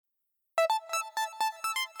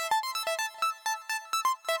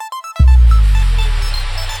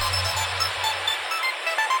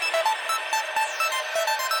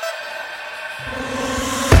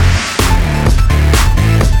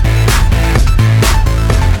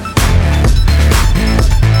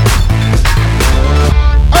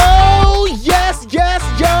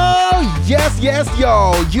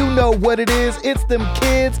know what it is. It's them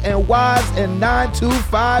kids and wives and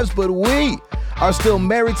 925s, but we are still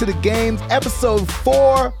married to the games. Episode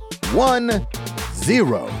 410.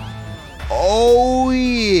 Oh,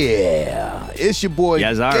 yeah. It's your boy,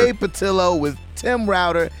 Gabe Patillo, with Tim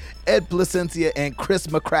Router, Ed Placencia, and Chris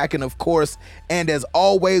McCracken, of course. And as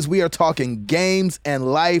always, we are talking games and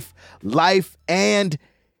life and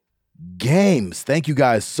games. Thank you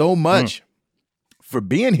guys so much for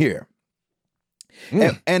being here.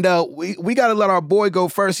 And we got to let our boy go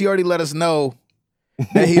first. He already let us know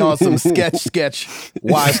that he on some sketch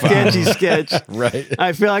Wi-Fi. Sketch. Right.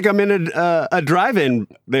 I feel like I'm in a drive-in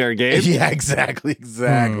there, Gabe. Yeah, exactly.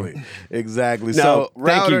 No, So,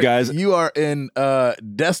 thank you, guys. You are in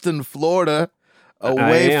Destin, Florida,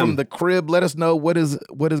 away from the crib. Let us know what is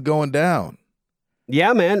going down.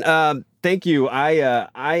 Yeah, man. Thank you.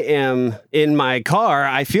 I am in my car.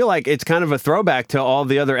 I feel like it's kind of a throwback to all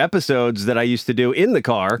the other episodes that I used to do in the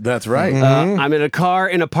car. That's right. I'm in a car,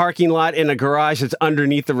 in a parking lot, in a garage that's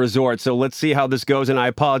underneath the resort. So let's see how this goes. And I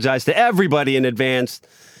apologize to everybody in advance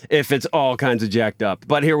if it's all kinds of jacked up.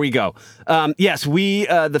 But here we go. Yes, we,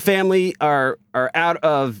 the family, are out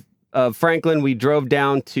of Franklin. We drove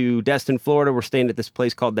down to Destin, Florida. We're staying at this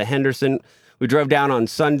place called the Henderson. We drove down on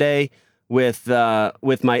Sunday with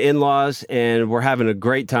my in-laws, and we're having a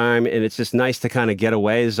great time, and it's just nice to kind of get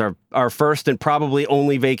away. This is our first and probably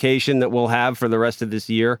only vacation that we'll have for the rest of this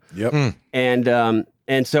year. Yep.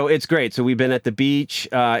 And so it's great. So we've been at the beach.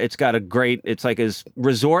 It's got it's like a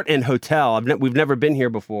resort and hotel. We've never been here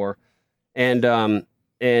before, and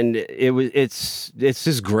it's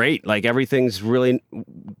just great. Like, everything's really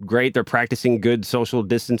great. They're practicing good social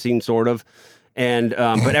distancing, sort of, and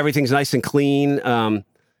but everything's nice and clean.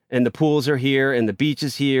 And the pools are here, and the beach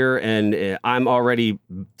is here, and I'm already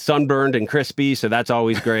sunburned and crispy, so that's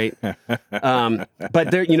always great. But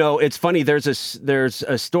there, it's funny. There's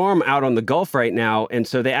a storm out on the Gulf right now, and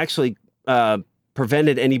so they actually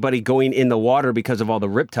prevented anybody going in the water because of all the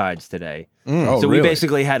riptides today. So we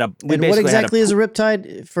basically had a. What exactly is a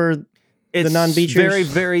riptide for the non-beachers? Very,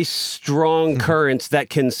 very strong currents that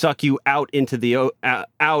can suck you out into the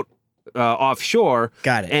offshore.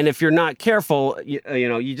 Got it. And if you're not careful,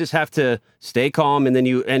 you just have to stay calm, and then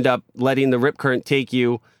you end up letting the rip current take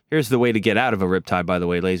you. Here's the way to get out of a riptide, by the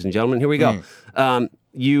way, ladies and gentlemen. Here we go.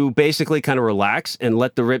 You basically kind of relax and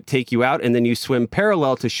let the rip take you out, and then you swim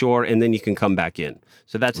parallel to shore, and then you can come back in.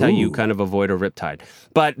 So that's how you kind of avoid a riptide.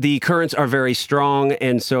 But the currents are very strong,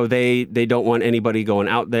 and so they don't want anybody going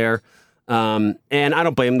out there. And I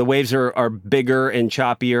don't blame them. The waves are bigger and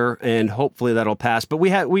choppier, and hopefully that'll pass. But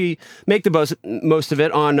we make the most of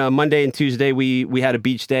it. On Monday and Tuesday, we had a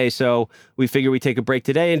beach day, so we figure we take a break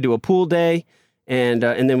today and do a pool day, and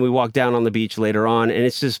then we walk down on the beach later on. And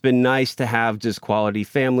it's just been nice to have just quality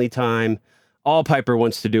family time. All Piper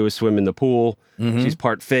wants to do is swim in the pool. She's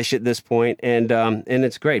part fish at this point, and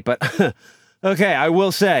it's great. But okay, I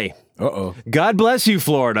will say, God bless you,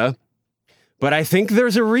 Florida. But I think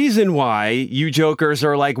there's a reason why you jokers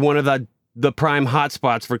are like one of the prime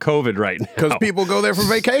hotspots for COVID right now. Because people go there for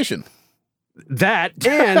vacation. That,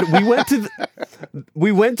 and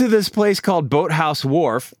we went to this place called Boathouse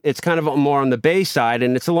Wharf. It's kind of more on the bay side,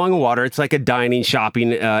 and it's along the water. It's like a dining,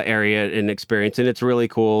 shopping area and experience, and it's really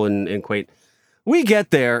cool and quaint. We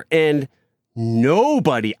get there, and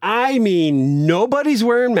nobody's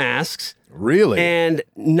wearing masks. Really? And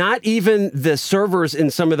not even the servers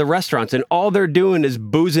in some of the restaurants. And all they're doing is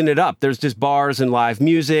boozing it up. There's just bars and live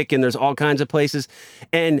music, and there's all kinds of places.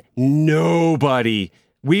 And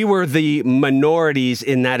we were the minorities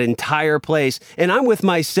in that entire place. And I'm with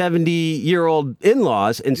my 70-year-old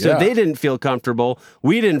in-laws, and so they didn't feel comfortable.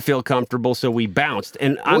 We didn't feel comfortable, so we bounced.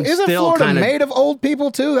 And isn't Florida made of old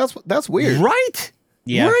people too? That's weird. Right?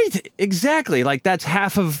 Yeah. Right. Exactly. Like, that's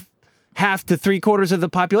half to 3/4 of the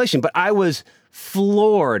population. But I was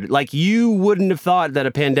floored. Like, you wouldn't have thought that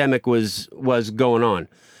a pandemic was going on.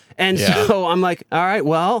 And so I'm like, all right,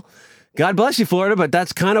 well, God bless you, Florida, but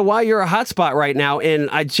that's kind of why you're a hotspot right now. And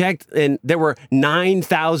I checked, and there were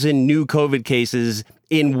 9,000 new COVID cases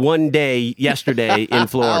in one day yesterday in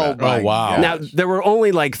Florida. Oh, wow. Now, there were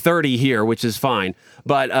only like 30 here, which is fine.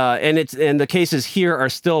 But and the cases here are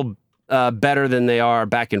still better than they are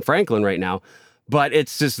back in Franklin right now. But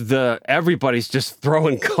it's just everybody's just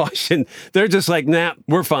throwing caution. They're just like, nah,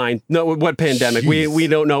 we're fine. No, what pandemic? We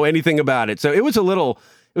don't know anything about it. So it was a little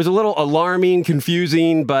alarming,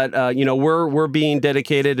 confusing, but we're being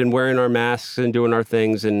dedicated and wearing our masks and doing our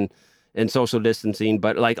things and social distancing.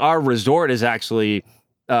 But like, our resort is actually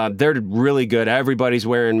they're really good. Everybody's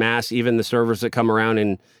wearing masks, even the servers that come around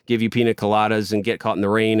and give you pina coladas and get caught in the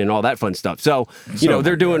rain and all that fun stuff. So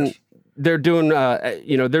they're doing they're doing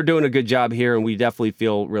they're doing a good job here, and we definitely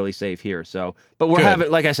feel really safe here. So, but we're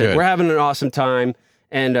having, like I said, we're having an awesome time,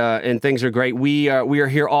 and things are great. We are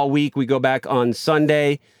here all week. We go back on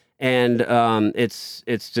Sunday, and it's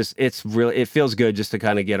really, it feels good just to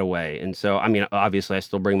kind of get away. And so, I mean, obviously, I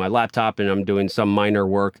still bring my laptop, and I'm doing some minor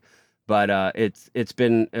work. But it's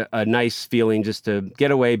been a nice feeling just to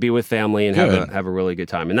get away, be with family, and have a really good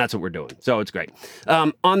time. And that's what we're doing. So it's great.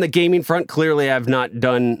 On the gaming front, clearly I've not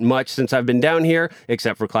done much since I've been down here,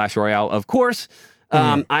 except for Clash Royale, of course.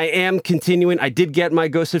 I am continuing. I did get my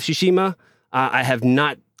Ghost of Tsushima. I have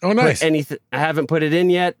not put anything. I haven't put it in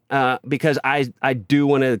yet because I do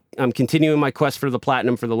want to. I'm continuing my quest for the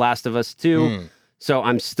platinum for The Last of Us 2. So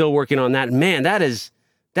I'm still working on that. Man,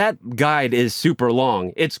 that guide is super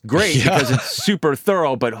long. It's great because it's super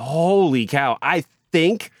thorough, but holy cow, I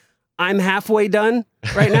think I'm halfway done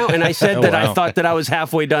right now. And I said I thought that I was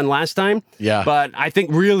halfway done last time. Yeah. But I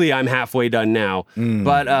think really I'm halfway done now.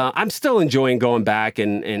 But I'm still enjoying going back,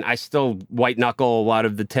 and I still white knuckle a lot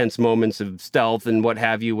of the tense moments of stealth and what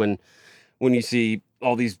have you when you see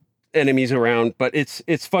all these enemies around. But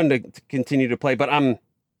it's fun to continue to play. But I'm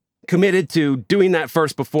committed to doing that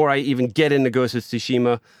first before I even get into Ghost of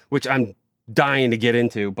Tsushima, which I'm dying to get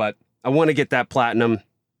into, but I want to get that platinum,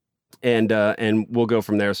 and we'll go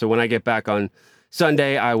from there. So when I get back on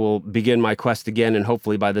Sunday, I will begin my quest again, and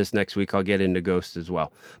hopefully by this next week, I'll get into Ghost as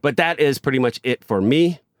well. But that is pretty much it for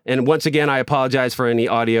me. And once again, I apologize for any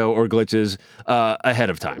audio or glitches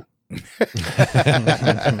ahead of time.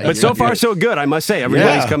 But so far so good, I must say.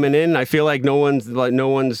 Everybody's coming in. I feel like no one's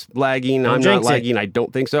lagging. I'm not lagging. I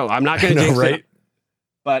don't think so. I'm not going to jinx it.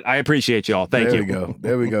 But I appreciate y'all. Thank you.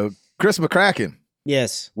 There we go. Chris McCracken.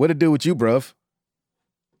 Yes. What it do with you, bruv?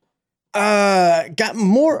 Got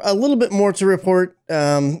a little bit more to report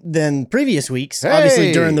than previous weeks.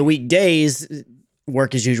 Obviously, during the weekdays,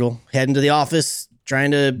 work as usual. Heading to the office,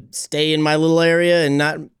 trying to stay in my little area and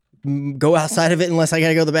not go outside of it unless I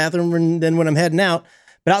gotta go to the bathroom, and then when I'm heading out.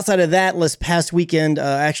 But outside of that, this past weekend,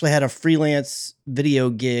 I actually had a freelance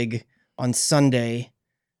video gig on Sunday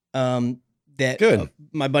that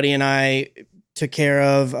my buddy and I took care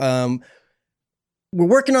of. We're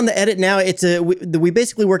working on the edit now. We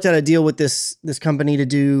basically worked out a deal with this company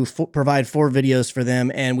to provide 4 videos for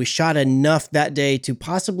them, and we shot enough that day to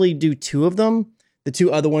possibly do 2 of them. The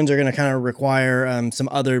 2 other ones are going to kind of require some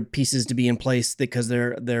other pieces to be in place because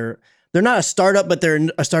they're not a startup, but they're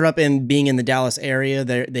a startup in being in the Dallas area.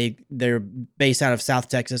 They're based out of South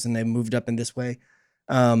Texas, and they moved up in this way.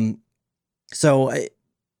 So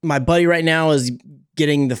my buddy right now is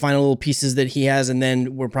getting the final little pieces that he has, and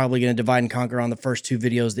then we're probably going to divide and conquer on the first 2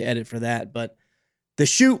 videos to edit for that. But the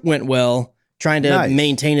shoot went well. Trying to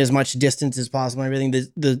maintain as much distance as possible and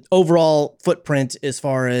everything. The overall footprint as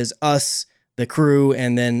far as us, the crew,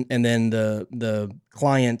 and then the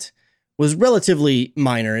client was relatively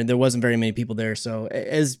minor, and there wasn't very many people there. So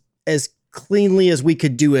as cleanly as we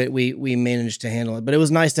could do it, we managed to handle it. But it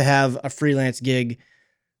was nice to have a freelance gig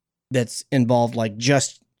that's involved like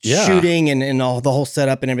just shooting and all the whole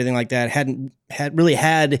setup and everything like that. Hadn't really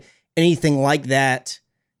had anything like that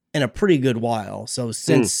in a pretty good while. So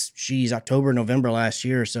since October, November last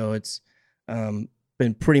year, so it's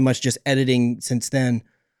been pretty much just editing since then.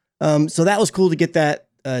 So that was cool to get that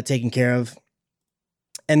taken care of.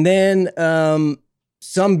 And then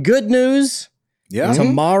some good news. Yeah.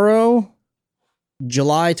 Tomorrow,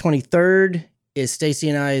 July 23rd, is Stacy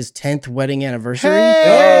and I's 10th wedding anniversary. Hey!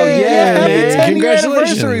 Oh, yeah, man.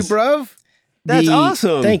 Congratulations, anniversary, bruv. That's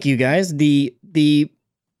awesome. Thank you, guys. The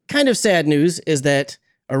kind of sad news is that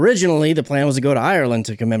originally the plan was to go to Ireland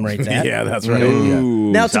to commemorate that. Yeah, that's right.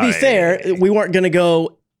 Ooh, now, to be fair, we weren't going to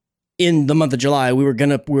go in the month of July. We were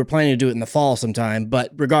planning to do it in the fall sometime,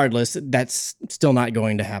 but regardless, that's still not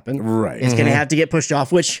going to happen. Right. It's going to have to get pushed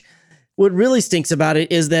off, which what really stinks about it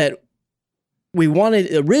is that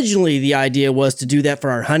originally the idea was to do that for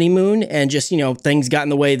our honeymoon, and just, things got in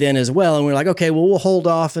the way then as well. And we were like, okay, well, we'll hold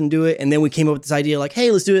off and do it. And then we came up with this idea like, hey,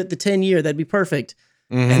 let's do it at the 10-year. That'd be perfect.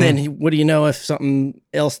 Mm-hmm. And then what do you know if something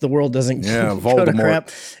else, the world doesn't go to crap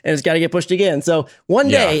and it's got to get pushed again. So one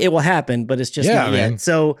day it will happen, but it's just not yet.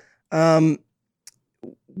 So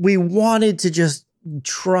we wanted to just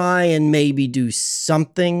try and maybe do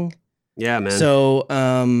something. Yeah, man. So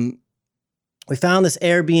we found this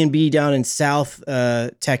Airbnb down in South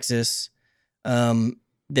Texas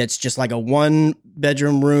that's just like a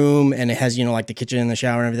 1-bedroom room, and it has, like the kitchen and the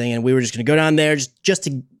shower and everything. And we were just going to go down there just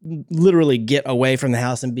to literally get away from the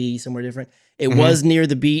house and be somewhere different. It was near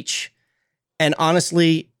the beach. And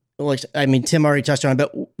honestly, Tim already touched on it,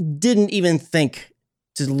 but didn't even think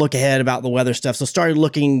to look ahead about the weather stuff. So started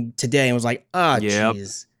looking today and was like,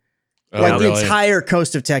 geez. The entire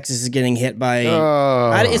coast of Texas is getting hit by.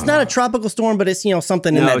 It's not a tropical storm, but it's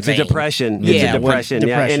something in that it's vein. A depression. It's a depression.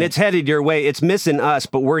 Yeah, and it's headed your way. It's missing us,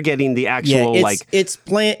 but we're getting the actual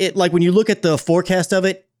like when you look at the forecast of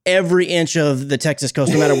it, every inch of the Texas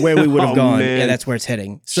coast, no matter where we would have gone, that's where it's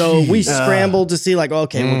heading. So we scrambled to see well,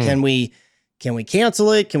 can we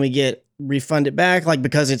cancel it? Can we get refund it back?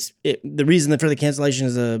 Because the reason for the cancellation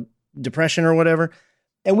is a depression or whatever.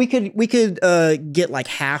 And we could get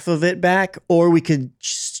half of it back, or we could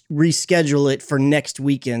reschedule it for next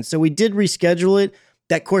weekend. So we did reschedule it.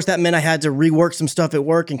 That meant I had to rework some stuff at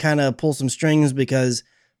work and kind of pull some strings because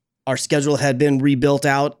our schedule had been rebuilt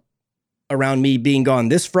out around me being gone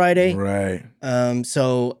this Friday. Right.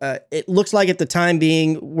 So it looks like at the time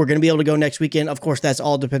being, we're going to be able to go next weekend. Of course, that's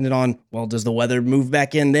all dependent on, does the weather move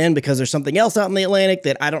back in then? Because there's something else out in the Atlantic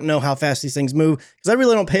that I don't know how fast these things move. Because I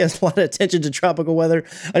really don't pay a lot of attention to tropical weather.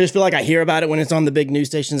 I just feel like I hear about it when it's on the big news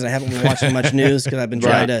stations. And I haven't been watching much news because I've been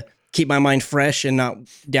trying to keep my mind fresh and not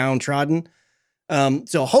downtrodden.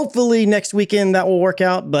 So hopefully next weekend that will work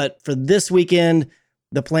out. But for this weekend,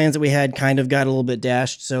 the plans that we had kind of got a little bit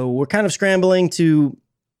dashed. So we're kind of scrambling to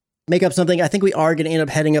make up something. I think we are going to end up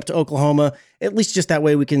heading up to Oklahoma, at least just that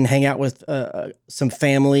way we can hang out with some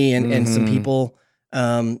family and some people.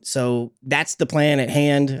 So that's the plan at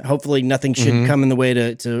hand. Hopefully nothing should come in the way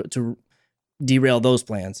to derail those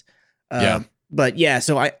plans. But yeah,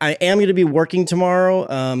 so I am going to be working tomorrow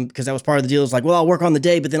because that was part of the deal. It's I'll work on the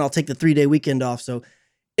day, but then I'll take the 3-day weekend off. So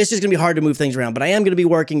it's just going to be hard to move things around, but I am going to be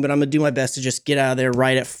working, but I'm going to do my best to just get out of there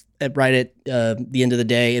right at the end of the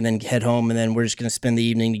day and then head home. And then we're just going to spend the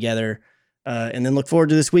evening together and then look forward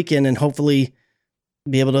to this weekend and hopefully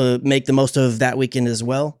be able to make the most of that weekend as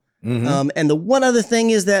well. And the one other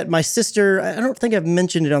thing is that my sister, I don't think I've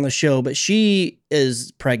mentioned it on the show, but she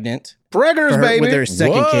is pregnant. Baby. With her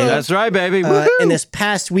second kid. That's right, baby. And this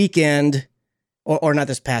past weekend, or not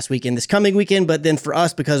this past weekend, this coming weekend, but then for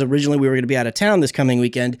us, because originally we were going to be out of town this coming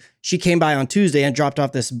weekend, she came by on Tuesday and dropped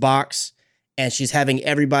off this box, and she's having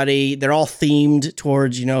everybody, they're all themed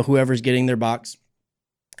towards, whoever's getting their box.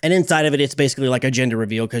 And inside of it, it's basically like a gender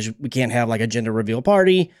reveal because we can't have a gender reveal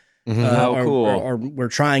party. Cool. Or we're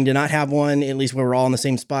trying to not have one, at least where we're all in the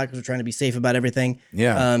same spot because we're trying to be safe about everything.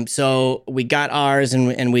 Yeah. So we got ours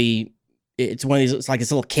and it's one of these, it's like this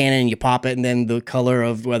little cannon, you pop it, and then the color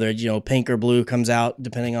of whether, pink or blue comes out,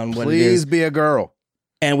 depending on what it is. Please be a girl.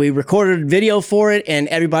 And we recorded video for it, and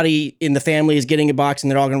everybody in the family is getting a box,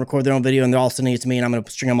 and they're all going to record their own video, and they're all sending it to me, and I'm going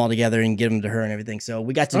to string them all together and give them to her and everything. So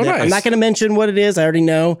we got to nice. I'm not going to mention what it is. I already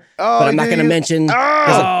know, but I'm not going to mention. You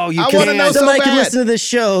I want to know somebody so can bad. listen to this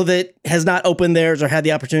show that has not opened theirs or had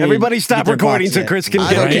the opportunity. Everybody stop recording so Chris can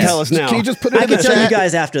tell us now. Can you just put it in the chat? I can tell you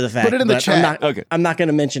guys after the fact. Put it in the chat. I'm not going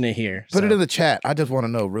to mention it here. Put it in the chat. I just want to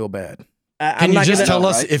know real bad. Can you just tell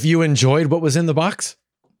us if you enjoyed what was in the box?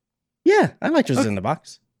 Yeah, I liked what was in the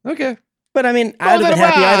box. Okay. But I mean, I'd have been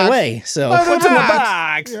happy either way. So what's in the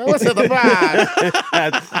box? Yeah, what's in the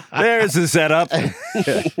box? There's the setup.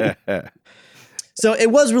 So it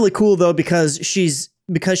was really cool though because she's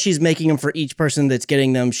making them for each person that's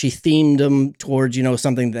getting them. She themed them towards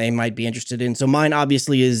something that they might be interested in. So mine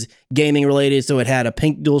obviously is gaming related. So it had a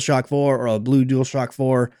pink DualShock 4 or a blue DualShock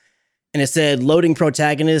 4, and it said loading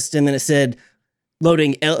protagonist, and then it said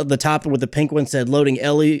loading. The top with the pink one said loading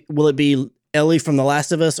Ellie. Will it be Ellie from The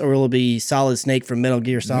Last of Us, or will it be Solid Snake from Metal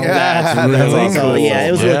Gear Solid? That's really cool. So yeah,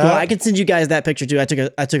 it was really cool. I can send you guys that picture too. I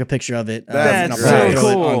took a picture of it. That's so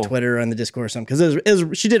cool. On Twitter and the Discord or something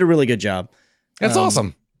because she did a really good job. That's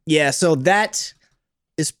awesome. Yeah, so that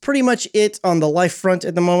is pretty much it on the life front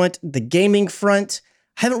at the moment. The gaming front,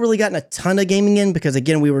 I haven't really gotten a ton of gaming in because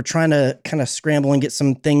again, we were trying to kind of scramble and get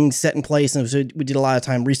some things set in place, and so we did a lot of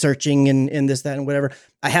time researching and this, that, and whatever.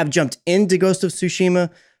 I have jumped into Ghost of Tsushima,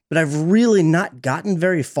 but I've really not gotten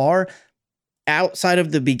very far outside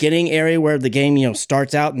of the beginning area where the game,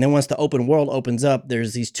 starts out. And then once the open world opens up,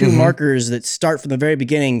 there's these two markers that start from the very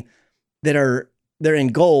beginning they're in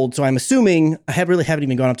gold. So I'm assuming I haven't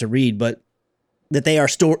even gone up to read, but that they are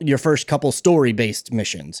your first couple story-based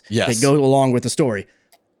missions that go along with the story.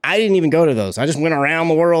 I didn't even go to those. I just went around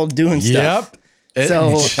the world doing stuff.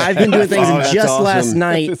 So I've been doing things, and just awesome. Last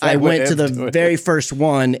night I went to the very first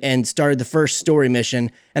one and started the first story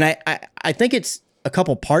mission. And I think it's a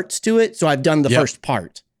couple parts to it. So I've done the first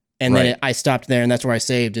part, and then I stopped there, and that's where I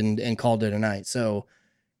saved and called it a night. So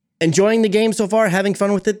enjoying the game so far, having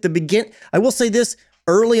fun with it. I will say this,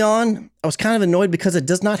 early on, I was kind of annoyed because it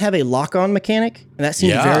does not have a lock-on mechanic, and that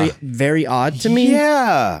seemed very, very odd to me.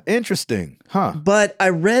 Yeah, interesting, huh? But I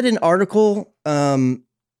read an article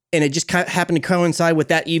And it just happened to coincide with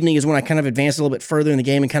that evening is when I kind of advanced a little bit further in the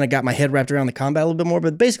game and kind of got my head wrapped around the combat a little bit more.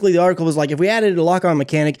 But basically the article was like, if we added a lock-on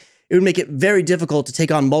mechanic, it would make it very difficult to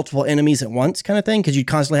take on multiple enemies at once kind of thing, because you'd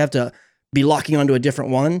constantly have to be locking onto a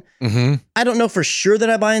different one. Mm-hmm. I don't know for sure that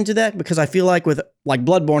I buy into that, because I feel like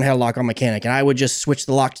Bloodborne had a lock-on mechanic and I would just switch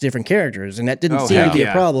the lock to different characters, and that didn't seem to be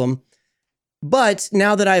a problem. But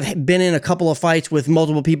now that I've been in a couple of fights with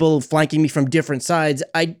multiple people flanking me from different sides,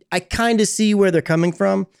 I kind of see where they're coming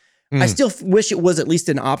from. I still wish it was at least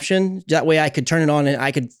an option. That way I could turn it on and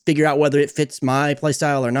I could figure out whether it fits my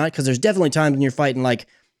playstyle or not, because there's definitely times when you're fighting like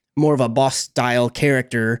more of a boss style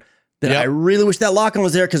character that I really wish that lock-on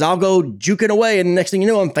was there, because I'll go juking away and the next thing you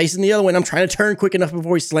know, I'm facing the other way and I'm trying to turn quick enough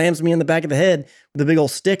before he slams me in the back of the head with a big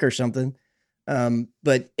old stick or something.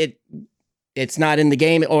 But it's not in the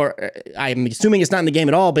game, or I'm assuming it's not in the game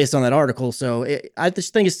at all based on that article. So I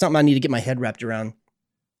just think it's something I need to get my head wrapped around.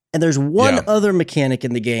 And there's one other mechanic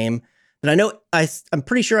in the game that I know I'm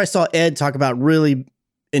pretty sure I saw Ed talk about really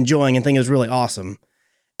enjoying and think it was really awesome.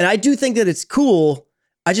 And I do think that it's cool.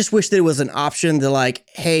 I just wish that it was an option to like,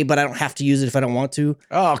 hey, but I don't have to use it if I don't want to.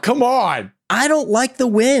 Oh, come on. I don't like the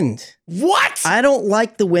wind. What? I don't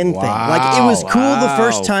like the wind thing. Like, it was cool the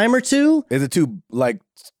first time or two. Is it too, like,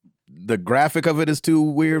 the graphic of it is too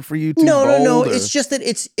weird for you? No. It's just that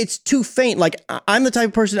it's too faint. Like, I'm the type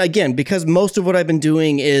of person, again, because most of what I've been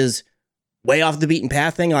doing is way off the beaten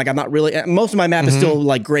path thing. Like, I'm not really, most of my map is still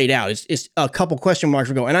like grayed out. It's a couple question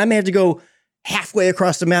marks ago, and I may have to go halfway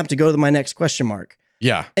across the map to go to my next question mark.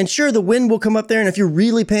 Yeah. And sure, the wind will come up there, and if you're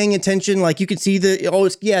really paying attention, like, you can see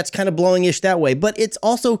it's kind of blowing-ish that way, but it's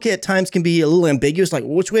also at times can be a little ambiguous, like,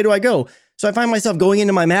 which way do I go? So I find myself going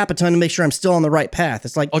into my map a ton to make sure I'm still on the right path.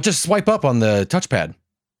 It's like, just swipe up on the touchpad.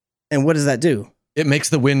 And what does that do? It makes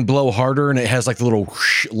the wind blow harder, and it has like the little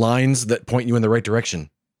whoosh lines that point you in the right direction.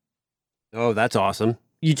 Oh, that's awesome.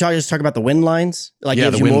 You just talk about the wind lines? Like,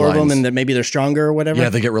 yeah, gives you more of them and that maybe they're stronger or whatever? Yeah,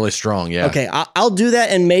 they get really strong, yeah. Okay, I'll do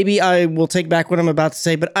that, and maybe I will take back what I'm about to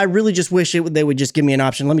say, but I really just wish they would just give me an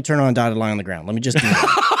option. Let me turn on a dotted line on the ground. Let me just do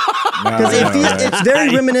that. Because it's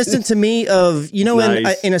very reminiscent to me of,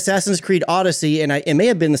 in Assassin's Creed Odyssey, and it may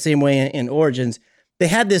have been the same way in Origins, they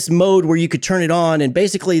had this mode where you could turn it on, and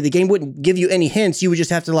basically the game wouldn't give you any hints. You would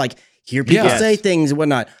just have to, like, hear people say things and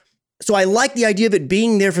whatnot. So I like the idea of it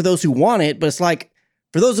being there for those who want it, but it's like,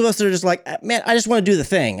 for those of us that are just like, man, I just want to do the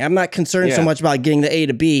thing. I'm not concerned so much about getting the A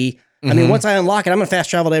to B. I mean, once I unlock it, I'm going to fast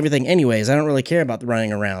travel to everything anyways. I don't really care about the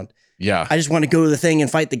running around. Yeah. I just want to go to the thing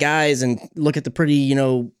and fight the guys and look at the pretty,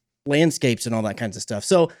 landscapes and all that kinds of stuff.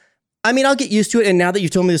 So, I mean, I'll get used to it. And now that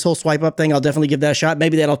you've told me this whole swipe up thing, I'll definitely give that a shot.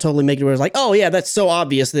 Maybe that'll totally make it where it's like, oh yeah, that's so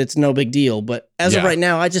obvious that it's no big deal. But as of right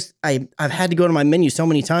now, I've had to go to my menu so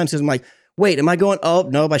many times because I'm like, wait, am I going? Oh,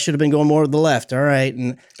 nope, I should have been going more to the left. All right.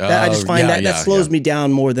 And I just find that slows me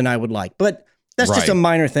down more than I would like. But that's just a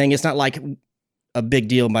minor thing. It's not like a big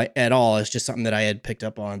deal at all. It's just something that I had picked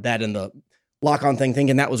up on. That and the lock-on thing,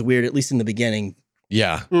 thinking that was weird, at least in the beginning.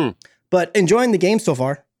 Yeah. But enjoying the game so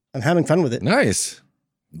far. I'm having fun with it. Nice.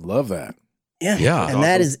 Love that. Yeah. Yeah. And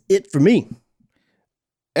that is it for me.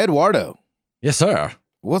 Eduardo. Yes, sir.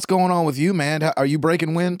 What's going on with you, man? Are you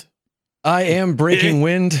breaking wind? I am breaking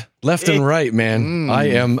wind left and right, man.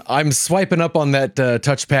 I'm swiping up on that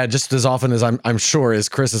touchpad just as often as I'm sure as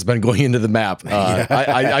Chris has been going into the map.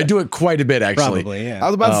 I do it quite a bit, actually. Probably, yeah. I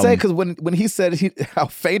was about to say, because when he said how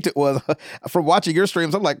faint it was from watching your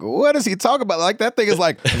streams, I'm like, what is he talking about? Like, that thing is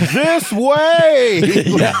like this way.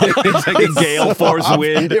 It's like a gale force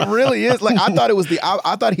wind. It really is. Like,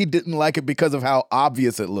 I thought he didn't like it because of how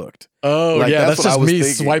obvious it looked. Oh, like, yeah, that's just me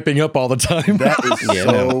swiping up all the time. That is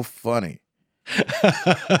so funny.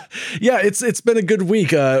 Yeah, it's been a good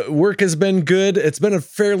week. Work has been good. It's been a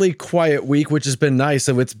fairly quiet week, which has been nice.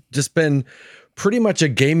 So it's just been pretty much a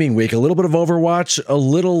gaming week. A little bit of Overwatch, a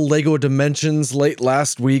little Lego Dimensions late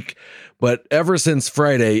last week, but ever since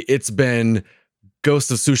Friday, it's been Ghost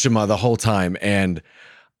of Tsushima the whole time, and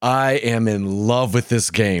I am in love with this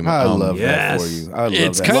game. I love that for you. I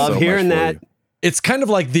love hearing that. It's kind of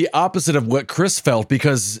like the opposite of what Chris felt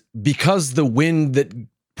because the wind that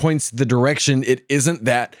points the direction, it isn't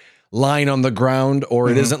that line on the ground, or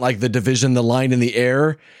it isn't like the Division, the line in the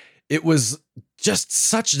air. It was just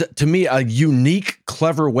such, to me, a unique,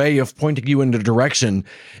 clever way of pointing you in a direction.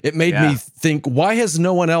 It made me think, why has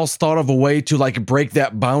no one else thought of a way to like break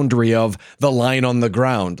that boundary of the line on the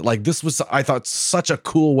ground? Like, this was, I thought, such a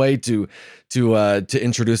cool way to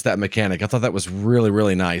introduce that mechanic. I thought that was really,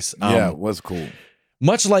 really nice. Yeah, it was cool.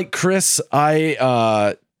 Much like Chris,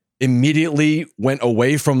 I immediately went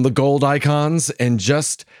away from the gold icons and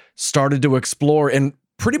just started to explore. And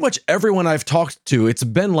pretty much everyone I've talked to, it's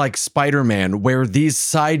been like Spider-Man, where these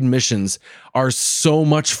side missions are so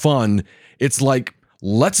much fun. It's like,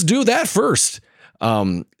 let's do that first.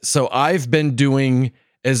 So I've been doing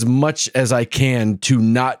as much as I can to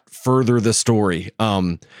not further the story.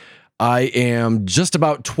 I am just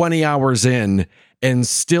about 20 hours in and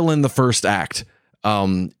still in the first act.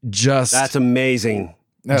 That's amazing.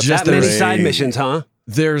 Just that many side missions, huh?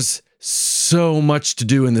 There's so much to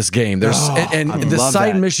do in this game. There's and the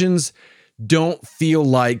side missions don't feel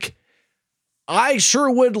like, I sure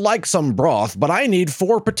would like some broth, but I need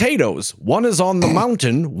 4 potatoes. One is on the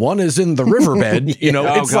mountain, one is in the riverbed. You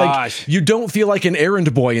know, it's like you don't feel like an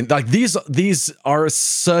errand boy. And like these are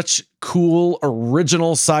such cool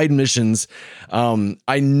original side missions.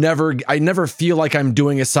 I never feel like I'm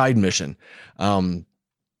doing a side mission.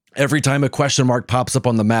 Every time a question mark pops up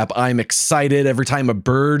on the map, I'm excited. Every time a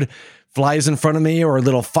bird flies in front of me or a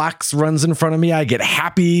little fox runs in front of me, I get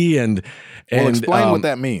happy. And explain what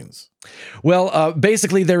that means. Well,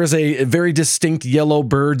 basically, there is a very distinct yellow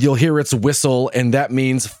bird. You'll hear its whistle, and that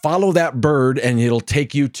means follow that bird, and it'll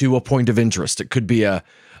take you to a point of interest. It could be a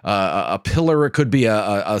pillar. It could be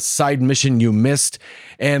a side mission you missed.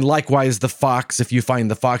 And likewise, the fox. If you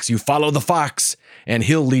find the fox, you follow the fox, and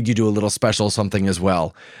he'll lead you to a little special something as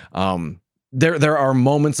well. There are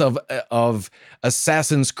moments of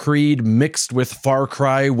Assassin's Creed mixed with Far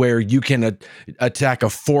Cry where you can attack a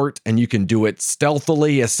fort and you can do it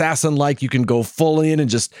stealthily, assassin-like. You can go full in and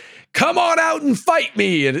just come on out and fight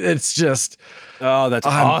me. And it's just that's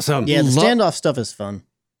awesome. Yeah, the standoff stuff is fun.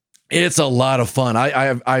 It's a lot of fun.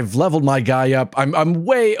 I've leveled my guy up. I'm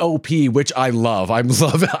way OP, which I love.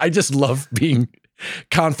 I just love being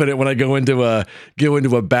confident when I go into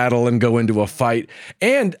a battle and go into a fight.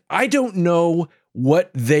 And I don't know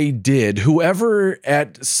what they did. Whoever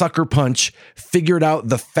at Sucker Punch figured out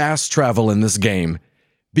the fast travel in this game,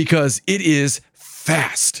 because it is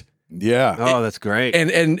fast. Yeah. Oh, that's great.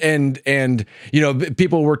 And you know,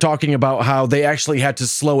 people were talking about how they actually had to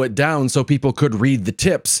slow it down so people could read the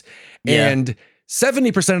tips. Yeah. And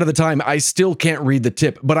 70% of the time, I still can't read the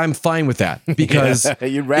tip, but I'm fine with that because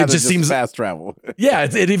you'd rather it just seems fast travel. Yeah,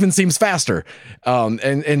 it even seems faster.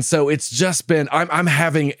 And so it's just been, I'm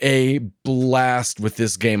having a blast with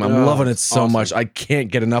this game. I'm loving it so much. I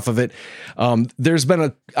can't get enough of it. There's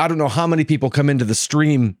been I don't know how many people come into the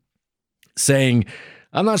stream saying,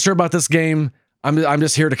 I'm not sure about this game. I'm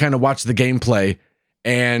just here to kind of watch the gameplay.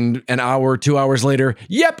 And an hour, 2 hours later,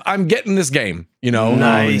 yep, I'm getting this game, you know?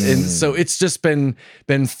 Nice. And so it's just been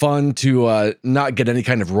fun to not get any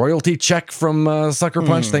kind of royalty check from Sucker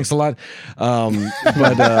Punch. Thanks a lot. But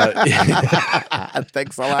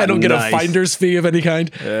thanks a lot. I don't get a finder's fee of any kind.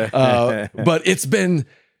 But it's been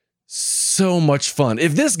so much fun.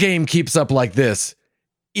 If this game keeps up like this,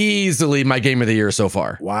 easily my game of the year so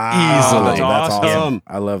far. Wow. Easily. That's awesome.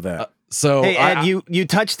 I love that. So hey, Ed, you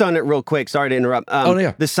touched on it real quick. Sorry to interrupt.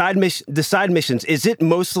 Yeah. The side missions, is it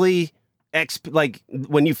mostly XP? Like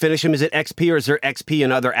when you finish them, is it XP or is there XP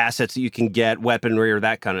and other assets that you can get, weaponry or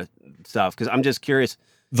that kind of stuff? Because I'm just curious.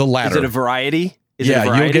 The latter. Is it a variety?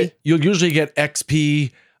 You'll usually get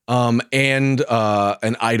XP and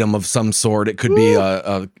an item of some sort. It could be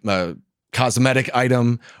a cosmetic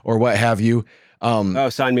item or what have you.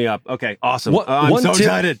 Sign me up. Okay, awesome. I'm so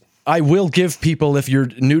excited. I will give people, if you're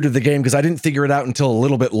new to the game, because I didn't figure it out until a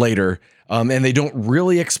little bit later, and they don't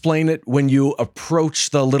really explain it when you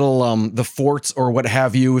approach the little the forts or what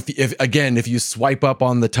have you. If you swipe up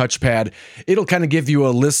on the touchpad, it'll kind of give you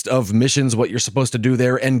a list of missions, what you're supposed to do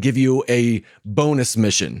there, and give you a bonus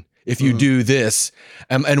mission if you do this.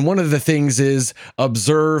 And one of the things is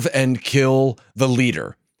observe and kill the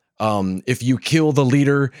leader. If you kill the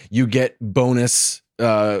leader, you get bonus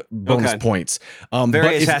points.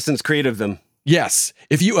 Very Assassin's Creed of them. Yes.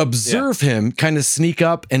 If you observe him, kind of sneak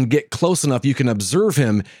up and get close enough, you can observe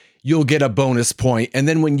him, you'll get a bonus point. And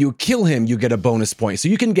then when you kill him, you get a bonus point. So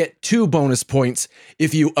you can get 2 bonus points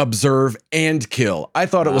if you observe and kill. I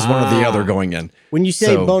thought it was one or the other going in. When you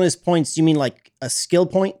say bonus points, you mean like a skill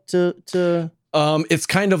point to it's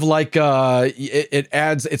kind of like it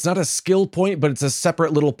adds, it's not a skill point, but it's a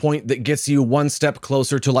separate little point that gets you one step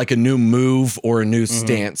closer to like a new move or a new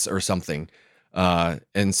stance or something.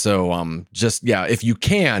 And so if you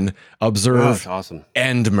can observe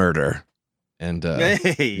and murder. And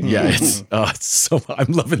it's so,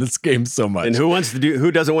 I'm loving this game so much. And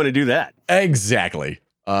who doesn't want to do that? Exactly.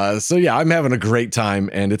 I'm having a great time,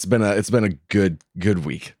 and it's been a good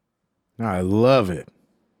week. I love it.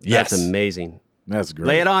 Yes. That's amazing. That's great.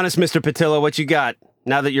 Lay it on us, Mr. Patillo. What you got?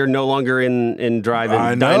 Now that you're no longer in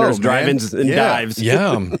diners, drive-ins, and dives.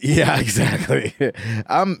 Yeah. Yeah, exactly.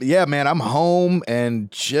 I'm home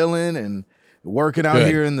and chilling and working out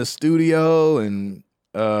here in the studio and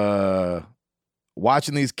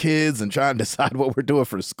watching these kids and trying to decide what we're doing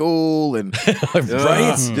for school and all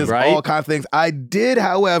kinds of things. I did,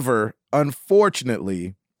 however,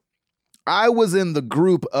 unfortunately, I was in the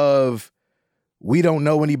group of we don't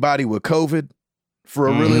know anybody with COVID for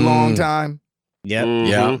a really long time. Yep.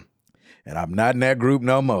 Mm-hmm. Yeah. And I'm not in that group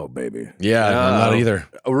no more, baby. Yeah, I'm not either.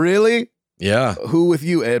 Really? Yeah. Who with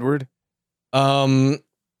you, Edward? Actually,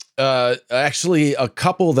 a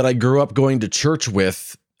couple that I grew up going to church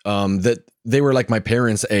with, that they were like my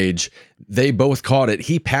parents' age. They both caught it.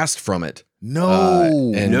 He passed from it.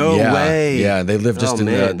 No way. Yeah, they lived just in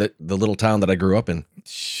the little town that I grew up in.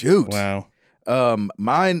 Shoot. Wow.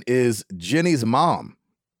 Mine is Jenny's mom.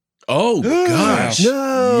 Oh gosh.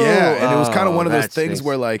 No. Yeah, and it was kind of one of those that things stinks.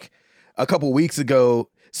 where like a couple weeks ago.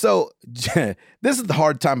 So this is the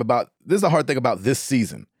hard thing about this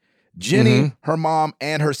season. Jenny, her mom,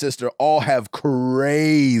 and her sister all have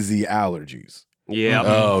crazy allergies. Yeah.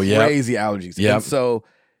 Oh yeah. Crazy allergies. Yep. And so,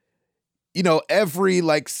 every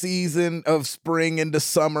like season of spring into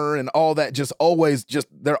summer and all that,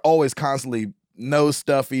 they're always constantly nose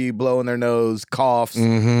stuffy, blowing their nose, coughs,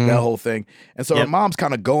 that whole thing. And so her mom's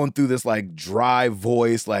kind of going through this like dry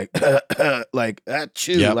voice, like like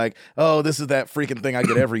achoo, like, oh, this is that freaking thing I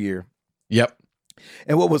get every year. Yep.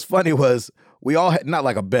 And what was funny was we all had, not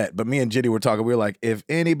like a bet, but me and Jenny were talking. We were like, if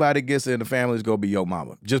anybody gets in the family, it's gonna be your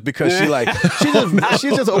mama, just because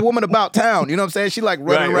she's just a woman about town. You know what I'm saying? She like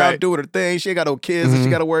running around doing her thing. She ain't got no kids that she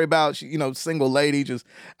got to worry about. She, single lady, just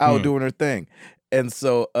out doing her thing. And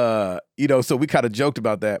so, so we kind of joked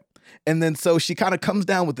about that. And then so she kind of comes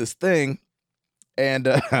down with this thing, and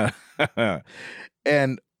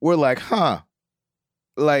and we're like, huh,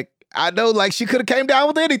 like I know, like she could have came down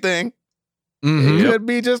with anything. It could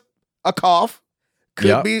be just a cough,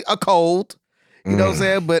 could be a cold. You know what I'm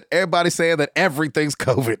saying? But everybody's saying that everything's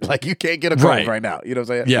COVID. Like you can't get a cold right now. You know what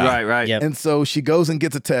I'm saying? Yeah. Right. Yep. And so she goes and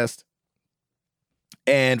gets a test,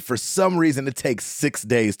 and for some reason it takes 6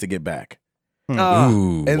 days to get back.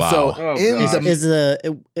 Ooh, And so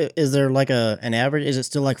is there like an average? Is it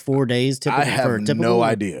still like 4 days typically? I have no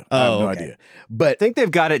idea. I have no idea. But I think they've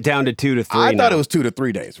got it down to 2 to 3. I thought it was 2 to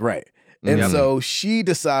 3 days, right? And so she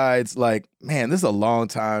decides, like, man, this is a long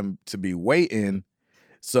time to be waiting.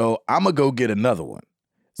 So I'm gonna go get another one.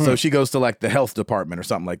 So she goes to like the health department or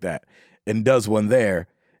something like that and does one there,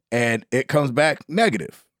 and it comes back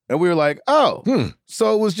negative. And we were like, oh,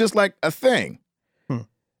 so it was just like a thing.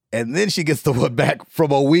 And then she gets the one back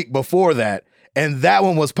from a week before that, and that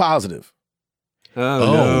one was positive.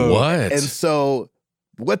 Oh, no. What? And so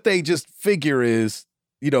what they just figure is,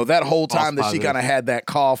 that whole time that she kind of had that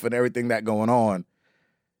cough and everything that going on,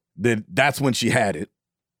 then that's when she had it.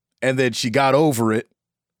 And then she got over it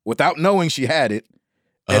without knowing she had it.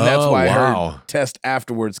 And that's why her test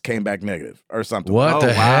afterwards came back negative or something. What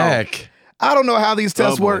the heck? I don't know how these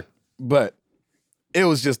tests work, but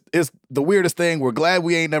it's the weirdest thing. We're glad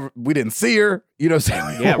we didn't see her, you know what I'm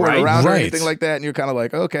saying? Yeah, We weren't right. around her or anything like that. And you're kind of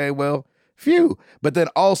like, okay, well, phew. But then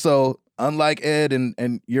also, unlike Ed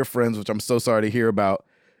and your friends, which I'm so sorry to hear about,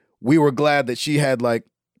 we were glad that she had like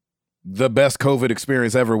the best COVID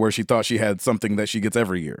experience ever where she thought she had something that she gets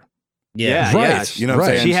every year. Yeah. Right. You know what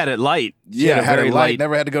I'm saying? She had it light. She had very it light,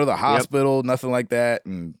 never had to go to the hospital, nothing like that.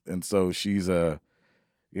 And so she's Good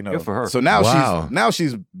for her. So now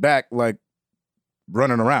she's back like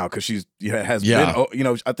running around because she's been,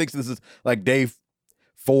 I think this is like day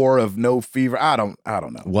 4 of no fever. I don't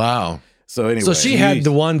know. Wow. So anyway. So she had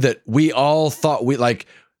the one that we all thought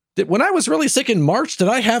when I was really sick in March, did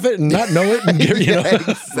I have it and not know it?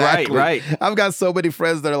 Exactly. Right. I've got so many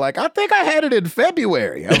friends that are like, I think I had it in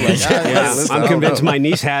February. I'm like, I'm convinced my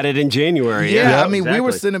niece had it in January. Yeah, I mean, we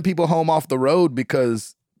were sending people home off the road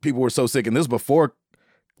because people were so sick, and this was before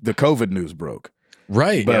the COVID news broke.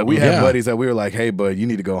 Right. But we had buddies that we were like, hey, bud, you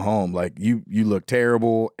need to go home. Like, you look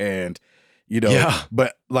terrible, and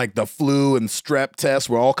but like the flu and strep tests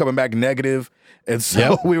were all coming back negative. And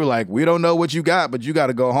so we were like, we don't know what you got, but you got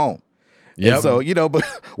to go home. Yeah. So, but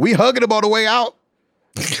we hugging him on the way out.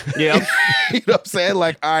 Yeah. You know what I'm saying?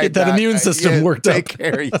 Like, all right. Get that immune system worked up. Take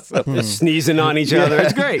care of yourself. Sneezing on each other.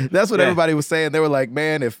 It's great. That's what everybody was saying. They were like,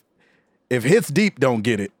 man, if Hits Deep don't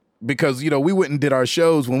get it, because, we went and did our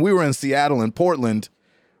shows when we were in Seattle and Portland.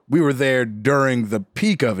 We were there during the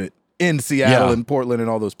peak of it in Seattle and Portland and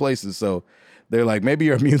all those places. So they're like, maybe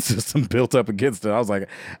your immune system built up against it. I was like,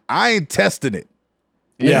 I ain't testing it.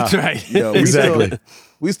 Yeah, that's right. Yo, exactly.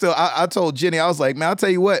 I told Jenny, I was like, man, I'll tell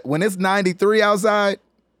you what, when it's 93 outside,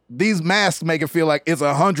 these masks make it feel like it's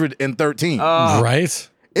 113. Right?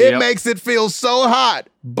 It makes it feel so hot,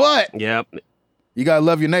 but Yep. you gotta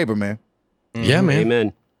love your neighbor, man. Yeah, man.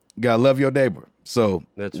 Amen. You gotta love your neighbor. So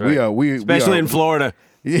That's right. We Especially in Florida.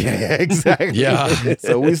 Yeah, exactly. Yeah.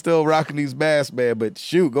 So we still rocking these masks, man. But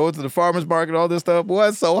shoot, going to the farmer's market, all this stuff, boy,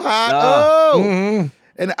 it's so hot.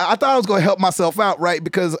 And I thought I was gonna help myself out, right?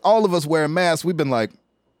 Because all of us wearing masks, we've been like,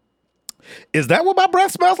 is that what my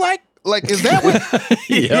breath smells like? Like, is that what?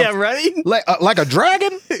 Yeah, right? Like a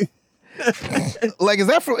dragon? Like, is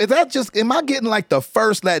that just, am I getting like the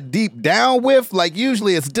first, that deep down whiff? Like,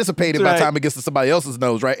 usually it's dissipated by the time it gets to somebody else's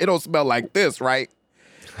nose, right? It don't smell like this, right?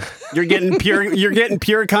 You're getting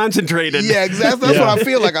pure concentrated. Yeah, exactly. That's what I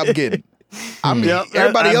feel like I'm getting.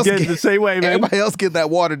 Everybody else getting the same way, man. Everybody else getting that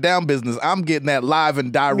watered down business. I'm getting that live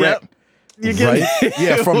and direct. You're getting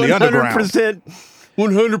Yeah, from the underground.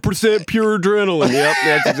 100% pure adrenaline. Yep,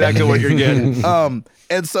 that's exactly what you're getting.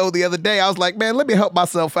 And so the other day I was like, man, let me help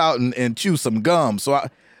myself out and chew some gum. So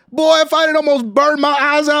if I didn't almost burn my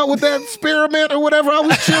eyes out with that spearmint or whatever I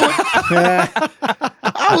was chewing,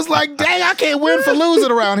 I was like, dang, I can't win for losing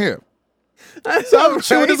around here. So I was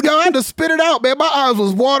chewing this gum, I had to spit it out, man. My eyes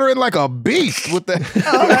was watering like a beast with that.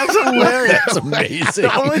 Oh, that's hilarious. That's amazing.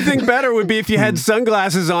 The only thing better would be if you had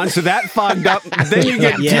sunglasses on, so that fogged up. Then you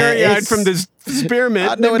get teary-eyed from this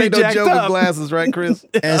spearmint. I know it ain't no joke with up. glasses, right, Chris?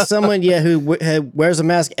 As someone, who wears a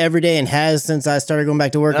mask every day and has since I started going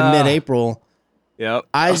back to work in mid-April, Yep.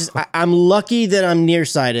 I'm lucky that I'm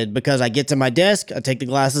nearsighted because I get to my desk, I take the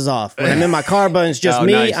glasses off. When I'm in my car, but it's just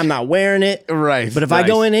me, nice. I'm not wearing it. Right. But if I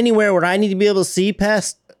go in anywhere where I need to be able to see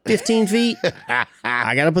past 15 feet,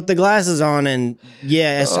 I got to put the glasses on. And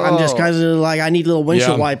I'm just kind of like, I need little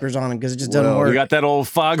windshield wipers on them because it just doesn't work. You got that old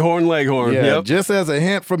foghorn leghorn. Yeah, Yep. just as a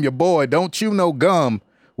hint from your boy, don't chew no gum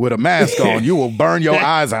with a mask on. You will burn your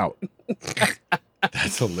eyes out.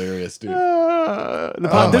 That's hilarious, dude.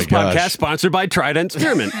 This podcast sponsored by Trident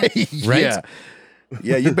Spearmint. Right?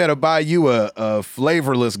 Yeah, you better buy you a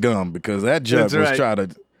flavorless gum because that junk was trying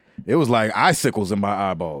to. It was like icicles in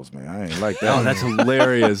my eyeballs, man. I ain't like that. Oh, that's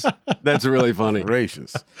hilarious. That's really funny.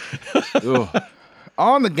 Gracious.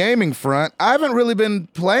 On the gaming front, I haven't really been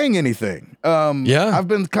playing anything. I've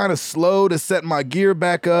been kind of slow to set my gear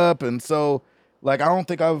back up, and so like I don't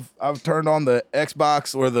think I've turned on the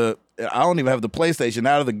Xbox or I don't even have the PlayStation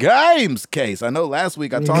out of the games case. I know last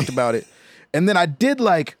week I talked about it, and then I did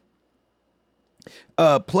like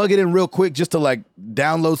plug it in real quick just to like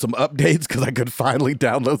download some updates because I could finally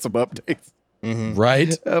download some updates. Mm-hmm.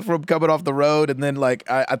 Right. From coming off the road. And then like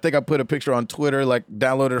I think I put a picture on Twitter, like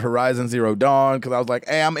downloaded Horizon Zero Dawn because I was like,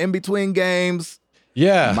 hey, I'm in between games.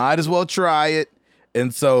 Yeah. Might as well try it.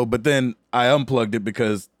 And so, but then I unplugged it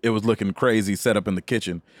because it was looking crazy set up in the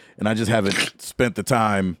kitchen. And I just haven't spent the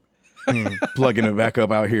time plugging it back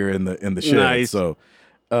up out here in the shed. Nice. So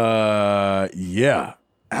yeah.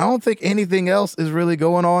 I don't think anything else is really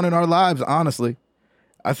going on in our lives, honestly.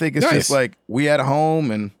 I think it's just like we at home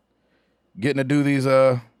and getting to do these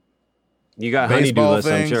you got honeydew lists,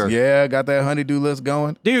 I'm sure. Yeah, got that honeydew list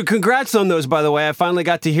going. Dude, congrats on those, by the way. I finally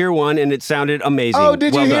got to hear one, and it sounded amazing. Oh,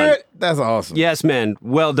 did you hear done. it? That's awesome. Yes, man.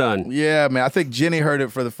 Well done. Yeah, man. I think Jenny heard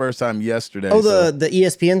it for the first time yesterday. Oh, the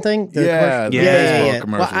ESPN thing? Yeah.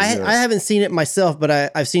 Well, I haven't seen it myself, but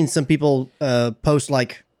I've seen some people post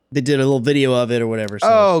like they did a little video of it or whatever. So.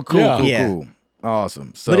 Oh, cool.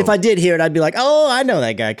 Awesome. So, but if I did hear it, I'd be like, oh, I know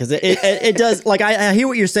that guy. Because it does, like, I hear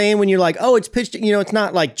what you're saying when you're like, oh, it's pitched, it's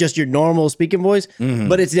not like just your normal speaking voice,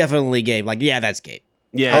 but it's definitely Gabe. Like, yeah, that's Gabe.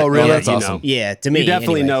 Yeah. Oh, really? That's awesome. Yeah, to me. You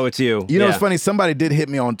definitely know it's you. You know what's funny? Somebody did hit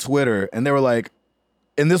me on Twitter and they were like,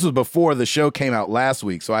 and this was before the show came out last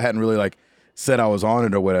week, so I hadn't really like said I was on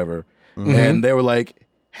it or whatever. Mm-hmm. And they were like,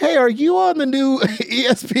 hey, are you on the new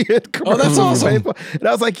ESPN commercial? Oh, that's awesome. And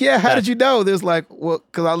I was like, yeah, how did you know? There's like, well,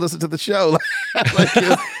 because I listened to the show. I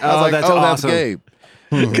was like, that's awesome. That's Gabe.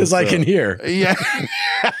 Because I can hear. Yeah.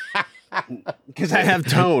 Because I have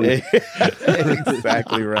tone.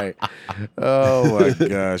 Exactly right. Oh, my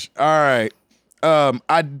gosh. All right.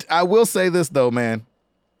 I will say this, though, man.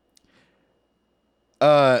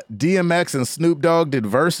 DMX and Snoop Dogg did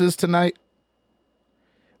Versus tonight.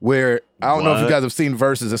 Where I don't know if you guys have seen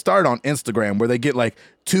Versus. It started on Instagram where they get like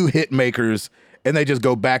two hit makers and they just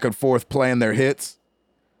go back and forth playing their hits.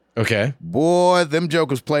 Okay. Boy, them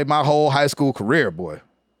jokers played my whole high school career, boy.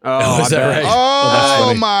 Oh, is that right?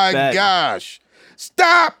 Oh, my gosh.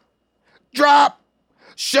 Stop. Drop.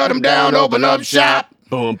 Shut them down. Open up shop.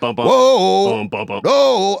 Boom, bum, bum. Whoa. Boom, bum, bum.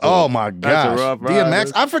 Oh my That's a gosh. rough ride.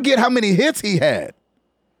 DMX. I forget how many hits he had.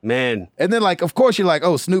 Man. And then, like, of course, you're like,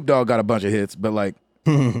 oh, Snoop Dogg got a bunch of hits, but like,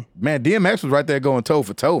 man, DMX was right there going toe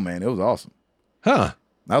for toe, man. It was awesome. Huh.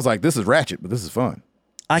 I was like, this is ratchet, but this is fun.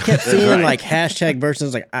 I kept seeing like hashtag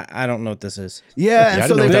versions. Like, I don't know what this is. Yeah, and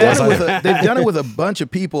so they've done it with a bunch of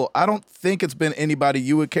people. I don't think it's been anybody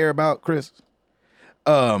you would care about, Chris.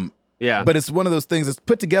 Yeah. But it's one of those things that's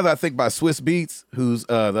put together, I think, by Swiss Beats, who's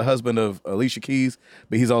the husband of Alicia Keys,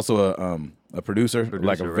 but he's also a producer,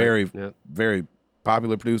 like a very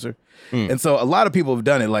popular producer. And so a lot of people have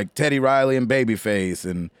done it, like Teddy Riley and Babyface,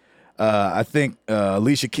 and I think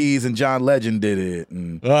Alicia Keys and John Legend did it.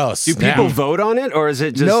 And do people vote on it, or is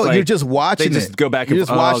it just no? Like, you're just watching they just it. go back. You're and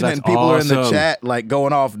just watching it, and people are in the awesome. chat like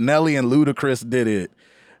going off. Nelly and Ludacris did it.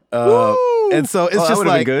 And so it's just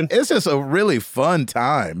like it's just a really fun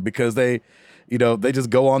time because they just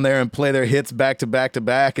go on there and play their hits back to back to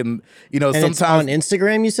back, and sometimes it's on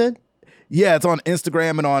Instagram. You said, yeah, it's on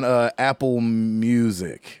Instagram and on Apple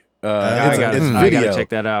Music. It's video. I gotta check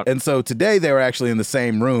that out. And so today they were actually in the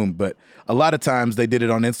same room, but a lot of times they did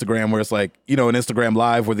it on Instagram where it's like an Instagram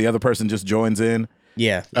Live where the other person just joins in.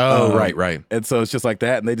 yeah. Oh, right. And so it's just like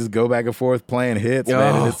that, and they just go back and forth playing hits,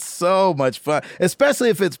 man. And it's so much fun, especially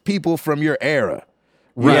if it's people from your era.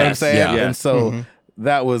 You know what I'm saying? Yeah. And so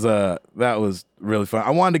that was really fun.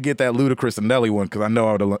 I wanted to get that Ludacris and Nelly one because I know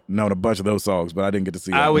I would have known a bunch of those songs, but I didn't get to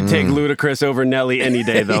see. I would take Ludacris over Nelly any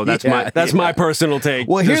day, though. That's my personal take.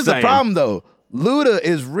 Well, Just here's the saying. problem, though. Luda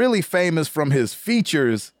is really famous from his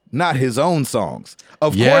features, not his own songs.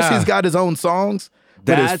 Of course, he's got his own songs,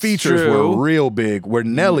 but his That's features true. were real big, where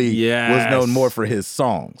Nelly was known more for his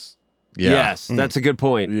songs. Yeah. Yes, that's a good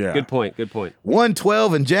point. Yeah. Good point.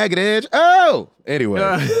 112 and Jagged Edge. Oh, anyway.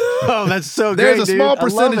 Oh, that's so There's great, a small dude. I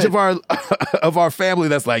love percentage it. of our family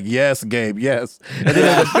that's like, yes, Gabe, yes. And then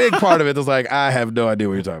there's a big part of it that's like, I have no idea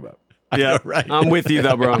what you're talking about. Yeah, right. I'm with you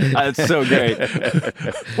though, bro. That's so great.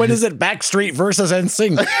 When is it Backstreet versus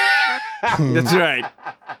NSYNC? That's right.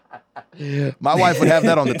 My wife would have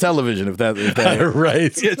that on the television if that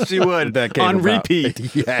Right. Yes, she would. that came On about.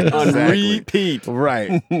 repeat. Yeah, On exactly. repeat.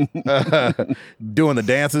 Right. Doing the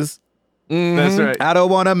dances. That's right. I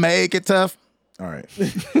don't want to make it tough. All right.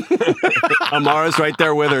 Amara's right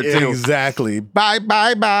there with her too. Exactly. Bye,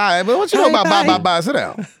 bye, bye. But what you know about bye, bye, bye? Sit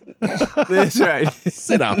down. That's right.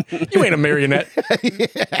 Sit down. You ain't a marionette.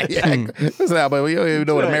 Yeah. Sit down, but you don't even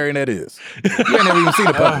know what a marionette is. You ain't never even seen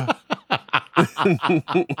a puppet.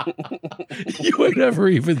 You ain't never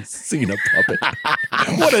even seen a puppet.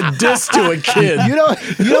 What a diss to a kid. You know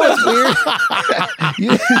what's weird?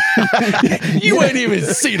 You ain't even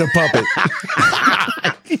seen a puppet.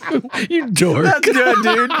 You dork. That's good,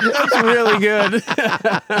 dude. That's really good.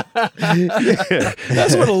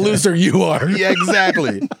 That's what a loser you are. Yeah,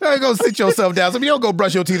 exactly. Go sit yourself down. So you don't go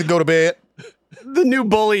brush your teeth and go to bed. The new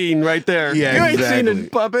bullying right there. Yeah, you ain't exactly. seen a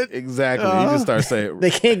puppet. Exactly. You just start saying.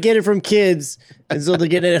 They can't get it from kids, and so they're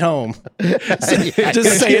getting it at home. Just say Keep it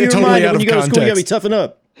in totally mind that out when of you go to school, you gotta be context. toughen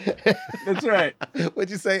up. That's right. What'd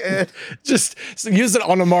you say, Ed? Just use it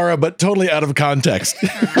on Amara, but totally out of context.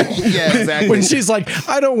 Yeah, exactly. When she's like,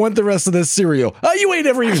 I don't want the rest of this cereal. Oh, you ain't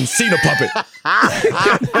ever even seen a puppet.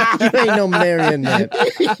 You ain't no marionette.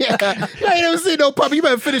 Yeah. You ain't never seen no puppy. You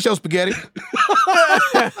better finish your spaghetti.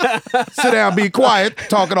 Sit down, be quiet,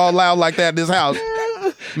 talking all loud like that in this house.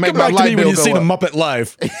 Make Come my back to light me when bill you go see a up. Muppet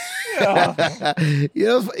live.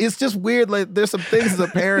 It's just weird. Like there's some things as a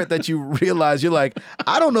parent that you realize you're like,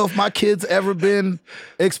 I don't know if my kid's ever been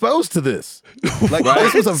exposed to this. Like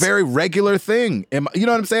this was a very regular thing. You know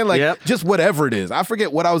what I'm saying? Like just whatever it is. I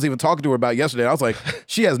forget what I was even talking to her about yesterday. I was like,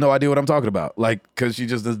 she has no idea what I'm talking about. Like, because she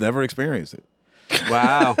just has never experienced it.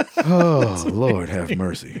 Wow. Oh, Lord have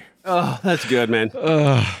mercy. Oh, that's good, man.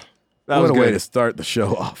 That What was a good. way to start the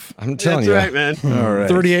show off. I'm telling That's you. right, man. All right.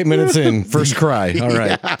 38 minutes in, first cry. All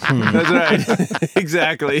right. That's right.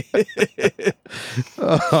 Exactly.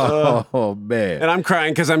 Oh, man. And I'm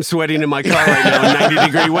crying because I'm sweating in my car right now in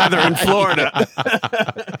 90-degree weather in Florida.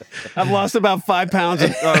 I've lost about 5 pounds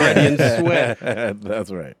already in sweat.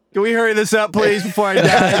 That's right. Can we hurry this up, please, before I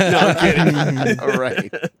die? No, I'm kidding. All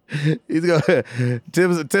right. He's going.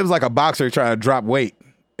 Tim's like a boxer trying to drop weight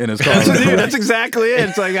in his car. Dude, that's exactly it.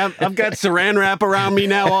 It's like I've got saran wrap around me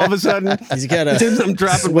now all of a sudden. He's got a I'm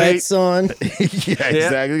dropping weight. sweats on, Yeah,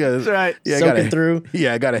 exactly. That's right. Yeah, soaking through.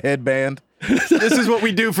 Yeah, I got a headband. This is what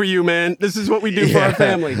we do for you, man. This is what we do for our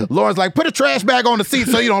family. Lauren's like, put a trash bag on the seat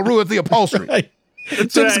so you don't ruin the upholstery. Right.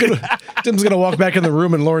 That's Tim's right. gonna walk back in the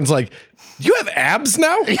room and Lauren's like, you have abs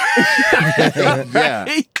now? Yeah.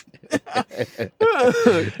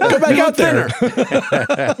 Go back out there.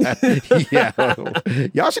 Yeah.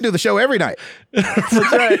 Y'all should do the show every night. That's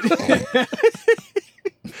right.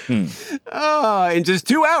 In just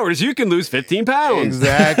 2 hours, you can lose 15 pounds.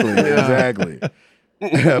 Exactly.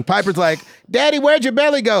 Piper's like, Daddy, where'd your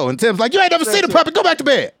belly go? And Tim's like, you ain't never seen a puppet. Go back to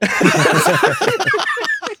bed.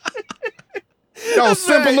 Oh,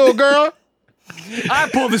 simple little girl. I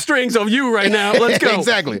pull the strings on you right now. Let's go.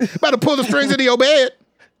 Exactly. About to pull the strings into your bed.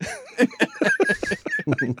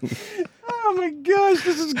 Oh my gosh,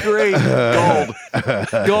 this is great. Gold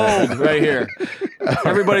right here.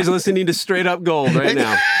 Everybody's listening to Straight Up Gold right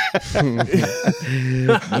now.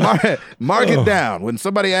 Mark it down. When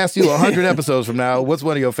somebody asks you 100 episodes from now, what's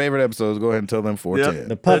one of your favorite episodes? Go ahead and tell them 410. Yep,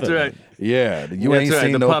 the puppet. That's right. Yeah, you ain't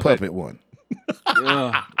seen no puppet one.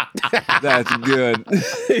 That's good.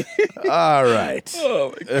 All right.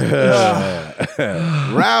 Oh my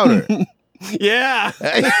gosh. Router. Yeah.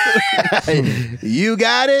 You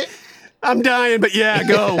got it? I'm dying, but yeah,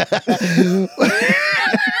 go.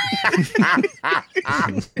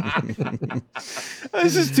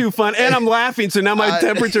 This is too fun. And I'm laughing, so now my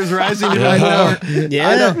temperature's rising. I know. Yeah.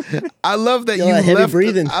 I know. I love that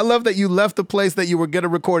breathing. I love that you left the place that you were going to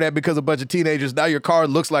record at because a bunch of teenagers. Now your car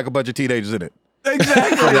looks like a bunch of teenagers in it.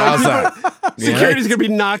 Exactly. From the outside. Security's going to be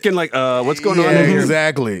knocking like, what's going on in here?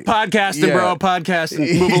 Exactly. Podcasting, bro.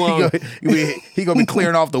 Podcasting. Move along. He going to be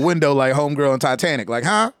clearing off the window like homegirl in Titanic. Like,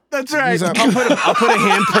 huh? That's right. I'll put a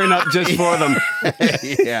handprint up just for them.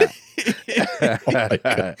 Yeah.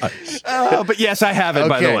 But yes, I have it,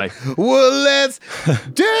 by the way. Well, let's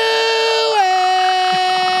do it!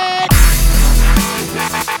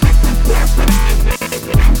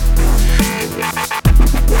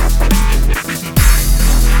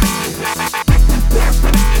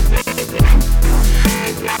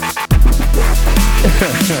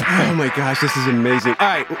 Oh my gosh, this is amazing. All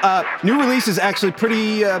right, new release is actually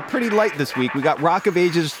pretty light this week. We got Rock of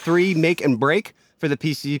Ages 3 Make and Break for the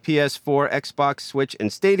PC, PS4, Xbox, Switch,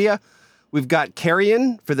 and Stadia. We've got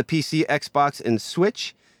Carrion for the PC, Xbox, and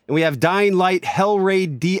Switch. And we have Dying Light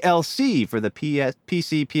Hellraid DLC for the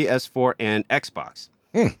PC, PS4, and Xbox.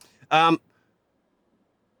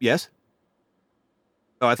 Yes?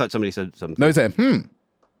 Oh, I thought somebody said something. No, he said,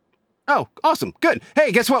 Oh, awesome. Good.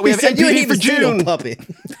 Hey, guess what? We have you MPD ain't for even seen June. no puppet.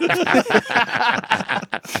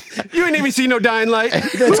 You ain't even seen no Dying Light.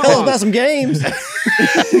 Tell us about some games. All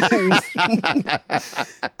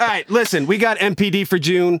right, listen, we got MPD for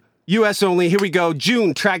June. U.S. only. Here we go.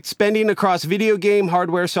 June tracked spending across video game,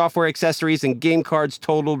 hardware, software, accessories, and game cards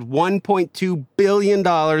totaled $1.2 billion,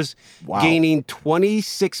 gaining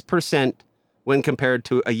 26% when compared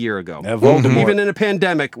to a year ago. Even in a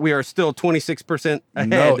pandemic, we are still 26% ahead.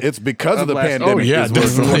 No, it's because of the pandemic. Oh, yeah,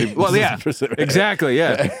 definitely. Well, yeah, exactly,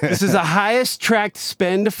 yeah. This is the highest tracked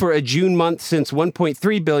spend for a June month since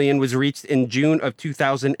 $1.3 billion was reached in June of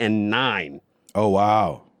 2009. Oh,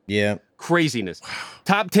 wow. Yeah. Craziness.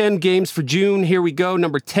 Top 10 games for June. Here we go.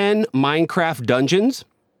 Number 10, Minecraft Dungeons.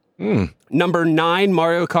 Number 9,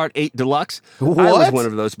 Mario Kart 8 Deluxe. What? I was one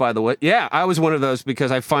of those, by the way. Yeah, I was one of those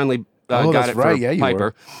because I finally got it for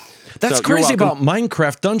Piper. That's So, crazy you're welcome. about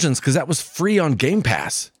Minecraft Dungeons because that was free on Game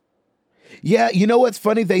Pass. Yeah, you know what's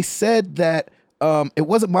funny? They said that it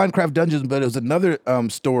wasn't Minecraft Dungeons, but it was another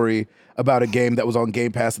story about a game that was on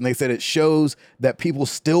Game Pass, and they said it shows that people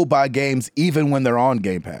still buy games even when they're on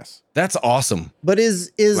Game Pass. That's awesome. But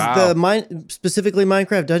is specifically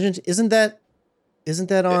Minecraft Dungeons? Isn't that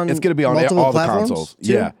on? It's going to be on multiple all the platforms consoles.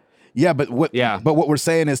 too? Yeah. But what we're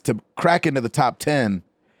saying is to crack into the top 10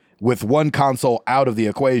 with one console out of the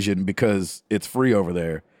equation because it's free over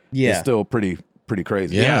there. Yeah, is still pretty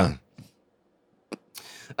crazy. Yeah.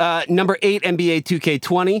 Number 8, NBA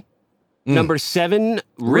 2K20. Number 7,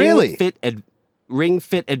 Really? Ring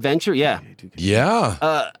Fit Adventure. Yeah.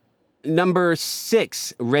 Yeah. Number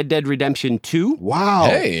 6, Red Dead Redemption 2. Wow.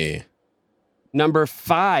 Hey. Number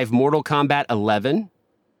 5, Mortal Kombat 11.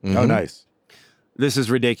 Oh, nice. This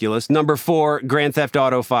is ridiculous. Number 4, Grand Theft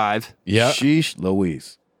Auto 5. Yeah. Sheesh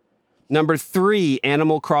Louise. Number 3,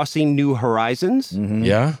 Animal Crossing New Horizons.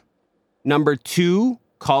 Yeah. Number 2,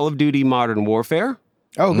 Call of Duty Modern Warfare.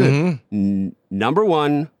 Oh, good. Number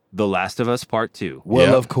 1, The Last of Us Part 2. Well,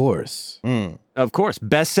 Yeah. of course. Of course,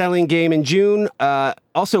 best-selling game in June.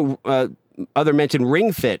 Also, other mentioned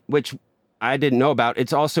Ring Fit, which I didn't know about.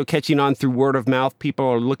 It's also catching on through word of mouth. People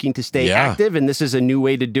are looking to stay active, and this is a new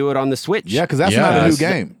way to do it on the Switch. Yeah, because that's not a new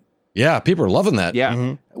game. Yeah. People are loving that.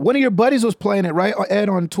 Yeah. One of your buddies was playing it, right, Ed,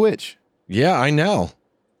 on Twitch? Yeah, I know.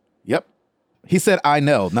 Yep. He said, I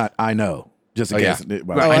know, not I know. Just in Oh, yeah. case.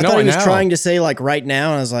 Oh, I know thought he was now. trying to say like right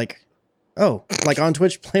now, and I was like, oh, like on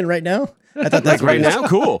Twitch playing right now? I thought that's Right now,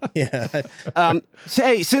 cool. Yeah.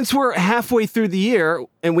 Hey, since we're halfway through the year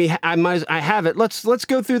and I have it, let's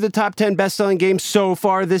go through the top 10 best-selling games so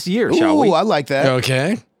far this year, shall we? Ooh, I like that.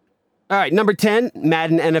 Okay. All right, number 10,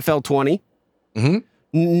 Madden NFL 20.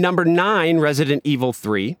 Mm-hmm. Number 9, Resident Evil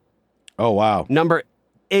 3. Oh, wow. Number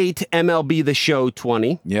 8, MLB The Show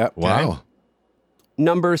 20. Yep. Wow.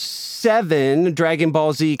 Number 7, Dragon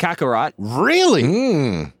Ball Z Kakarot. Really?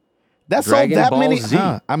 Mm. That's sold Dragon that Ball many? Z.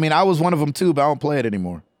 Huh. I mean, I was one of them too, but I don't play it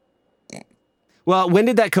anymore. Well, when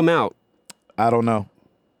did that come out? I don't know.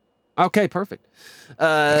 Okay, perfect. Number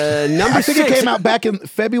I think 6. it came out back in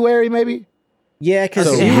February, maybe. Yeah, because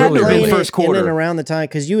So you it had were to have been playing first it in quarter. and around the time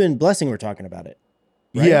because you and Blessing were talking about it.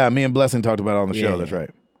 Right? Yeah, me and Blessing talked about it on the show. Yeah. That's right.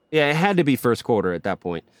 Yeah, it had to be first quarter at that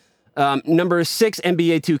point. Number 6,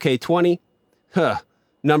 NBA 2K20. Huh.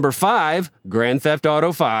 Number 5, Grand Theft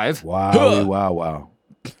Auto 5. Wow, wow.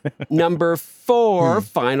 Number 4,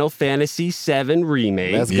 Final Fantasy 7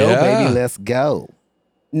 Remake. Let's go, Yeah. baby. Let's go.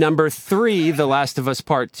 Number 3, The Last of Us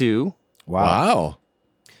Part 2. Wow.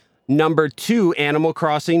 Number 2, Animal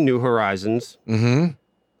Crossing New Horizons. Mm-hmm.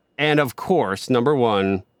 And of course, number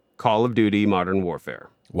 1, Call of Duty Modern Warfare.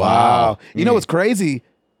 Wow. You know what's crazy?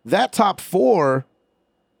 That top 4,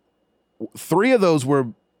 3 of those were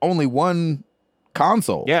only one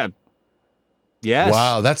console. Yeah. Yes.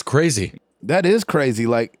 Wow, that's crazy. That is crazy.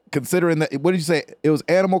 Like, considering that, what did you say? It was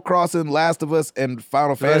Animal Crossing, Last of Us, and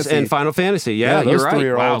Final Fantasy. And Final Fantasy. Yeah, those you're right. 3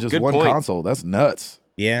 are Wow, all just good one point. console. That's nuts.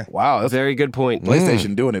 Yeah. Wow. That's Very good point.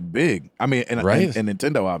 PlayStation doing it big. I mean, and Right.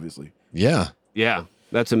 Nintendo, obviously. Yeah. Yeah,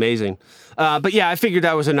 that's amazing. But yeah, I figured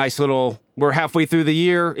that was a nice little. We're halfway through the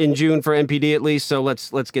year in June for NPD at least, so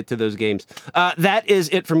let's get to those games. That is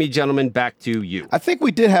it for me, gentlemen. Back to you. I think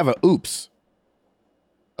we did have a oops,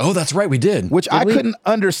 Oh, that's right. We did. which I couldn't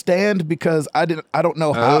understand because I don't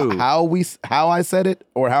know Oh. how I said it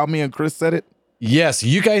or how me and Chris said it. Yes,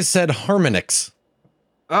 you guys said Harmonix.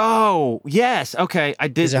 Oh yes, okay. I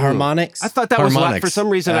did. Is it Harmonix? I thought that was Harmonix. for some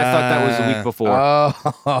reason. I thought that was the week before.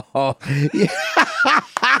 Oh,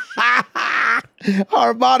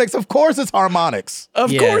 Harmonix. Of course, it's Harmonix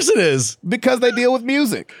Of Yeah. course it is. because they deal with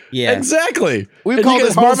music. Yeah. Exactly. We And called you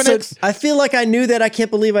it guys both Harmonix. said- I feel like I knew that. I can't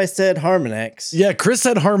believe I said Harmonix. Yeah, Chris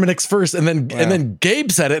said Harmonix first, and then Gabe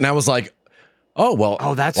said it, and I was like, "Oh well,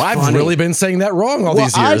 Oh, that's I've funny. really been saying that wrong all Well,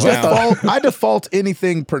 these years." I default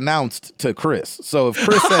anything pronounced to Chris. So if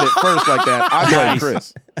Chris said it first like that, I blame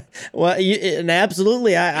Chris. Well, and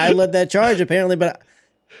absolutely, I led that charge apparently, but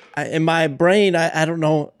in my brain, I don't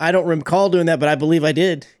know. I don't recall doing that, but I believe I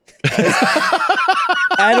did.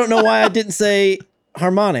 I don't know why I didn't say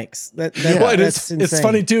Harmonix. Well, That's it's insane.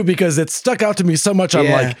 funny too because it stuck out to me so much. I'm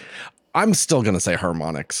Yeah. like, I'm still gonna say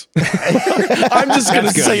Harmonix. I'm just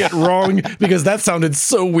gonna say it wrong because that sounded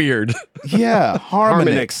so weird. Yeah,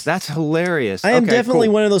 Harmonix. That's hilarious. I am Okay, definitely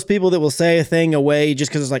cool. one of those people that will say a thing away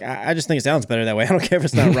just because it's like I just think it sounds better that way. I don't care if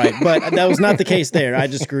it's not right, but that was not the case there. I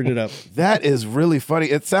just screwed it up. That is really funny.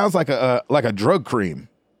 It sounds like a drug cream.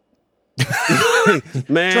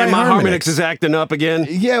 Man, Try my Harmonix. Harmonix is acting up again.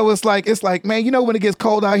 Yeah, well, it's like, man, you know when it gets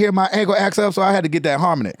cold out here, my ankle acts up, so I had to get that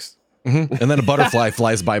Harmonix. And then a butterfly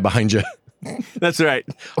flies by behind you. That's right.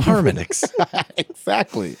 Harmonix.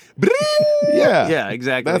 Exactly. Yeah. Yeah,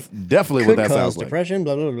 exactly. That's definitely Could what that cause sounds like. depression.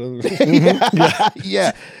 Blah blah blah.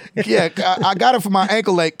 Yeah. I got it for my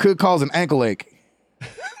ankle ache. Could cause an ankle ache.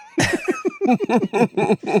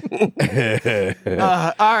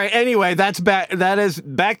 All right. Anyway, that's back. That is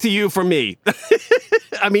back to you for me.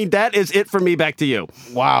 I mean, that is it for me. Back to you.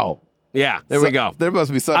 Wow. Yeah, there we go. There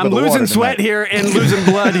must be something. I'm in the losing water sweat tonight. here and losing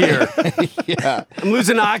blood here. Yeah. I'm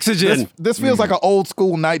losing oxygen. This feels like an old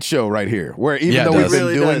school night show right here, where even Yeah, it though we've does. been It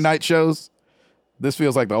really doing does. night shows, this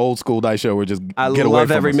feels like the old school night show. We're just I get away love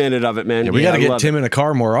from every us. minute of it, man. Yeah, we got to I get love Tim in a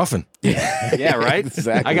car more often. Yeah, right.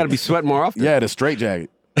 Exactly. I got to be sweating more often. Yeah, the straight jacket.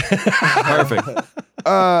 Perfect.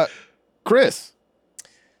 Chris.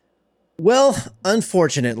 Well,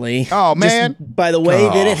 unfortunately, Oh, man. just by the way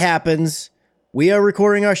that it happens, we are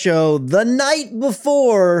recording our show the night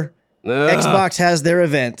before Xbox has their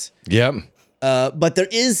event. Yep. But there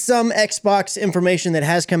is some Xbox information that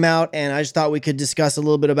has come out, and I just thought we could discuss a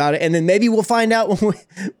little bit about it, and then maybe we'll find out when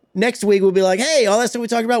next week. We'll be like, "Hey, all that stuff we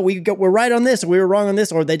talked about, we're right on this, or we were wrong on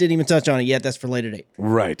this, or they didn't even touch on it yet." That's for later date.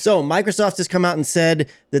 Right. So Microsoft has come out and said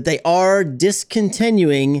that they are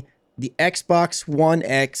discontinuing the Xbox One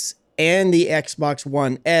X and the Xbox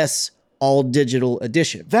One S all digital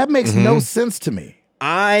edition. That makes no sense to me.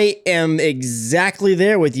 I am exactly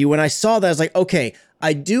there with you. When I saw that, I was like, okay,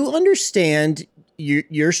 I do understand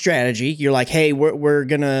your strategy. You're like, hey, we're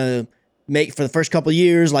gonna make for the first couple of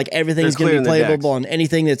years, like everything's They're gonna be clearing the playable decks. on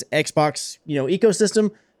anything that's Xbox,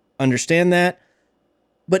 ecosystem. Understand that.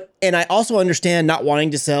 And I also understand not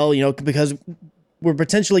wanting to sell, because we're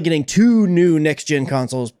potentially getting 2 new next gen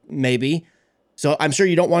consoles, maybe. So I'm sure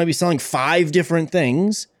you don't want to be selling 5 different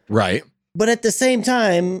things. Right. But at the same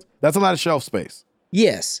time, that's a lot of shelf space.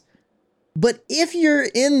 Yes. But if you're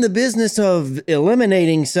in the business of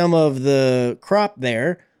eliminating some of the crop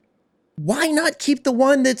there, why not keep the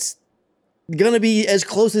one that's going to be as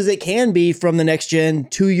close as it can be from the next gen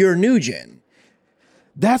to your new gen?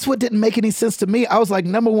 That's what didn't make any sense to me. I was like,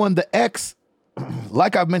 number one, the X,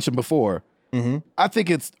 like I've mentioned before, I think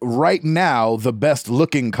it's right now the best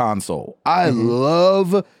looking console. I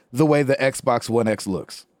love the way the Xbox One X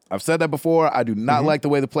looks. I've said that before. I do not like the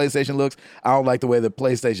way the PlayStation looks. I don't like the way the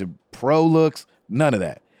PlayStation Pro looks. None of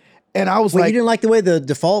that. And I was like, you didn't like the way the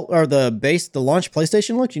default or the launch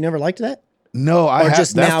PlayStation looked? You never liked that? No, I have.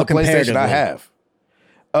 Just that's now the PlayStation I have.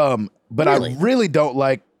 But really? I really don't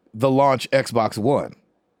like the launch Xbox One.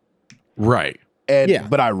 Right.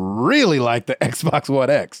 But I really like the Xbox One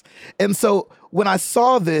X. And so when I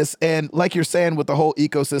saw this, and like you're saying with the whole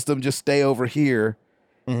ecosystem, just stay over here,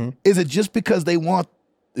 is it just because they want,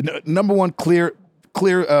 number one, clear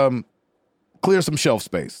some shelf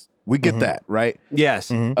space? We get that, right?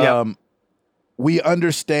 Yes. We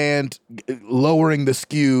understand lowering the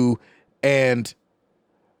SKU, and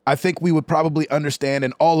I think we would probably understand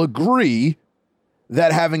and all agree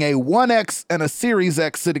that having a 1X and a Series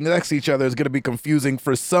X sitting next to each other is going to be confusing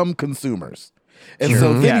for some consumers. And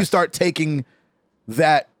so then you start taking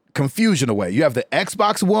that confusion away. You have the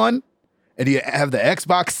Xbox One and you have the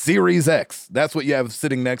Xbox Series X. That's what you have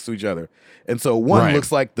sitting next to each other. And so one looks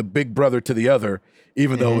like the big brother to the other,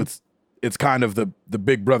 even though it's kind of the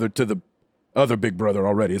big brother to the other big brother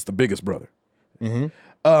already. It's the biggest brother.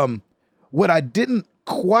 What I didn't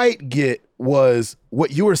quite get was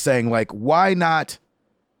what you were saying, like, why not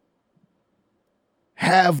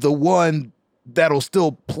have the one that'll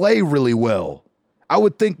still play really well? I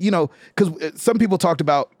would think, because some people talked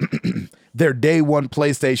about their day one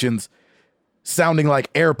PlayStations sounding like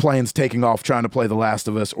airplanes taking off trying to play The Last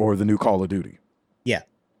of Us or the new Call of Duty. Yeah.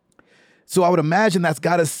 So I would imagine that's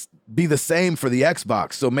got to be the same for the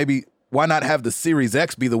Xbox. So maybe why not have the Series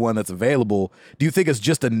X be the one that's available? Do you think it's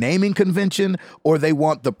just a naming convention, or they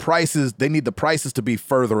want the prices? They need the prices to be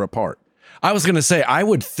further apart. I was going to say,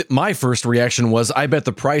 my first reaction was, I bet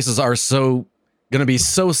the prices are going to be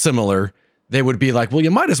so similar. They would be like, well,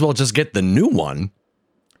 you might as well just get the new one.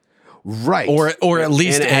 Right. Or at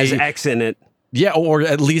least and it has X in it. Yeah. Or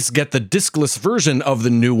at least get the discless version of the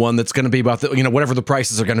new one. That's going to be about whatever the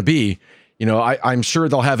prices are going to be. I'm sure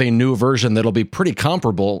they'll have a new version that'll be pretty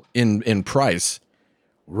comparable in price.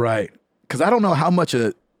 Right. Because I don't know how much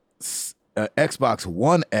a Xbox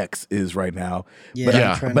One X is right now. But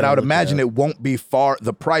I would imagine it won't be far.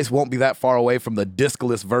 The price won't be that far away from the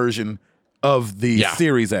discless version of the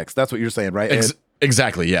Series X. That's what you're saying, right?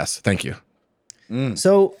 Exactly. Yes. Thank you.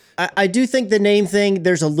 So I do think the name thing,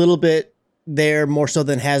 there's a little bit there more so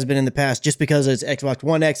than has been in the past, just because it's Xbox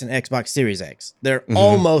One X and Xbox Series X. They're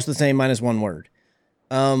almost the same minus one word.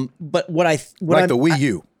 But the Wii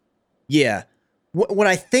U. Yeah. What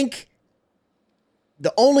I think,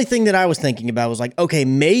 the only thing that I was thinking about was like, okay,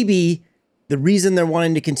 maybe the reason they're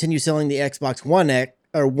wanting to continue selling the Xbox One X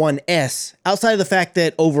or One S, outside of the fact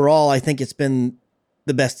that overall I think it's been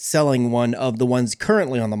the best selling one of the ones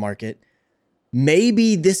currently on the market,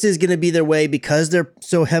 maybe this is going to be their way, because they're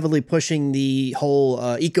so heavily pushing the whole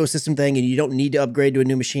ecosystem thing and you don't need to upgrade to a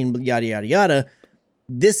new machine, yada, yada, yada.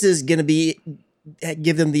 This is going to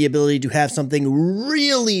give them the ability to have something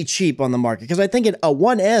really cheap on the market. Because I think a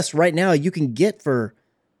 1S right now you can get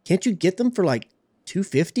can't you get them for like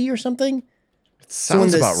 $250 or something? So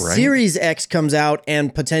when the Series X comes out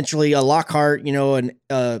and potentially a Lockhart, and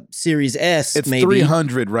Series S, it's maybe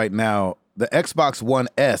 $300 right now. The Xbox One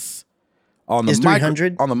S on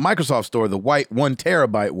the on the Microsoft Store, the white 1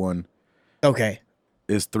 terabyte one,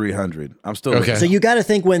 is $300. I'm still okay. So you got to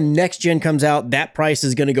think when next gen comes out, that price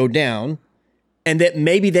is going to go down, and that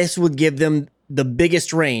maybe this would give them the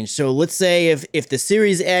biggest range. So let's say if the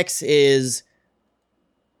Series X is,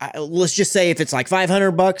 let's just say if it's like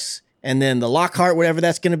 $500. And then the Lockhart, whatever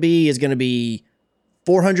that's going to be, is going to be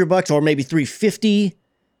 $400 or maybe $350.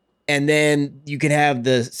 And then you can have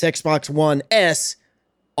the Xbox One S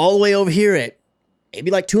all the way over here at maybe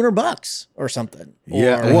like $200 or something.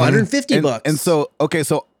 Yeah. Or $150. And so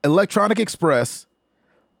Electronic Express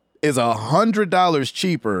is $100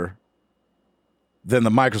 cheaper than the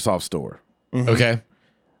Microsoft Store. Okay.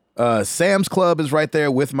 Sam's Club is right there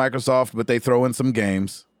with Microsoft, but they throw in some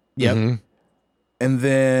games. Yep. And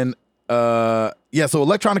then so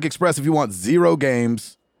Electronic Express, if you want 0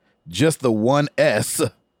 games, just the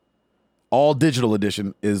 1S all digital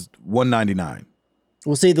edition is $199.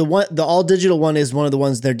 Well, see, the all digital one is one of the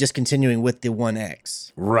ones they're discontinuing with the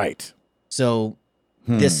 1X. Right. So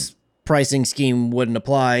this pricing scheme wouldn't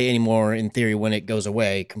apply anymore in theory when it goes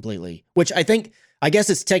away completely, which I guess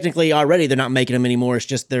it's technically already they're not making them anymore. It's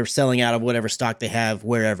just they're selling out of whatever stock they have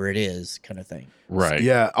wherever it is, kind of thing. Right.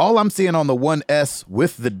 Yeah. All I'm seeing on the One S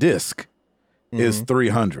with the disc is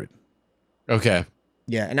 $300. Okay.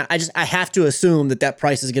 Yeah, and I have to assume that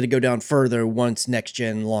price is going to go down further once next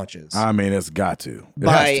gen launches. I mean, it's got to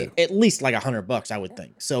by at least like $100, I would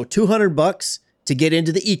think. So $200 to get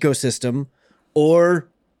into the ecosystem, or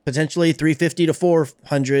potentially $350 to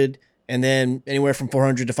 $400, and then anywhere from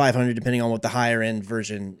 $400 to $500, depending on what the higher end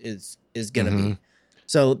version is going to be.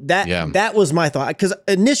 So that was my thought, because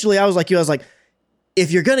initially I was like you, I was like,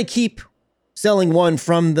 if you're going to keep selling one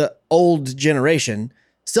from the old generation,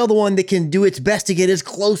 sell the one that can do its best to get as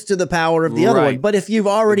close to the power of the other one. But if you've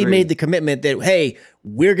already made the commitment that, hey,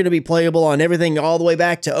 we're going to be playable on everything all the way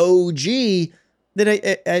back to OG, then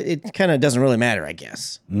it kind of doesn't really matter, I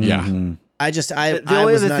guess. Yeah. The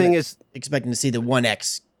only other thing is expecting to see the One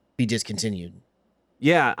X be discontinued.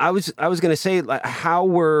 Yeah, I was going to say, like, how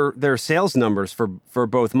were their sales numbers for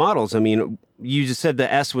both models? I mean, you just said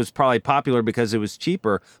the S was probably popular because it was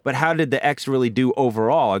cheaper, but how did the X really do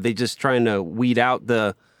overall? Are they just trying to weed out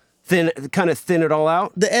thin it all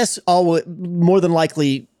out? The S more than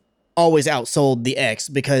likely always outsold the X,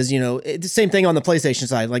 because the same thing on the PlayStation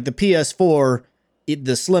side. Like the PS4,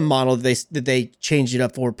 the slim model that they changed it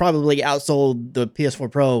up for probably outsold the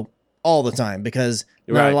PS4 Pro all the time, because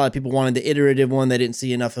not a lot of people wanted the iterative one. They didn't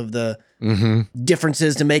see enough of the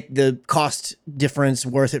differences to make the cost difference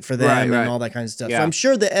worth it for them and all that kind of stuff. Yeah. So I'm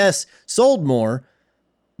sure the S sold more,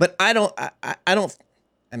 but I don't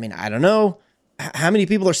know how many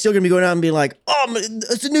people are still going to be going out and being like, oh,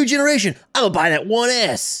 it's a new generation, I would buy that One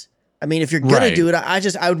S. I mean, if you're going to do it,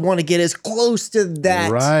 I would want to get as close to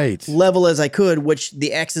that level as I could, which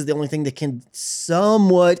the X is the only thing that can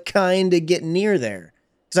somewhat kind of get near there.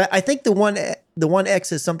 Because I think the One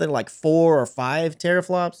X is something like 4 or 5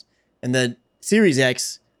 teraflops, and the Series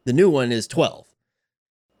X, the new one, is 12.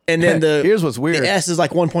 And then here's what's weird: the S is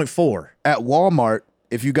like 1.4. At Walmart,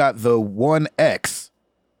 if you got the One X,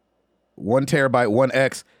 1 terabyte One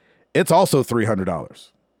X, it's also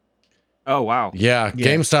 $300. Oh wow! Yeah,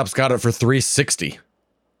 GameStop's got it for $360.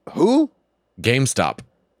 Who? GameStop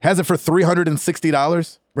has it for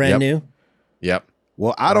 $360. Brand new. Yep.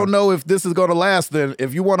 Well, I don't know if this is going to last. Then,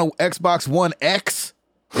 if you want an Xbox One X,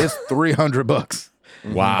 it's $300.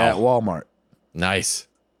 Wow. At Walmart. Nice.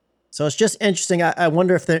 So it's just interesting. I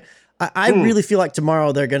wonder if they're. I really feel like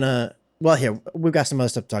tomorrow they're gonna. Well, here we've got some other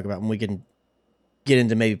stuff to talk about, and we can get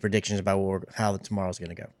into maybe predictions about how tomorrow's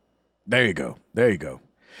gonna go. There you go.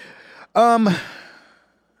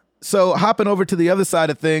 So hopping over to the other side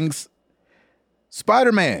of things,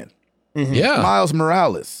 Spider-Man, Miles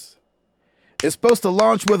Morales, is supposed to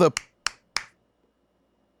launch with a.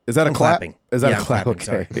 Is that a clap? Clapping. Is that a clap?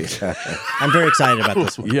 Clapping, okay. I'm very excited about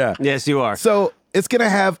this one. Yeah. Yes, you are. So it's gonna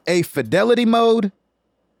have a fidelity mode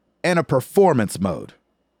and a performance mode,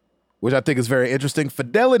 which I think is very interesting.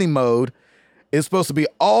 Fidelity mode is supposed to be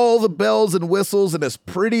all the bells and whistles and as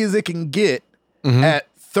pretty as it can get at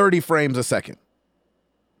 30 frames a second.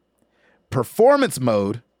 Performance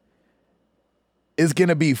mode is going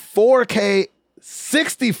to be 4K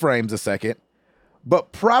 60 frames a second,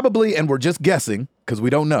 but probably, and we're just guessing because we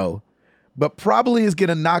don't know, but probably is going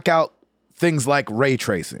to knock out things like ray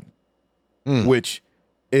tracing, which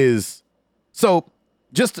is, so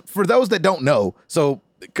just for those that don't know, so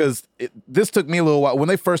because this took me a little while. When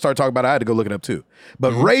they first started talking about it, I had to go look it up too.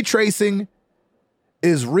 But ray tracing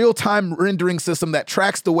is real-time rendering system that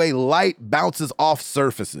tracks the way light bounces off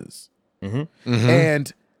surfaces.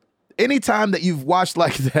 And anytime that you've watched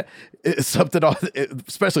like that, something,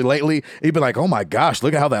 especially lately, you've been like, oh my gosh,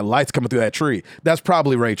 look at how that light's coming through that tree. That's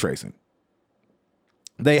probably ray tracing.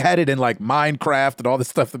 They had it in like Minecraft and all this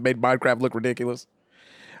stuff that made Minecraft look ridiculous.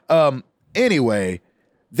 Anyway,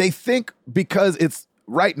 they think because it's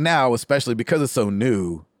right now, especially because it's so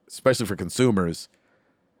new, especially for consumers,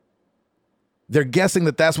 they're guessing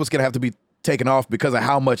that that's what's going to have to be taken off because of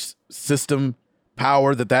how much system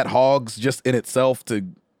power that hogs just in itself to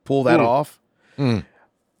pull that off. And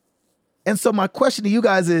so my question to you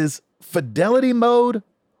guys is fidelity mode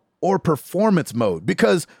or performance mode?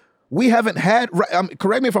 Because we haven't had,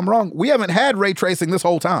 correct me if I'm wrong, we haven't had ray tracing this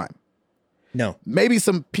whole time. No. Maybe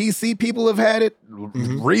some PC people have had it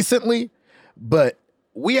recently, but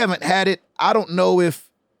we haven't had it. I don't know if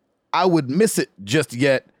I would miss it just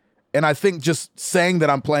yet. And I think just saying that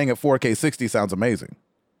I'm playing at 4K 60 sounds amazing.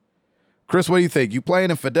 Chris, what do you think? You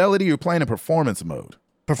playing in fidelity or you playing in performance mode?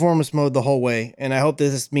 Performance mode the whole way. And I hope that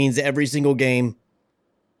this means every single game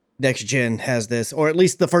next gen has this, or at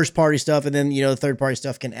least the first party stuff, and then the third party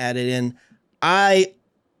stuff can add it in. I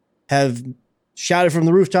have shouted from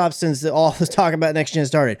the rooftops since all this talk about next gen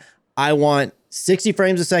started. I want 60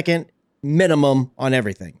 frames a second minimum on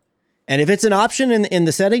everything. And if it's an option in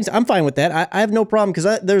the settings, I'm fine with that. I have no problem,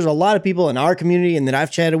 because there's a lot of people in our community and that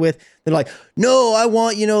I've chatted with, they're like, no, I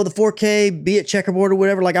want, the 4K, be it checkerboard or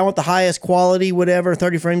whatever. Like, I want the highest quality, whatever.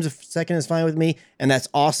 30 frames a second is fine with me. And that's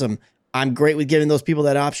awesome. I'm great with giving those people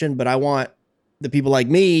that option, but I want the people like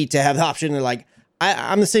me to have the option. And like,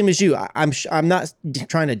 I'm the same as you. I'm not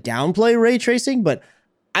trying to downplay ray tracing, but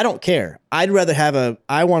I don't care. I'd rather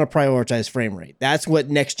I want to prioritize frame rate. That's what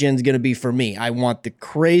next gen's going to be for me. I want the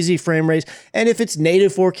crazy frame rates. And if it's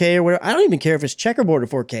native 4K or whatever, I don't even care if it's checkerboard or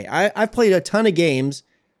 4K. I've played a ton of games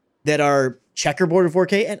that are checkerboard or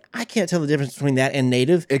 4K, and I can't tell the difference between that and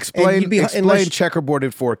native. Explain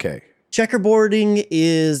checkerboarded 4K. Checkerboarding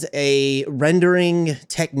is a rendering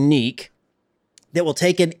technique that will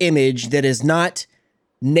take an image that is not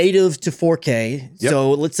native to 4K. Yep.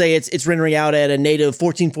 So let's say it's rendering out at a native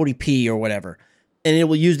 1440p or whatever. And it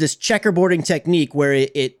will use this checkerboarding technique where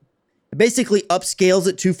it basically upscales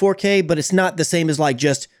it to 4K, but it's not the same as like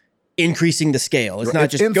just increasing the scale. It's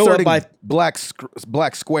not just go up by black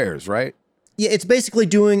squares, right? Yeah, it's basically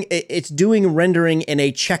doing rendering in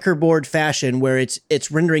a checkerboard fashion where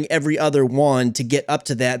it's rendering every other one to get up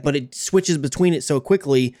to that, but it switches between it so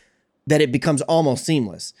quickly that it becomes almost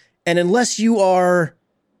seamless. And unless you are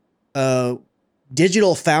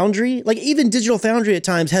Digital Foundry, like even Digital Foundry at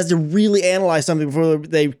times has to really analyze something before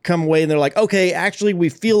they come away and they're like, okay, actually we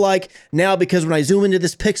feel like now, because when I zoom into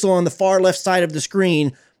this pixel on the far left side of the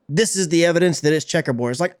screen, this is the evidence that it's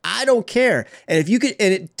checkerboard. It's like, I don't care. And if you could,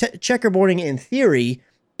 checkerboarding in theory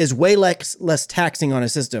is way less taxing on a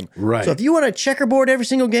system. Right. So if you want to checkerboard every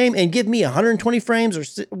single game and give me 120 frames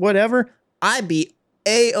or whatever, I'd be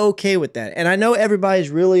A-okay with that. And I know everybody's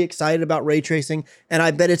really excited about ray tracing, and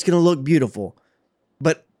I bet it's going to look beautiful.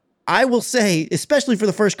 But I will say, especially for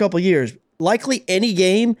the first couple of years, likely any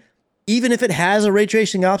game, even if it has a ray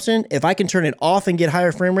tracing option, if I can turn it off and get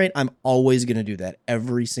higher frame rate, I'm always going to do that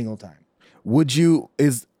every single time. Would you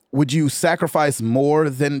sacrifice more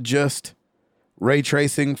than just ray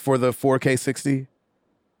tracing for the 4K 60?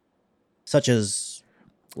 Such as,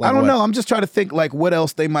 like, I don't know. I'm just trying to think like what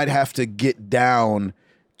else they might have to get down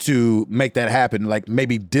to make that happen. Like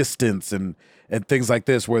maybe distance and things like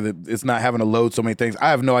this, where it's not having to load so many things. I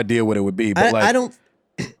have no idea what it would be. But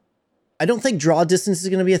I don't think draw distance is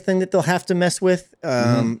going to be a thing that they'll have to mess with.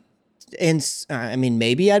 And I mean,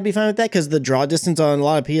 maybe I'd be fine with that because the draw distance on a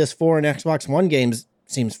lot of PS4 and Xbox One games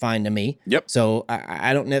seems fine to me. Yep. So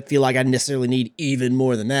I don't feel like I necessarily need even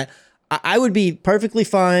more than that. I would be perfectly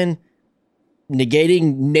fine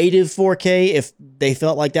negating native 4K if they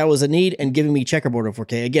felt like that was a need and giving me checkerboard of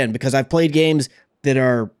 4K. Again, because I've played games that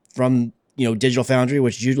are from Digital Foundry,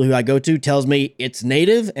 which is usually who I go to, tells me it's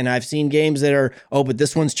native, and I've seen games that are, but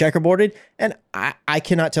this one's checkerboarded, and I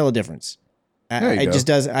cannot tell a difference. It just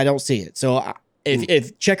does. I don't see it. So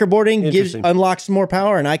if checkerboarding unlocks more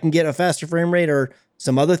power and I can get a faster frame rate or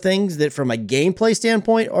some other things that from a gameplay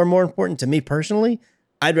standpoint are more important to me personally,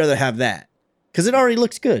 I'd rather have that because it already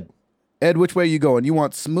looks good. Ed, which way are you going? You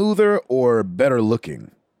want smoother or better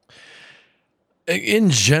looking? In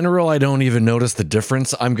general, I don't even notice the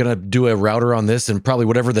difference. I'm going to do a router on this, and probably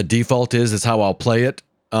whatever the default is how I'll play it.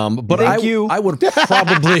 But I would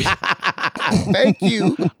probably... Thank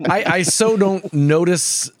you. I so don't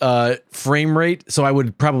notice frame rate, so I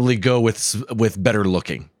would probably go with better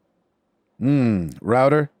looking.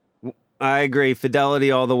 Router? I agree.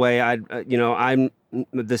 Fidelity all the way. I'm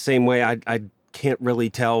the same way. I can't really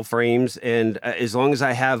tell frames, and as long as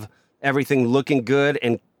I have everything looking good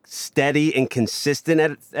and steady and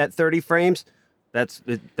consistent at 30 frames, that's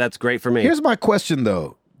great for me. Here's my question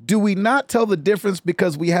though. Do we not tell the difference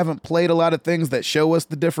because we haven't played a lot of things that show us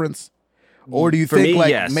the difference? Or do you think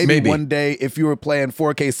yes. maybe one day if you were playing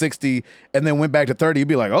 4K 60 and then went back to 30, you'd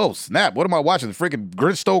be like, oh snap, what am I watching? The freaking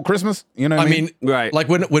Grinch Stole Christmas? You know what I mean? Right. Like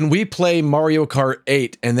when we play Mario Kart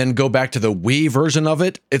 8 and then go back to the Wii version of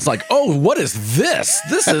it, it's like, oh, what is this?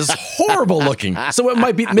 This is horrible looking. So it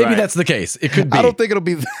might be, maybe that's the case. It could be. I don't think it'll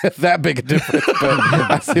be that big a difference, but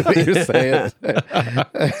I see what you're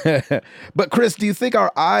saying. But Chris, do you think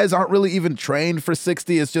our eyes aren't really even trained for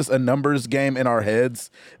 60? It's just a numbers game in our heads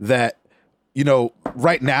that,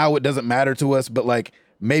 right now it doesn't matter to us, but like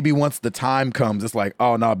maybe once the time comes, it's like,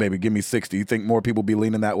 oh no, baby, give me 60. You think more people be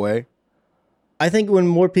leaning that way? I think when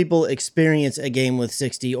more people experience a game with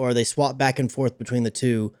 60 or they swap back and forth between the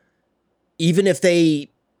two, even if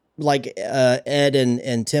they, like Ed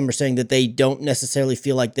and Tim are saying that they don't necessarily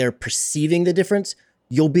feel like they're perceiving the difference,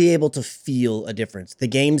 you'll be able to feel a difference. The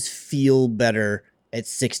games feel better at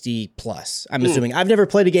 60 plus. I'm assuming. I've never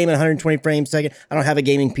played a game at 120 frames a second. I don't have a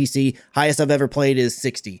gaming PC. Highest I've ever played is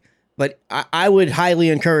 60. But I would highly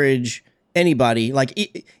encourage anybody, like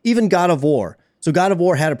even God of War. So God of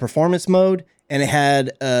War had a performance mode and it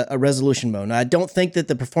had a resolution mode. Now, I don't think that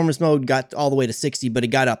the performance mode got all the way to 60, but it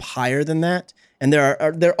got up higher than that. And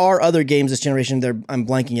there are other games this generation, I'm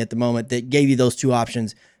blanking at the moment, that gave you those two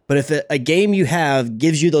options. But if a game you have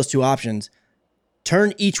gives you those two options,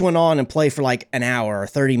 turn each one on and play for like an hour or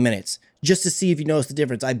 30 minutes just to see if you notice the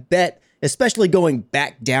difference. I bet, especially going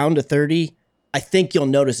back down to 30, I think you'll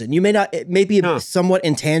notice it. And you may not, it may be somewhat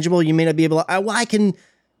intangible. You may not be able to, I can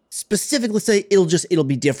specifically say it'll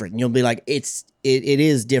be different. And you'll be like, it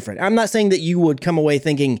is different. I'm not saying that you would come away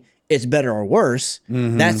thinking it's better or worse.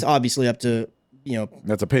 Mm-hmm. That's obviously up to,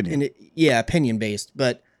 that's opinion. Opinion based.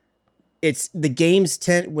 But it's the games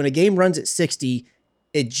when a game runs at 60,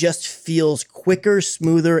 it just feels quicker,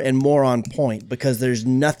 smoother, and more on point because there's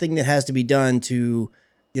nothing that has to be done you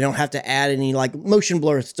don't have to add any like motion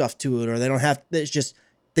blur stuff to it, or it's just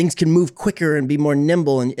things can move quicker and be more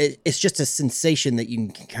nimble. And it's just a sensation that you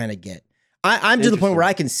can kind of get. I'm to the point where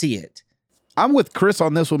I can see it. I'm with Chris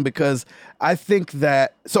on this one because I think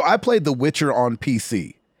that, so I played The Witcher on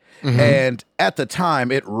PC. Mm-hmm. And at the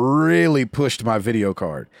time, it really pushed my video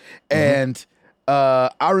card. Mm-hmm. And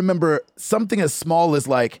I remember something as small as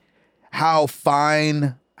like how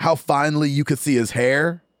finely you could see his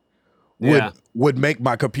hair would make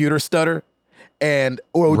my computer stutter, or it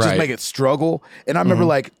would just make it struggle. And I remember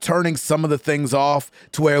like turning some of the things off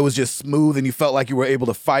to where it was just smooth and you felt like you were able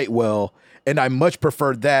to fight well. And I much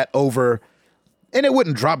preferred that over, and it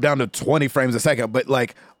wouldn't drop down to 20 frames a second, but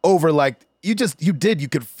like over like, you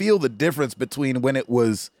could feel the difference between when it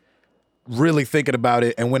was really thinking about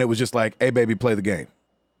it and when it was just like, hey baby, play the game.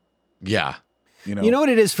 Yeah. You know what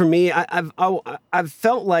it is for me? I've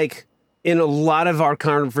felt like in a lot of our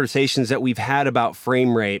conversations that we've had about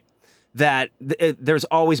frame rate, that there's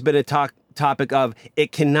always been a topic of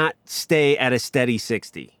it cannot stay at a steady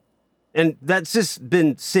 60. And that's just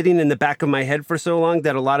been sitting in the back of my head for so long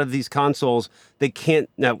that a lot of these consoles, they can't,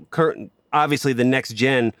 now obviously the next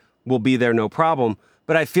gen will be there, no problem.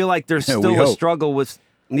 But I feel like there's still a struggle with,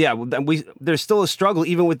 there's still a struggle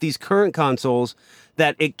even with these current consoles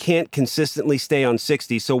that it can't consistently stay on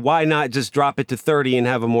 60. So why not just drop it to 30 and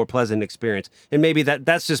have a more pleasant experience? And maybe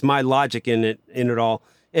that's just my logic in it all.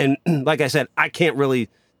 And like I said, I can't really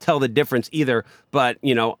tell the difference either, but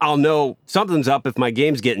I'll know something's up if my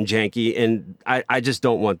game's getting janky, and I just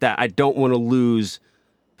don't want that. I don't want to lose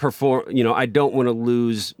I don't want to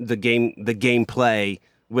lose the gameplay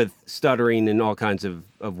with stuttering and all kinds of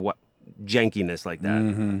what jankiness like that.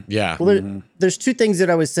 Mm-hmm. Yeah. Well, there's two things that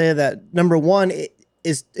I would say. That number one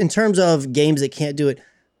is in terms of games that can't do it.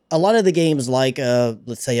 A lot of the games like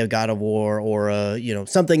let's say a God of War or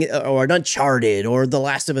something, or an Uncharted or The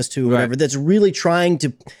Last of Us 2 or whatever, that's really trying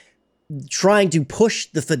to push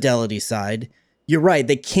the fidelity side. You're right,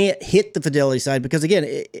 they can't hit the fidelity side because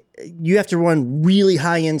again, you have to run really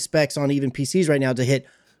high end specs on even PCs right now to hit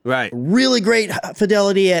really great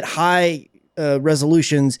fidelity at high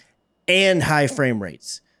resolutions and high frame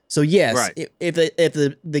rates. So yes, if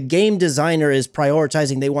the game designer is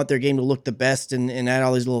prioritizing, they want their game to look the best and add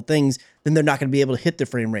all these little things, then they're not going to be able to hit the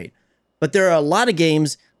frame rate. But there are a lot of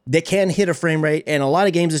games that can hit a frame rate, and a lot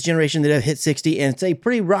of games this generation that have hit 60, and it's a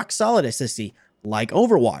pretty rock solid SSD, like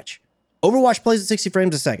Overwatch. Overwatch plays at 60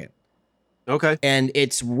 frames a second. Okay. And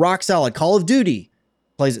it's rock solid. Call of Duty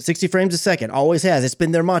plays at 60 frames a second, always has. It's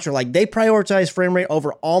been their mantra. Like, they prioritize frame rate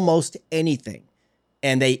over almost anything.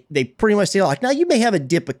 And they pretty much say, like, now you may have a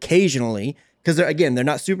dip occasionally because they're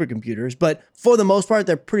not supercomputers, but for the most part,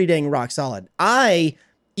 they're pretty dang rock solid. I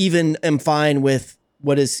even am fine with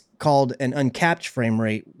what is called an uncapped frame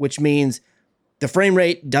rate, which means the frame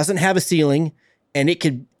rate doesn't have a ceiling and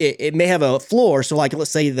it may have a floor. So like, let's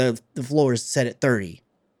say the floor is set at 30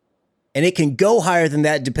 and it can go higher than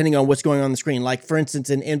that depending on what's going on the screen. Like for instance,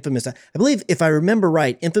 in Infamous, I believe if I remember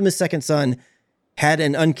right, Infamous Second Son had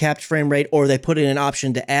an uncapped frame rate, or they put in an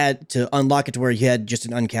option to unlock it to where you had just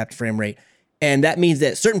an uncapped frame rate. And that means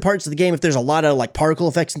that certain parts of the game, if there's a lot of like particle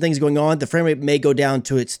effects and things going on, the frame rate may go down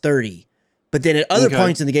to its 30. But then at other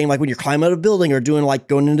points in the game, like when you're climbing out of a building or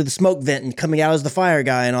going into the smoke vent and coming out as the fire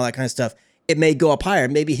guy and all that kind of stuff, it may go up higher,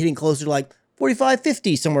 maybe hitting closer to like 45,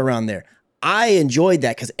 50, somewhere around there. I enjoyed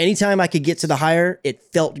that because anytime I could get to the higher, it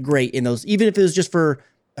felt great in those, even if it was just for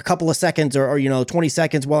a couple of seconds or 20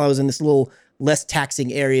 seconds while I was in this little less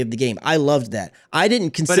taxing area of the game. I loved that. I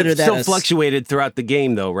didn't consider but it that still fluctuated throughout the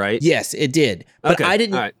game, though, right? Yes, it did. But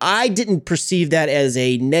Okay. I didn't perceive that as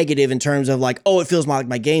a negative in terms of like, oh, it feels like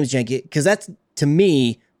my game's janky. Because that's, to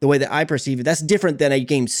me, the way that I perceive it, that's different than a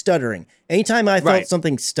game stuttering. Anytime I felt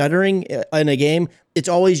something stuttering in a game, it's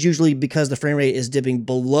always usually because the frame rate is dipping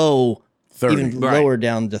below 30, even lower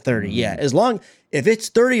down to 30. Mm-hmm. Yeah, if it's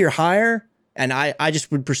 30 or higher, and I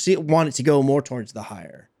just would want it to go more towards the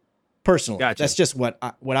higher. Personally, that's just what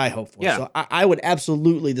I hope for. Yeah. So I would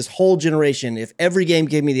absolutely, this whole generation, if every game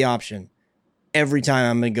gave me the option, every time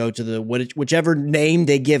I'm going to go to whichever name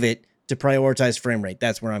they give it to prioritize frame rate,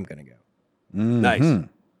 that's where I'm going to go. Mm-hmm. Nice.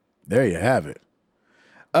 There you have it.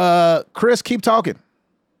 Chris, keep talking.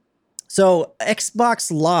 So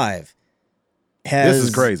Xbox Live has this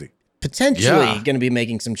is crazy. Potentially going to be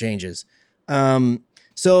making some changes.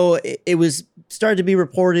 So it was started to be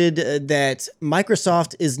reported that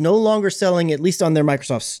Microsoft is no longer selling, at least on their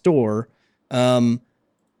Microsoft Store, the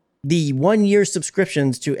 1-year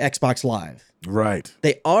subscriptions to Xbox Live. Right.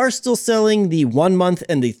 They are still selling the 1 month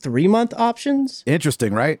and the 3 month options.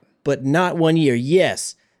 Interesting, right? But not 1 year.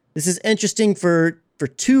 Yes. This is interesting for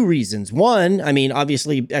 2 reasons. One, I mean,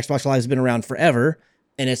 obviously Xbox Live has been around forever,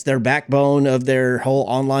 and it's their backbone of their whole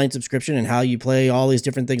online subscription and how you play all these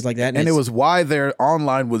different things like that. And it was why their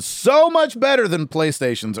online was so much better than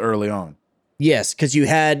PlayStation's early on. Yes, because you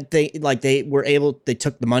had they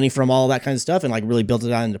took the money from all that kind of stuff and like really built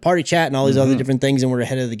it out into party chat and all these other different things, and were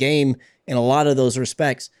ahead of the game in a lot of those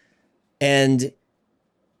respects. And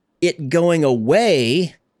it going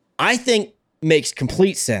away, I think, makes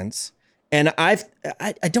complete sense. And I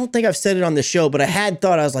don't think I've said it on the show, but I had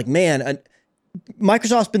thought, I was like, man,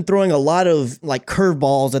 Microsoft's been throwing a lot of like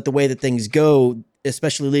curveballs at the way that things go,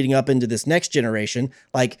 especially leading up into this next generation.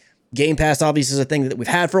 Like Game Pass obviously is a thing that we've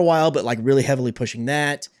had for a while, but like really heavily pushing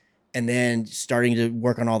that, and then starting to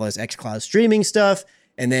work on all this xCloud streaming stuff,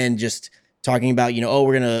 and then just talking about,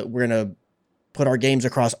 we're gonna put our games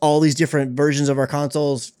across all these different versions of our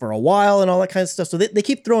consoles for a while and all that kind of stuff. So they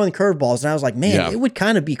keep throwing curveballs, and I was like, man, it would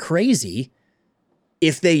kind of be crazy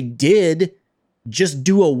if they did just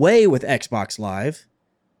do away with Xbox Live,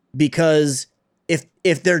 because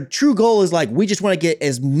if their true goal is like, we just want to get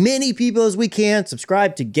as many people as we can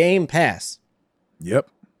subscribe to Game Pass. Yep.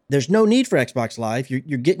 There's no need for Xbox Live.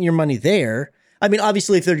 You're getting your money there. I mean,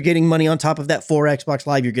 obviously, if they're getting money on top of that for Xbox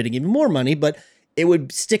Live, you're getting even more money, but it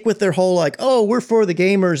would stick with their whole like, oh, we're for the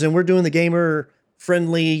gamers and we're doing the gamer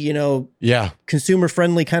friendly, consumer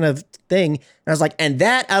friendly kind of thing. And I was like, and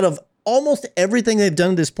that out of almost everything they've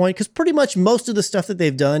done at this point, because pretty much most of the stuff that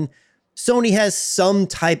they've done, Sony has some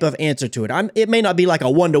type of answer to it. It may not be like a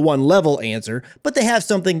 1-to-1 level answer, but they have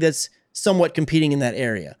something that's somewhat competing in that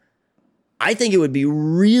area. I think it would be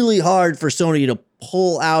really hard for Sony to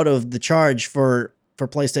pull out of the charge for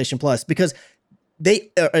PlayStation Plus, because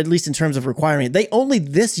they, at least in terms of requiring it, they only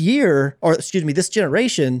this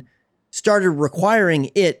generation started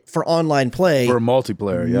requiring it for online play. For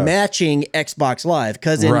multiplayer, yeah. Matching Xbox Live.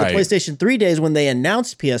 Because in the PlayStation 3 days when they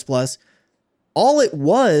announced PS Plus, all it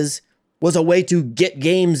was a way to get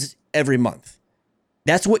games every month.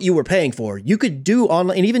 That's what you were paying for. You could do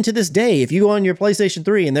online, and even to this day, if you go on your PlayStation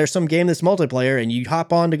 3 and there's some game that's multiplayer and you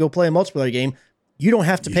hop on to go play a multiplayer game, you don't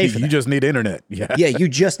have to pay for that. You just need internet. Yeah. Yeah, you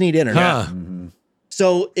just need internet. Huh. Mm-hmm.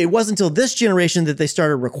 So it wasn't until this generation that they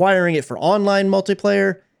started requiring it for online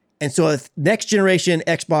multiplayer. And so if next generation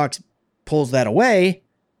Xbox pulls that away,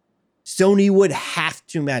 Sony would have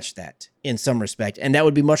to match that in some respect. And that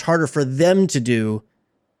would be much harder for them to do.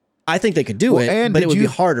 I think they could do it, but it would be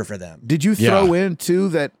harder for them. Did you throw in too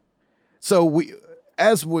that? So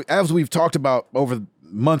as we've talked about over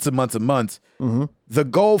months and months and months, the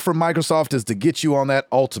goal for Microsoft is to get you on that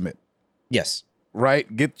Ultimate. Yes. Right?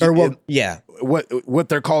 What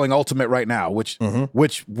they're calling Ultimate right now, which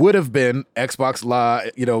would have been Xbox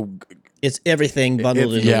Live, it's everything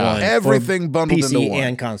bundled into one. Everything bundled PC into one. PC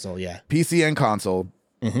and console, PC and console.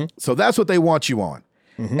 So that's what they want you on.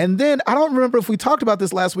 And then I don't remember if we talked about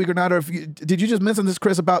this last week or not, or did you just mention this,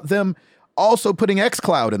 Chris, about them also putting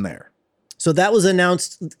xCloud in there? So that was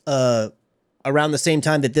announced around the same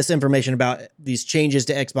time that this information about these changes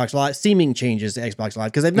to Xbox Live, seeming changes to Xbox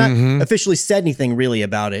Live, because they've not officially said anything really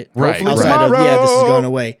about it. Right. Outside of, this is going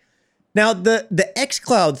away. Now, the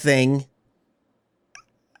xCloud thing,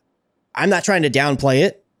 I'm not trying to downplay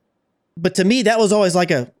it, but to me, that was always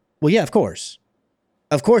like of course.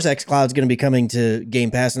 Of course, xCloud's going to be coming to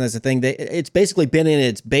Game Pass, and that's the thing. It's basically been in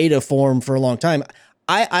its beta form for a long time.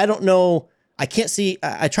 I don't know. I can't see.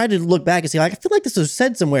 I tried to look back and see, like, I feel like this was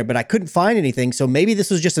said somewhere, but I couldn't find anything. So maybe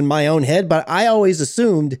this was just in my own head, but I always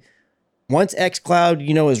assumed once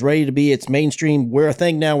xCloud, is ready to be its mainstream, we're a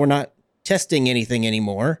thing now. We're not testing anything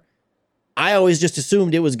anymore. I always just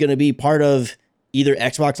assumed it was going to be part of either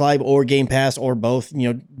Xbox Live or Game Pass or both,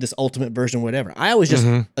 this ultimate version, whatever. I always just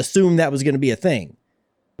assumed that was going to be a thing.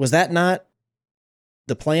 Was that not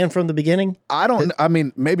the plan from the beginning? I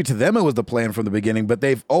mean, maybe to them it was the plan from the beginning, but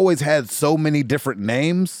they've always had so many different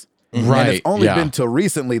names. Right. And it's only been till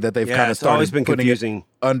recently that they've kind of started been putting confusing. it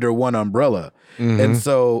under one umbrella. And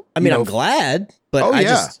so, I'm glad, but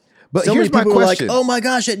but so here's many people my were like, question. oh my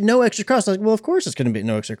gosh, at no extra cost. I was like, well, of course it's going to be at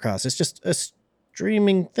no extra cost. It's just a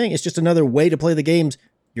streaming thing. It's just another way to play the games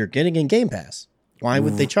you're getting in Game Pass. Why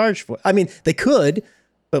would they charge for it? I mean, they could,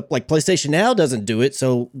 but like PlayStation Now doesn't do it,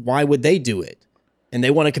 so why would they do it? And they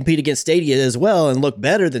want to compete against Stadia as well and look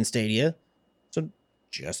better than Stadia, so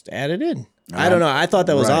just add it in. I don't know. I thought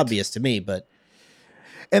that was obvious to me, but.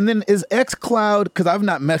 And then is xCloud, because I've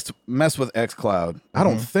not messed with xCloud. I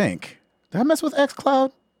don't think. Did I mess with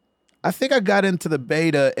xCloud? I think I got into the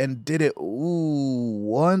beta and did it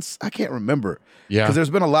once. I can't remember. Yeah. Because there's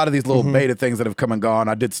been a lot of these little beta things that have come and gone.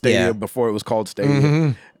 I did Stadia before it was called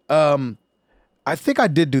Stadia. I think I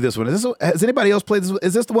did do this one. Has anybody else played this?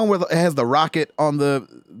 Is this the one where it has the rocket on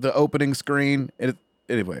the opening screen?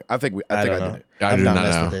 Anyway, I think I did it. I've not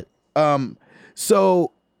messed with it.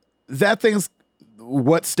 So that thing's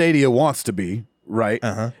what Stadia wants to be, right?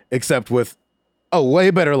 Except with a way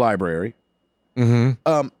better library. And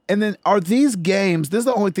then are these games, this is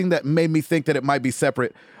the only thing that made me think that it might be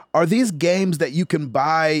separate. Are these games that you can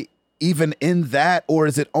buy even in that, or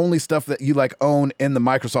is it only stuff that you own in the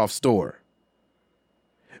Microsoft Store?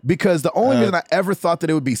 Because the only reason I ever thought that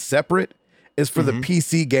it would be separate is for the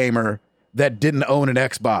PC gamer that didn't own an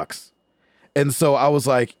Xbox. And so I was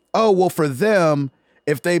like, oh, well, for them,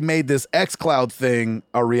 if they made this xCloud thing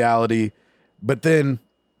a reality, but then,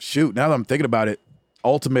 shoot, now that I'm thinking about it,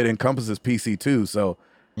 Ultimate encompasses PC too. So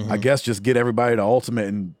I guess just get everybody to Ultimate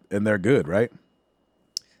and they're good, right?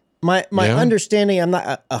 My understanding, I'm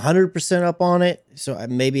not 100% up on it, so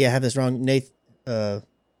maybe I have this wrong.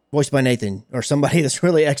 Voiced by Nathan or somebody that's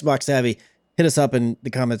really Xbox savvy, hit us up in the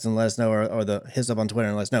comments and let us know, or hit us up on Twitter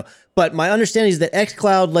and let us know. But my understanding is that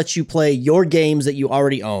xCloud lets you play your games that you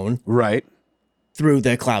already own, right, through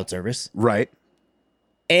the cloud service, right,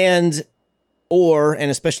 and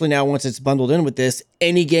especially now once it's bundled in with this,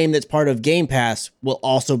 any game that's part of Game Pass will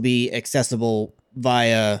also be accessible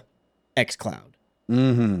via xCloud.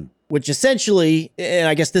 Which essentially, and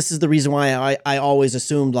I guess this is the reason why I always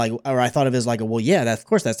assumed or I thought of it as well, yeah, of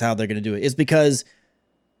course that's how they're going to do it, is because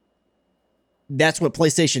that's what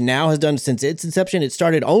PlayStation Now has done since its inception. It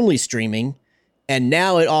started only streaming, and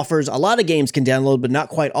now it offers a lot of games can download, but not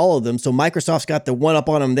quite all of them. So Microsoft's got the one up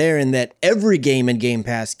on them there in that every game in Game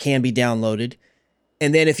Pass can be downloaded.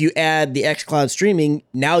 And then if you add the xCloud streaming,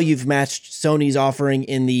 now you've matched Sony's offering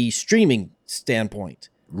in the streaming standpoint.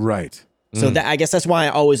 Right. So that, I guess that's why I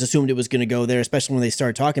always assumed it was going to go there, especially when they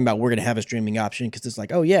started talking about we're going to have a streaming option, because it's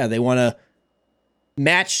like, oh yeah, they want to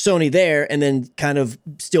match Sony there and then kind of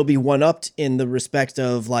still be one-upped in the respect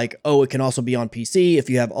of it can also be on PC if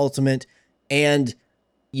you have Ultimate, and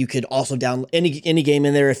you could also download any game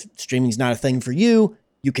in there. If streaming's not a thing for you,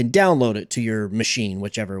 you can download it to your machine,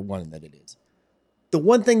 whichever one that it is. The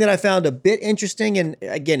one thing that I found a bit interesting, and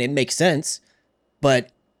again, it makes sense,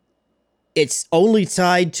 but it's only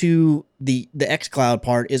tied to the xCloud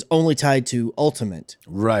part is only tied to Ultimate.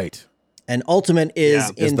 Right. And Ultimate is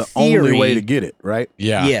in the theory only way to get it, right?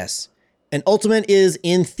 Yeah. Yes. And Ultimate is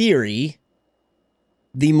in theory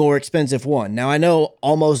the more expensive one. Now I know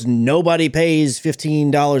almost nobody pays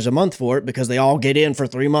 $15 a month for it because they all get in for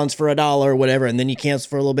 3 months for $1 or whatever, and then you cancel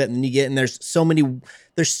for a little bit, and then you get. And there's so many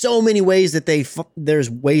ways that there's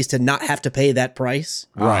ways to not have to pay that price.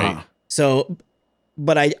 Right. So,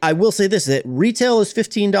 but I will say this: that retail is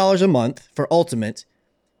 $15 a month for Ultimate,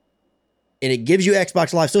 and it gives you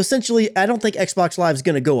Xbox Live. So essentially, I don't think Xbox Live is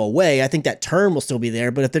going to go away. I think that term will still be there,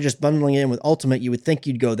 but if they're just bundling it in with Ultimate, you would think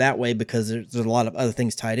you'd go that way because there's a lot of other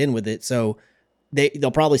things tied in with it. So they'll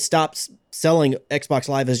probably stop selling Xbox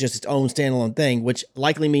Live as just its own standalone thing, which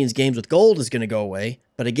likely means Games with Gold is going to go away.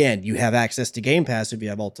 But again, you have access to Game Pass if you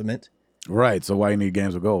have Ultimate. Right. So why you need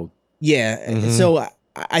Games with Gold? Yeah. So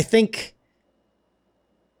I think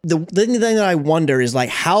the thing that I wonder is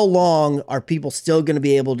how long are people still going to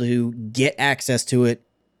be able to get access to it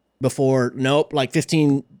before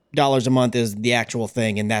 $15 a month is the actual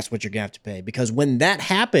thing, and that's what you're gonna have to pay. Because when that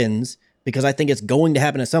happens, because I think it's going to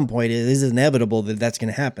happen at some point, it is inevitable that that's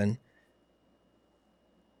going to happen.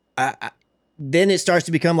 Then it starts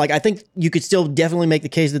to become I think you could still definitely make the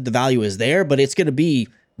case that the value is there, but it's going to be,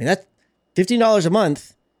 that's $15 a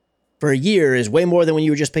month. for a year is way more than when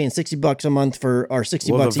you were just paying $60 a month for, or $60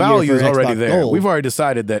 the a year value is for already Xbox there. Gold. We've already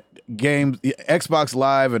decided that Xbox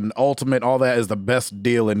Live and Ultimate, all that is the best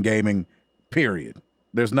deal in gaming, period.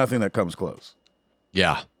 There's nothing that comes close.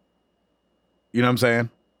 Yeah. You know what I'm saying?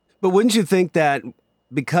 But wouldn't you think that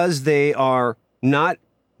because they are not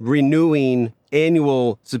renewing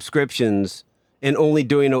annual subscriptions and only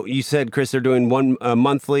doing, you said, Chris, they're doing one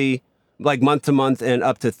monthly, like month to month and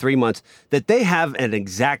up to 3 months, that they have an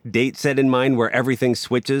exact date set in mind where everything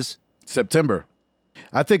switches? September.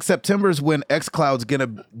 I think September is when xCloud's going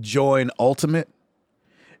to join Ultimate.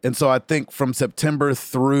 And so I think from September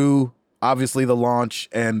through obviously the launch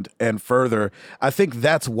and further, I think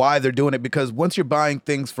that's why they're doing it, because once you're buying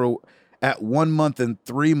things at 1 month and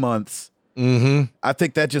 3 months, I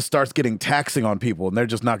think that just starts getting taxing on people, and they're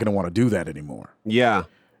just not going to want to do that anymore. Yeah,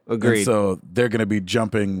 agreed. And so they're going to be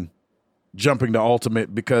jumping to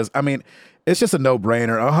Ultimate because, I mean, it's just a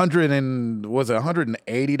no-brainer. $180,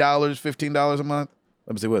 $15 a month?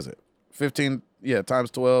 Let me see, what is it? 15, yeah, times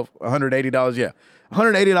 12, $180, yeah.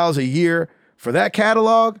 $180 a year for that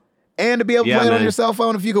catalog, and to be able to play it on your cell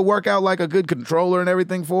phone if you could work out like a good controller and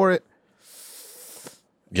everything for it.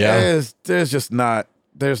 Yeah. There's just not,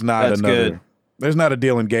 there's not That's another, good. there's not a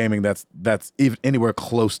deal in gaming that's even anywhere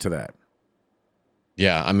close to that.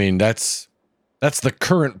 Yeah, I mean, that's the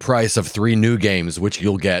current price of 3 new games, which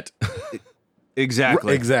you'll get,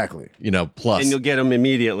 Exactly. Exactly. Plus. And you'll get them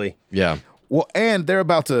immediately. Yeah. Well, and they're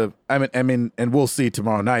about to, I mean, and we'll see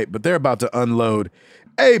tomorrow night, but they're about to unload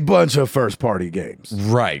a bunch of first-party games.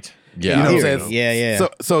 Right. Yeah. You know what I'm saying? Yeah.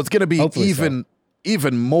 So it's going to be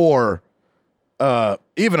even more,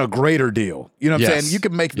 even a greater deal. You know what I'm saying? You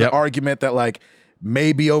can make the argument that, like,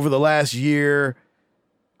 maybe over the last year,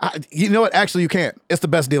 you know what? Actually, you can't. It's the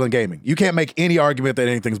best deal in gaming. You can't make any argument that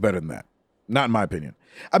anything's better than that. Not in my opinion.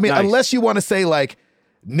 I mean, unless you want to say, like,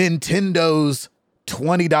 Nintendo's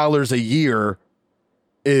 $20 a year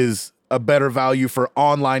is a better value for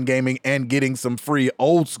online gaming and getting some free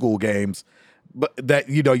old school games, but that,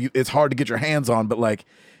 it's hard to get your hands on. But, like,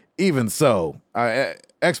 even so,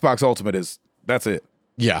 Xbox Ultimate that's it.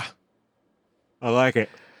 Yeah. I like it.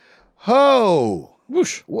 Oh,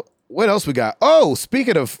 whoosh. What else we got? Oh,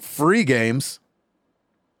 speaking of free games,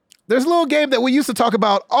 there's a little game that we used to talk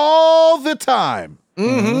about all the time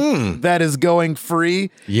that is going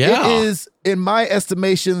free. Yeah. It is, in my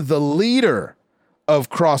estimation, the leader of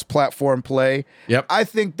cross-platform play. Yep. I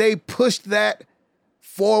think they pushed that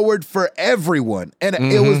forward for everyone.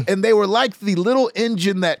 And they were like the little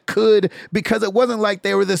engine that could, because it wasn't like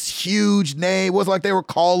they were this huge name. It wasn't like they were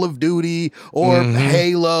Call of Duty or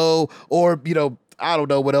Halo or, I don't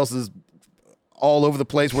know what else is all over the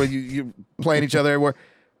place where you're playing each other everywhere.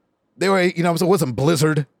 They were, so it wasn't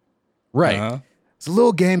Blizzard. Right. It's a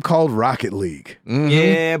little game called Rocket League.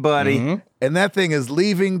 Yeah, buddy. And that thing is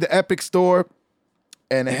leaving the Epic Store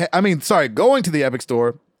going to the Epic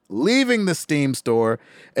Store, leaving the Steam Store,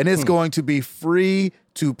 and it's going to be free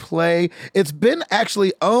to play. It's been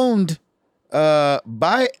actually owned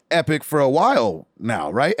by Epic for a while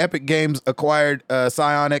now, right? Epic Games acquired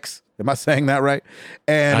Psyonix. Am I saying that right?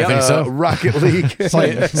 And I think so. Rocket League.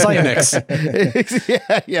 Psyonix.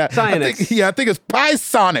 yeah. Psyonix. I think it's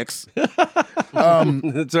Pysonics.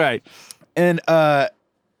 That's right. And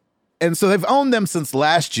so they've owned them since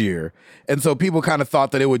last year. And so people kind of thought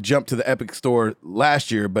that it would jump to the Epic Store last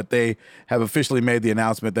year, but they have officially made the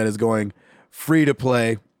announcement that it's going free to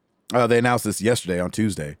play. They announced this yesterday on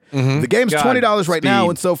Tuesday. The game's $20 right now.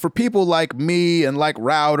 And so for people like me and like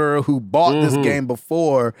Router who bought this game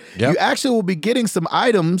before, you actually will be getting some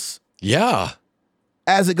items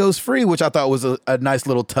as it goes free, which I thought was a nice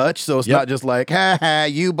little touch. So it's not just like,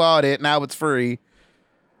 you bought it, now it's free.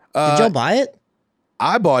 Did y'all buy it?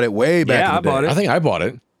 I bought it way back in the day. I bought it. I think I bought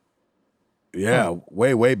it. Yeah,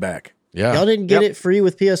 way back. Yeah. Y'all didn't get it free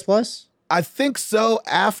with PS Plus? I think so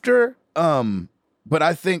after, but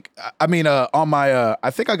I think, on my,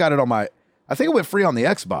 I think I got it on my, I think it went free on the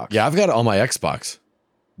Xbox. Yeah, I've got it on my Xbox.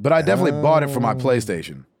 But I definitely bought it for my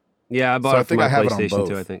PlayStation. Yeah, I bought it for my PlayStation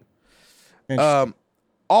too, I think.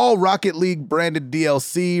 All Rocket League branded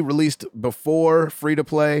DLC released before free to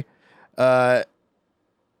play. Was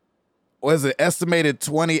it estimated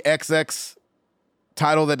 20XX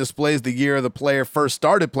title that displays the year the player first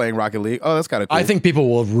started playing Rocket League? Oh, that's kind of cool. I think people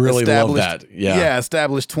will really love that. Yeah.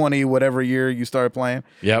 Established 20 whatever year you started playing.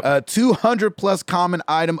 Yep. 200 plus common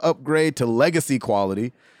item upgrade to legacy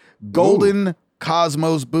quality. Golden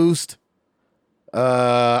Cosmos boost.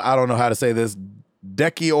 I don't know how to say this.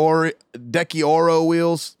 Dekioro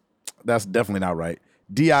wheels. That's definitely not right.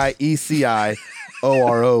 DIECIORO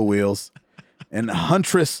wheels. And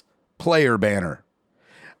Huntress player banner.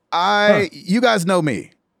 You guys know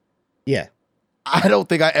me. Yeah. I don't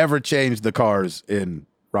think I ever changed the cars in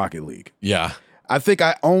Rocket League. Yeah. I think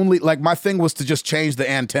I only, like, my thing was to just change the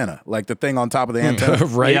antenna, like the thing on top of the antenna.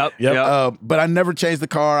 Right. Yep. But I never changed the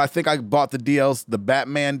car. I think I bought the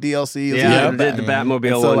Batman DLC. Yeah, I did the Batmobile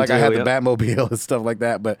and so, one like, too, I had the Batmobile and stuff like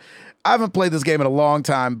that. But I haven't played this game in a long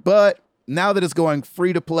time. But now that it's going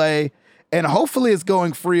free to play, and hopefully it's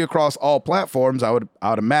going free across all platforms, I would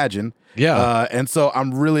imagine. Yeah. And so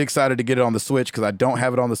I'm really excited to get it on the Switch because I don't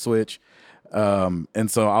have it on the Switch.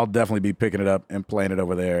 And so I'll definitely be picking it up and playing it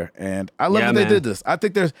over there. And I love that they did this. I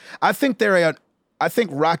think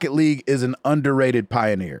Rocket League is an underrated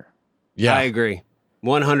pioneer. Yeah. I agree.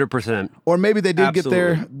 100%. Or maybe they did get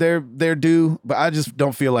their due, but I just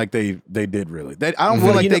don't feel like they did really. I don't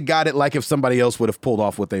feel like they got it like if somebody else would have pulled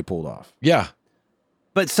off what they pulled off. Yeah.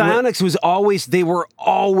 But Psyonix they were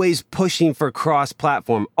always pushing for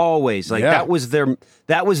cross-platform, always. Like that was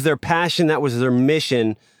their passion, that was their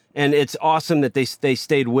mission. And it's awesome that they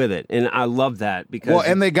stayed with it, and I love that because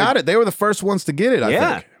and they got it. They were the first ones to get it. I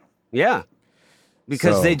think. Yeah,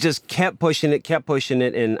 because they just kept pushing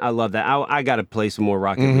it, and I love that. I got to play some more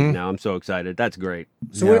Rocket League now. I'm so excited. That's great.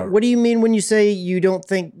 So what do you mean when you say you don't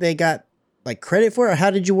think they got like credit for it? Or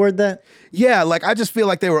how did you word that? Yeah, like I just feel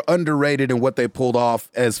like they were underrated in what they pulled off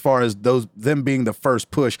as far as them being the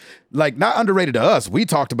first push. Like not underrated to us. We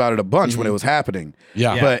talked about it a bunch when it was happening.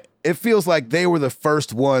 Yeah. But it feels like they were the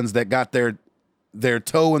first ones that got their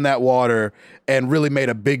toe in that water and really made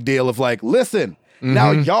a big deal of like, listen,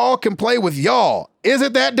 now y'all can play with y'all.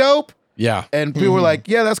 Isn't that dope? Yeah. And people were like,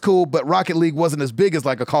 yeah, that's cool. But Rocket League wasn't as big as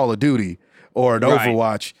like a Call of Duty or an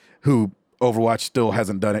Overwatch, who Overwatch still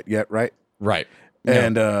hasn't done it yet, right? Right.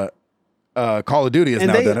 And Call of Duty has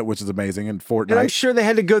now done it, which is amazing, and Fortnite. And I'm sure they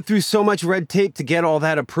had to go through so much red tape to get all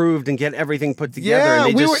that approved and get everything put together. Yeah,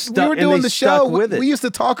 and we were doing the show. We used to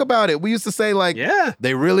talk about it. We used to say like,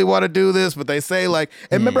 they really want to do this, but they say like,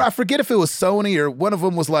 and remember, I forget if it was Sony or one of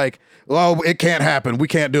them was like, well, it can't happen. We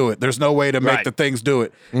can't do it. There's no way to make the things do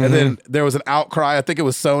it. And then there was an outcry. I think it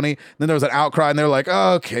was Sony. Then there was an outcry, and they're like,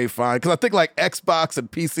 oh, okay, fine. Because I think like Xbox and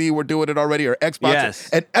PC were doing it already, or Xbox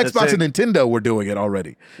and Nintendo were doing it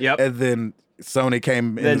already. Yep. And then Sony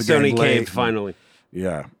came in. Then Sony caved finally.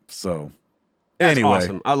 Yeah. So that's anyway,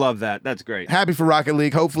 awesome. I love that. That's great. Happy for Rocket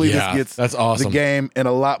League. Hopefully this gets that's awesome. the game in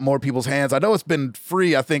a lot more people's hands. I know it's been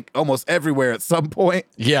free, I think, almost everywhere at some point.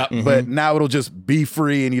 Yeah. But now it'll just be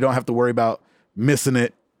free and you don't have to worry about missing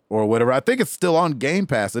it or whatever. I think it's still on Game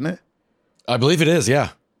Pass, isn't it? I believe it is, yeah.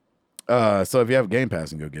 So if you have Game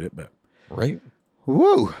Pass, and go get it. But right.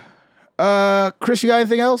 Woo. Chris, you got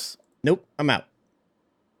anything else? Nope, I'm out.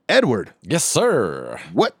 Edward. Yes, sir.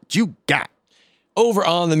 What you got? Over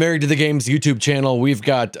on the Married to the Games YouTube channel, we've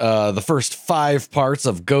got the first 5 parts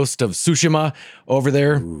of Ghost of Tsushima over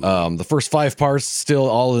there. The first 5 parts still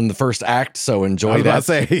all in the first act, so enjoy that. I was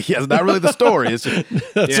about to say, it's not really the story. It's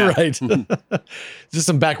just, that's right. Just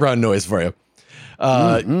some background noise for you.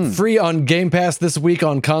 Free on Game Pass this week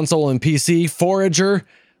on console and PC, Forager,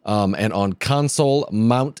 and on console,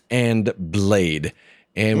 Mount and Blade.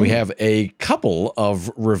 And we have a couple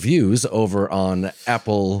of reviews over on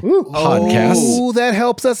Apple Podcasts. Oh, that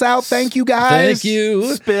helps us out. Thank you, guys. Thank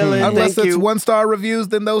you. Spilling. Unless it's 1-star reviews,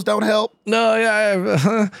 then those don't help. No,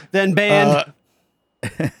 yeah. Then banned.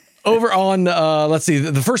 Over on, let's see,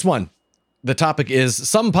 the first one. The topic is,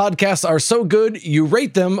 some podcasts are so good, you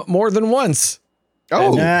rate them more than once.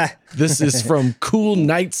 Oh. This is from Cool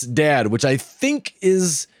Knight's dad, which I think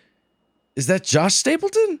is that Josh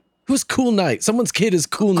Stapleton? Who's Cool Knight? Someone's kid is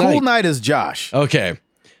Cool Knight. Cool Knight is Josh. Okay.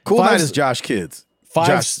 Cool Knight is Josh Kids.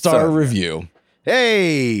 5-star review.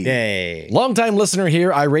 Hey. Longtime listener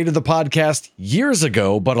here. I rated the podcast years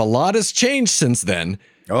ago, but a lot has changed since then.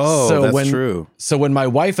 Oh, that's true. So when my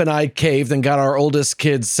wife and I caved and got our oldest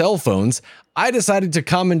kids cell phones, I decided to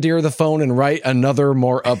commandeer the phone and write another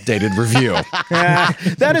more updated review.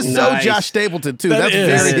 That is so Josh Stapleton, too. That's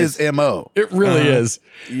very his MO. It really is.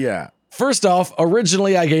 Yeah. First off,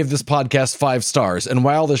 originally I gave this podcast 5 stars, and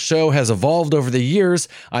while the show has evolved over the years,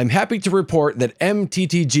 I'm happy to report that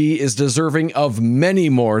MTTG is deserving of many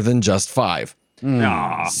more than just 5.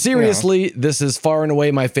 Seriously, this is far and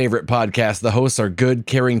away my favorite podcast. The hosts are good,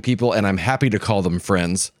 caring people, and I'm happy to call them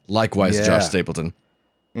friends. Likewise, Josh Stapleton.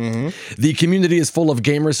 The community is full of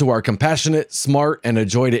gamers who are compassionate, smart, and a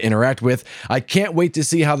joy to interact with. I can't wait to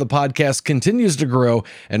see how the podcast continues to grow,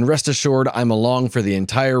 and rest assured, I'm along for the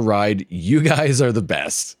entire ride. You guys are the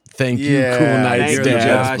best. Thank you, Cool Knight's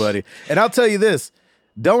dad, buddy. And I'll tell you this.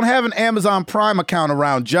 Don't have an Amazon Prime account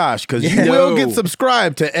around Josh, because you will get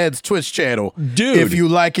subscribed to Ed's Twitch channel, dude, if you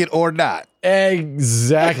like it or not.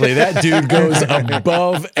 Exactly. That dude goes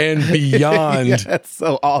above and beyond. Yeah, that's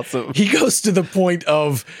so awesome. He goes to the point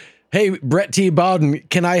of, hey, Brett T. Bowden,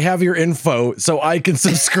 can I have your info so I can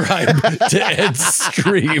subscribe to Ed's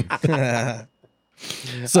stream?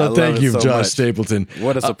 So thank you, so Josh Stapleton.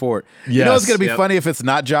 What a support. Yes. You know it's going to be funny if it's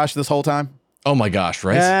not Josh this whole time? Oh my gosh,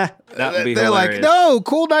 right? That would be They're hilarious. like, no,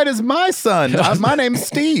 Cool Knight is my son. My name's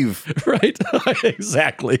Steve. Right?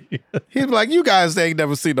 Exactly. He'd be like, you guys ain't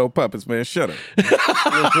never seen no puppets, man. Shut up.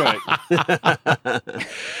 That's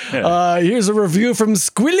right. Here's a review from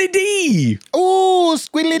Squilly D. Ooh,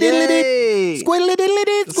 squiddly diddly dee. Yay. Squiddly diddly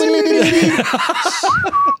dee. Squiddly diddly dee.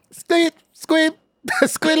 Squid, squid.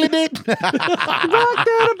 Squiddly dee.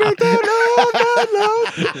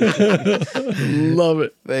 Love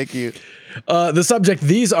it. Thank you. The subject,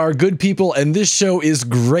 these are good people, and this show is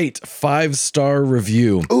great. 5-star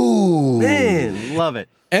review. Ooh. Man, love it.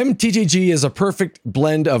 MTTG is a perfect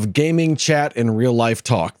blend of gaming, chat, and real-life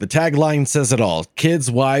talk. The tagline says it all. Kids,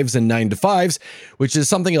 wives, and 9-to-5s, which is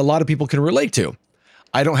something a lot of people can relate to.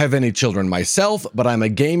 I don't have any children myself, but I'm a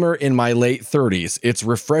gamer in my late 30s. It's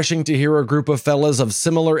refreshing to hear a group of fellas of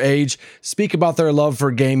similar age speak about their love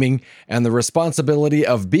for gaming and the responsibility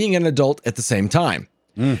of being an adult at the same time.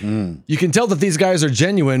 Mm-hmm. You can tell that these guys are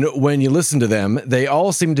genuine when you listen to them. They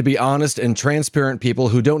all seem to be honest and transparent people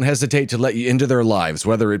who don't hesitate to let you into their lives,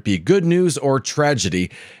 whether it be good news or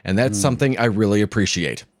tragedy, and that's something I really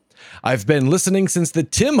appreciate. I've been listening since the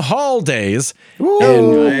Tim Hall days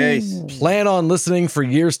and plan on listening for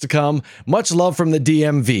years to come. Much love from the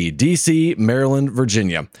DMV, DC, Maryland,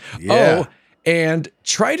 Virginia. Yeah. Oh, and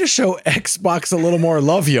try to show Xbox a little more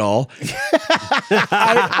love, y'all.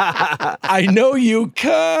 I know you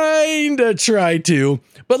kind of try to,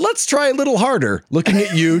 but let's try a little harder. Looking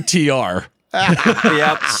at you, TR.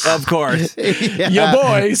 Yep, of course. Ya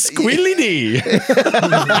boy, Squealy D.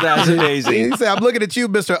 That's amazing. He said, I'm looking at you,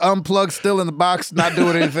 Mr. Unplugged, still in the box, not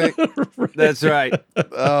doing anything. That's right.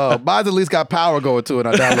 Oh, mine's at least got power going to it.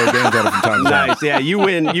 I download games at it from time to time. Nice. Yeah, you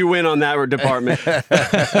win. You win on that department.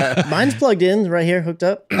 Mine's plugged in right here, hooked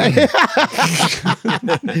up. I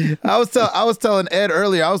was telling Ed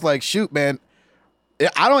earlier, I was like, shoot, man,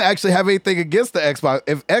 I don't actually have anything against the Xbox.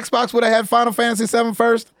 If Xbox would have had Final Fantasy VII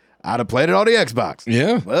first, I'd have played it on the Xbox.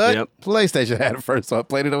 Yeah. But PlayStation had it first, so I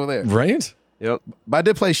played it over there. Right? Yep. But I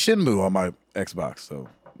did play Shenmue on my Xbox, so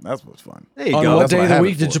that's what's fun. There you On go. what That's day what of I the have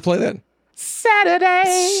week it did for. you play that?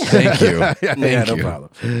 Saturday. Thank you. Yeah, no you.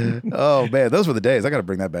 problem. Oh, man, those were the days. I got to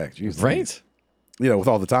bring that back. Jeez. Right? You know, with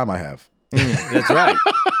all the time I have. That's right.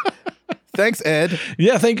 Thanks, Ed.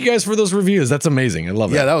 Yeah, thank you guys for those reviews. That's amazing. I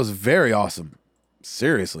love Yeah, it. that was very awesome.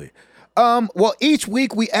 Seriously. Well, each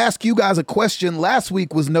week we ask you guys a question. Last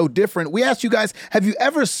week was no different. We asked you guys, have you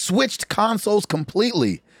ever switched consoles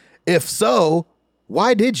completely? If so,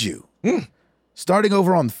 why did you? Starting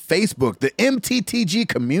over on Facebook, the MTTG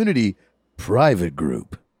community private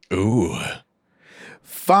group. Ooh.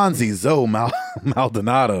 Fonzie Zoe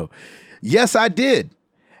Maldonado. Yes, I did.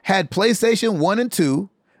 Had PlayStation 1 and 2.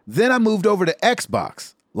 Then I moved over to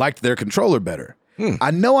Xbox. Liked their controller better.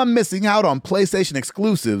 I know I'm missing out on PlayStation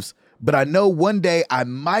exclusives, but I know one day I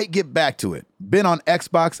might get back to it. Been on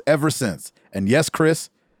Xbox ever since. And yes,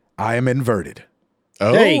 Chris, I am inverted.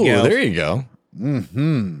 Oh, There you go. There you go.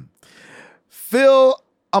 Phil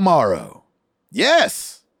Amaro.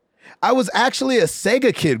 Yes. I was actually a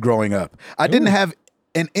Sega kid growing up. I didn't have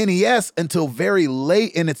an NES until very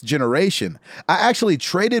late in its generation. I actually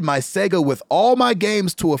traded my Sega with all my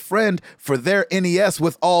games to a friend for their NES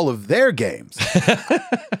with all of their games.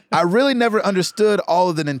 I really never understood all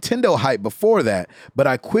of the Nintendo hype before that, but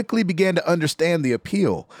I quickly began to understand the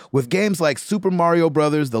appeal. With games like Super Mario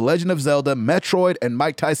Brothers, The Legend of Zelda, Metroid, and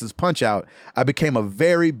Mike Tyson's Punch-Out, I became a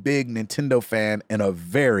very big Nintendo fan in a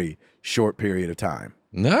very short period of time.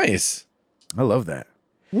 Nice. I love that.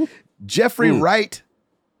 Jeffrey Wright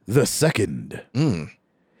the second.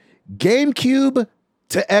 GameCube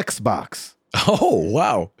to Xbox. Oh,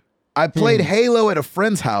 wow. I played Halo at a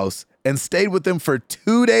friend's house and stayed with them for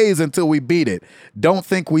 2 days until we beat it. Don't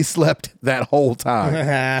think we slept that whole time.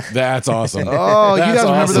 That's awesome. Oh, you That's guys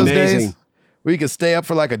remember awesome. those days? Amazing. Where you could stay up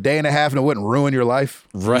for like a day and a half and it wouldn't ruin your life?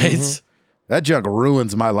 Right? That junk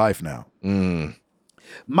ruins my life now.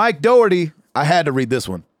 Mike Doherty, I had to read this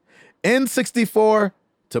one. N64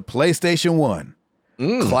 to PlayStation 1.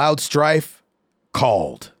 Cloud Strife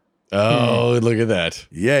called. Oh, look at that.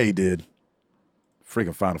 Yeah, he did.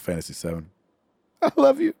 Freaking Final Fantasy VII. I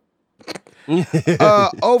love you.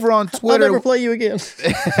 Over on Twitter, I'll never play you again.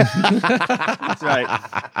 That's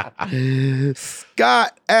right.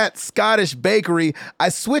 Scott at Scottish Bakery. I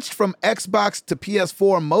switched from Xbox to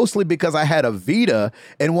PS4 mostly because I had a Vita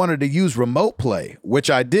and wanted to use remote play, which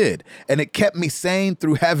I did, and it kept me sane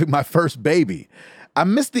through having my first baby. I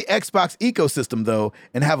miss the Xbox ecosystem though,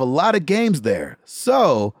 and have a lot of games there,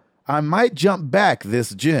 so I might jump back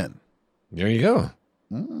this gen. There you go.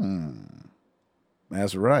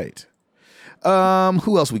 That's right.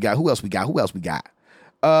 Who else we got?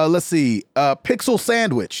 Let's see. Pixel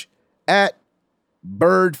Sandwich at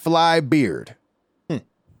Birdfly Beard.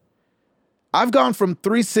 I've gone from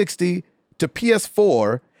 360 to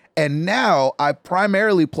PS4, and now I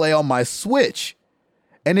primarily play on my Switch,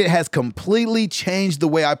 and it has completely changed the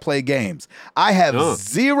way I play games. I have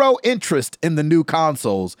zero interest in the new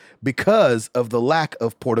consoles because of the lack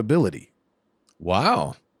of portability.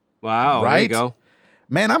 Wow. Wow. Right? There you go.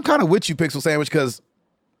 Man, I'm kind of with you, Pixel Sandwich, because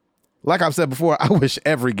like I've said before, I wish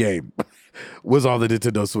every game was on the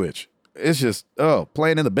Nintendo Switch. It's just,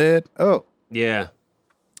 playing in the bed. Oh. Yeah.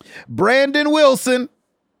 Brandon Wilson,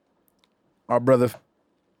 our brother,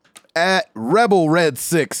 at Rebel Red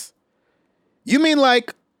 6. You mean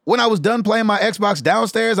like when I was done playing my Xbox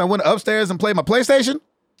downstairs, I went upstairs and played my PlayStation?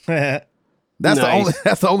 That's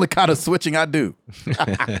the only kind of switching I do.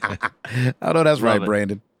 I know that's right,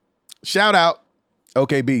 Brandon. Shout out.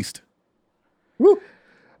 Okay, Beast. Woo.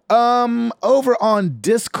 Over on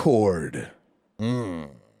Discord,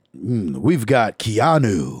 we've got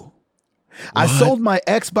Keanu. I sold my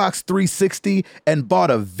Xbox 360 and bought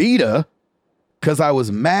a Vita because I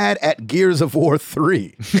was mad at Gears of War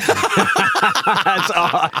 3. That's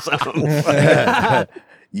awesome.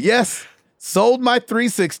 Yes, sold my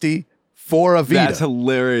 360 for a Vita. That's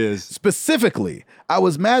hilarious. Specifically, I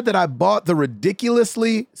was mad that I bought the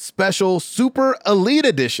ridiculously special Super Elite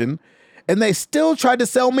Edition, and they still tried to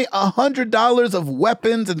sell me $100 of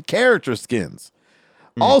weapons and character skins.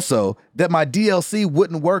 Also, that my DLC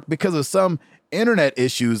wouldn't work because of some internet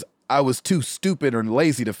issues I was too stupid or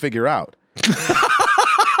lazy to figure out.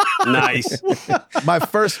 Nice. My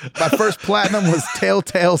first platinum was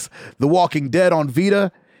Telltale's The Walking Dead on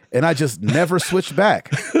Vita, and I just never switched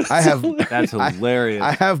back. That's hilarious.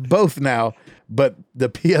 I have both now, but the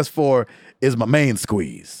PS4 is my main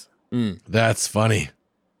squeeze. That's funny.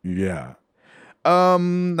 Yeah.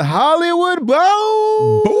 Hollywood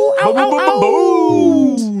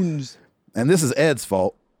Bones. And this is Ed's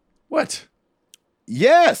fault. What?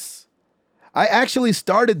 Yes. I actually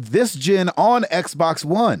started this gen on Xbox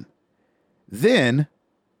One. Then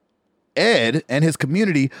Ed and his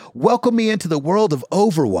community welcomed me into the world of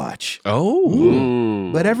Overwatch.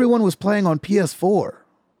 Oh. But everyone was playing on PS4.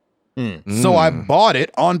 So I bought it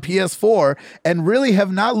on PS4 and really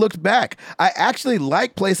have not looked back. I actually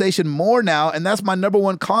like PlayStation more now, and that's my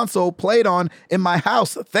 #1 console played on in my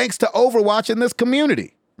house, thanks to Overwatch in this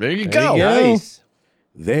community. There you go. Nice.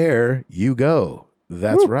 There you go.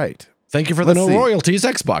 That's right. Thank you for the Let's no see. royalties,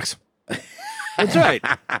 Xbox. That's right.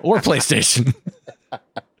 Or PlayStation.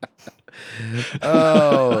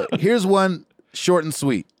 Oh, here's one short and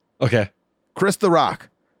sweet. Okay. Chris the Rock,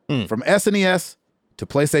 from SNES to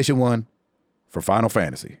PlayStation 1 for Final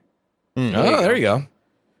Fantasy. There you go.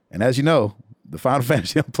 And as you know, the Final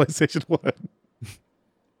Fantasy on PlayStation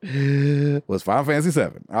 1 was Final Fantasy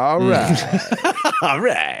 7. All right. All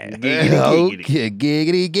right. Okay,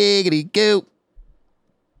 giggity, go.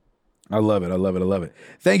 I love it.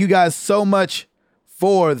 Thank you guys so much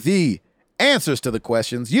for the answers to the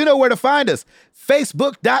questions. You know where to find us.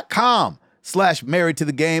 Facebook.com/Married to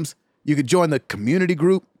the Games. You can join the community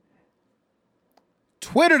group.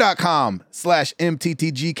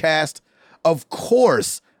 Twitter.com/MTTGcast. Of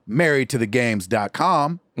course,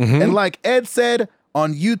 marriedtothegames.com. And like Ed said,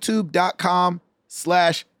 on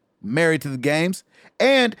YouTube.com/Married to the Games.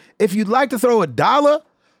 And if you'd like to throw $1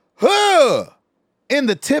 in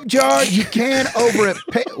the tip jar, you can over at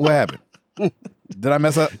what happened? Did I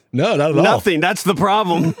mess up? No, not at all. Nothing. That's the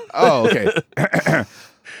problem. Oh, okay.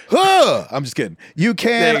 I'm just kidding. You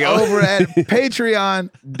can over at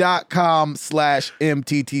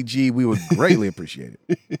patreon.com/MTTG. We would greatly appreciate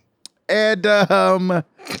it. And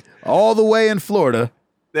all the way in Florida,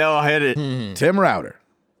 They'll hit it. Tim Router.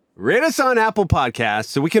 Rate us on Apple Podcasts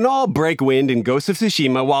so we can all break wind in Ghost of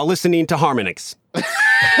Tsushima while listening to Harmonix.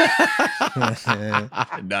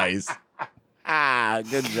 Nice.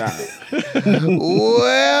 Good job.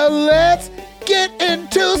 Well, let's get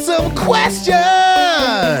into some questions.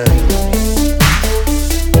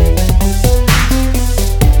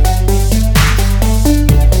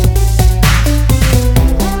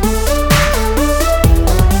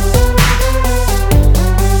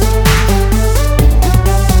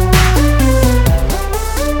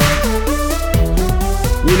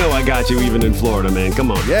 got you even in Florida, man. Come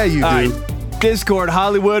on. Yeah, you do. All right. Discord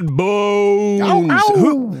Hollywood Bones. Ow,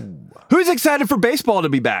 ow. Who's excited for baseball to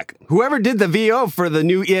be back? Whoever did the VO for the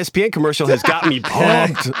new ESPN commercial has got me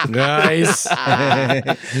pumped. Nice.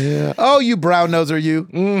 Oh, you brown noser, you.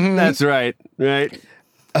 Mm-hmm. That's right. Right.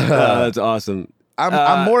 That's awesome.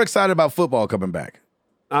 I'm more excited about football coming back.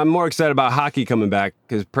 I'm more excited about hockey coming back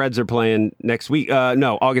because Preds are playing next week.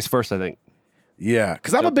 No, August 1st, I think. Yeah,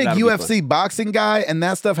 because I'm a big UFC boxing guy, and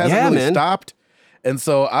that stuff hasn't really stopped. And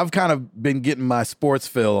so I've kind of been getting my sports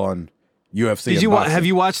fill on UFC. Have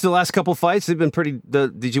you watched the last couple fights? They've been pretty.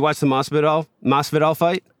 Did you watch the Masvidal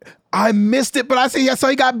fight? I missed it, but I saw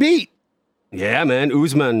he got beat. Yeah, man,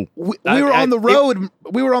 Usman. We were on the road.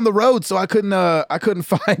 We were on the road, so I couldn't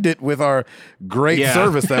find it with our great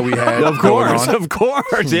service that we had. Of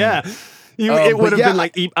course, yeah. It would have been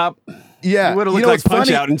like eat up. Yeah, it would have looked like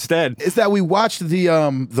Punch Out instead. Is that we watched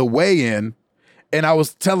the weigh-in. And I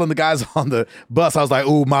was telling the guys on the bus, I was like,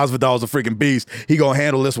 ooh, Masvidal's a freaking beast. He gonna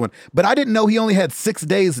handle this one. But I didn't know he only had 6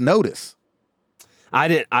 days notice. I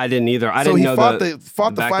didn't either. So he fought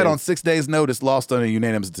the fight on 6 days notice, lost on a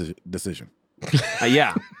unanimous decision.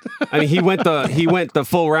 Yeah. I mean, he went the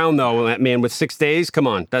full round though, man, with 6 days. Come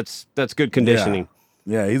on. That's good conditioning.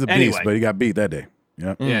 Yeah, he's a beast, but he got beat that day.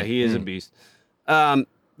 Yeah. Yeah, he is a beast.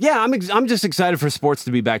 Yeah, I'm just excited for sports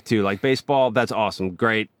to be back too. Like baseball, that's awesome.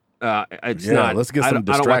 Great. Let's get some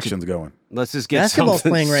distractions going. Let's just get basketball's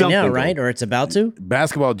playing right now, right? Or it's about to?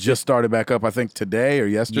 Basketball just started back up, I think today or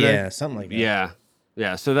yesterday. Yeah, something like that.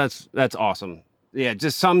 Yeah. So that's awesome. Yeah,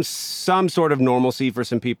 just some sort of normalcy for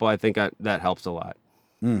some people. I think that helps a lot.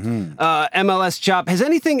 Mm-hmm. MLS Chop, has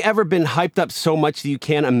anything ever been hyped up so much that you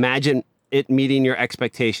can't imagine it meeting your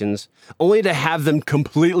expectations, only to have them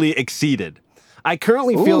completely exceeded? I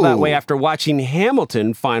currently feel that way after watching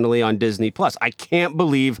Hamilton finally on Disney+. I can't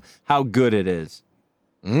believe how good it is.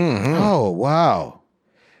 Mm-hmm. Oh, wow.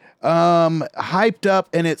 Hyped up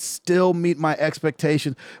and it still meet my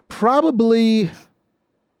expectations. Probably,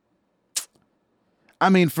 I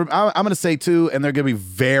mean, I'm going to say two, and they're going to be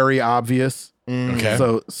very obvious. Okay.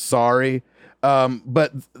 So, sorry.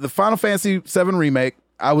 But the Final Fantasy VII Remake,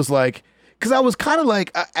 I was like, because I was kind of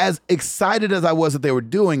like, as excited as I was that they were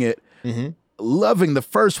doing it, loving the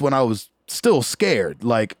first one, I was still scared.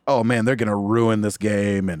 Like, oh man, they're gonna ruin this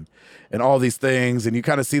game and all these things. And you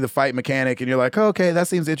kind of see the fight mechanic, and you're like, oh, okay, that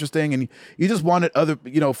seems interesting. And you just wanted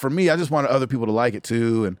for me, I just wanted other people to like it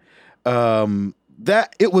too. And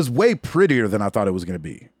that it was way prettier than I thought it was gonna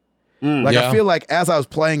be. I feel like as I was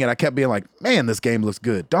playing it, I kept being like, man, this game looks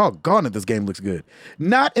good. Doggone it, this game looks good.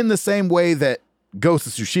 Not in the same way that Ghost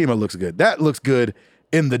of Tsushima looks good. That looks good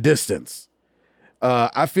in the distance.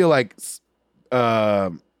 I feel like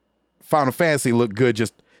Final Fantasy looked good.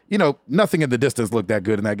 Just, nothing in the distance looked that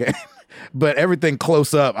good in that game. But everything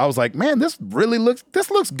close up, I was like, man, this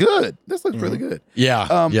looks good. This looks really good.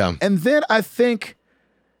 Yeah. And then I think,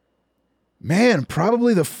 man,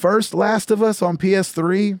 probably the first Last of Us on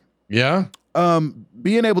PS3. Yeah.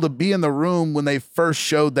 Being able to be in the room when they first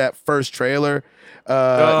showed that first trailer,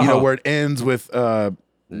 where it ends with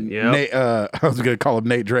Nate, I was going to call him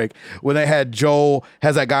Nate Drake. When they had Joel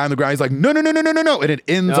has that guy on the ground, he's like, no, and it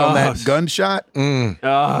ends on that gunshot.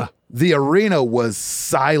 The arena was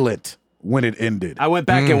silent when it ended. I went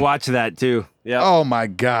back and watched that too. Yeah. Oh my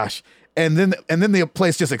gosh. And then the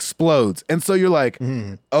place just explodes. And so you're like,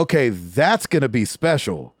 okay, that's going to be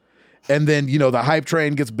special. And then, the hype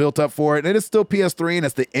train gets built up for it. And it's still PS3, and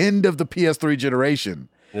it's the end of the PS3 generation.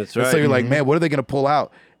 That's right. And so you're like, man, what are they going to pull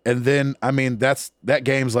out? And then, I mean, that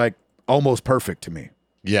game's like almost perfect to me.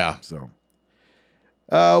 Yeah. So,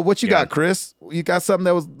 what you got, Chris? You got something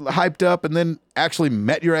that was hyped up and then actually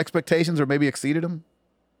met your expectations or maybe exceeded them?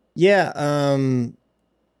 Yeah.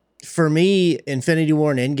 For me, Infinity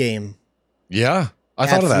War and Endgame. Yeah. I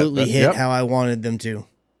thought of that. Absolutely hit how I wanted them to.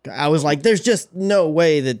 I was like, there's just no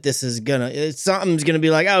way that this is something's gonna be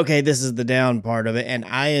like, okay, this is the down part of it. And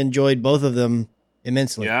I enjoyed both of them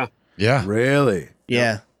immensely. Yeah. Yeah. Really?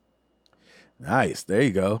 Yeah. Nice. There you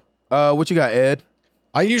go. What you got, Ed?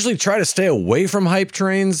 I usually try to stay away from hype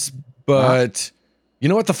trains, but you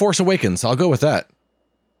know what? The Force Awakens. I'll go with that.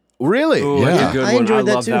 Really? Ooh, yeah. That's a good I one. enjoyed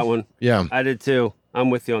that love too. that one. Yeah. I did too. I'm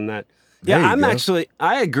with you on that. There Yeah, you go.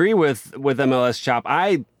 I agree with MLS Chop.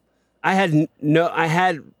 I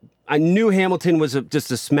knew Hamilton was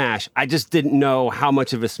just a smash. I just didn't know how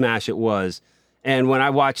much of a smash it was. And when I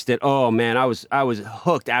watched it, oh man, I was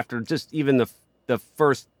hooked after just even the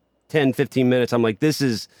first 10, 15 minutes. I'm like, this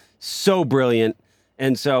is so brilliant.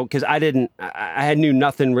 And so, because I knew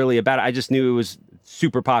nothing really about it. I just knew it was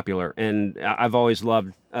super popular. And I've always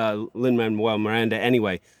loved Lin-Manuel Miranda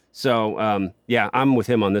anyway. So, yeah, I'm with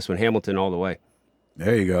him on this one. Hamilton all the way.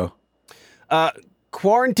 There you go.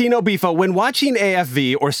 Quarantino Bifo, when watching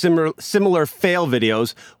AFV or similar fail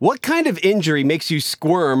videos, what kind of injury makes you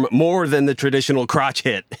squirm more than the traditional crotch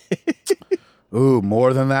hit? Ooh,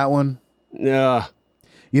 more than that one? Yeah.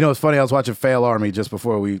 You know, it's funny. I was watching Fail Army just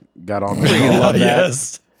before we got on. I love that.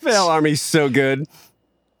 Yes. Fail Army's so good.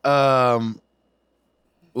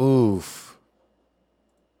 Oof.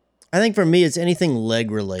 I think for me, it's anything leg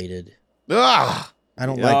related. Ah. I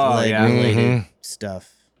don't like leg related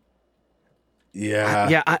stuff. Yeah.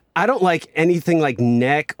 Yeah, I don't like anything like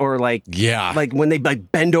neck or like when they like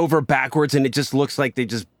bend over backwards and it just looks like they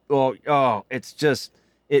just it's just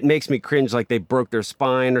it makes me cringe like they broke their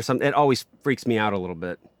spine or something. It always freaks me out a little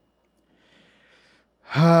bit.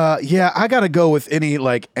 Yeah, I gotta go with any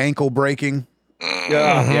like ankle breaking.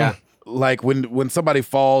 Yeah. Like when somebody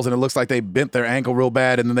falls and it looks like they bent their ankle real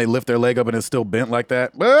bad and then they lift their leg up and it's still bent like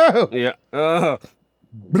that. Yeah. Oh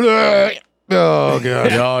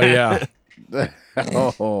god. Oh yeah.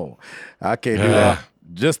 Oh, I can't do that.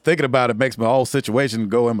 Just thinking about it makes my whole situation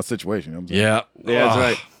go in my situation. Yeah.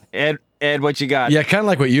 That's right. Ed, what you got? Yeah, kind of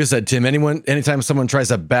like what you said, Tim. Anytime someone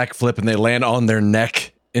tries a backflip and they land on their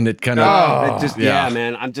neck and it kind of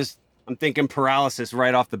man. I'm thinking paralysis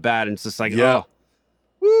right off the bat and it's just like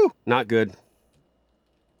woo, not good.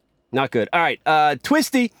 Not good. All right,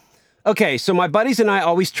 Twisty. Okay, so my buddies and I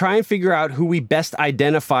always try and figure out who we best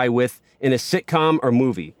identify with in a sitcom or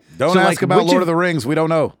movie. Don't ask about Lord of the Rings. We don't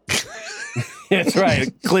know. That's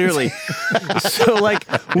right, clearly. So, like,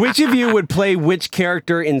 which of you would play which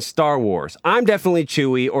character in Star Wars? I'm definitely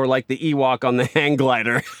Chewie or like the Ewok on the hang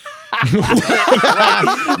glider. That's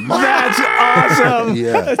awesome.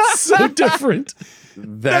 Yeah. That's so different.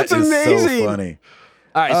 That's amazing. So funny.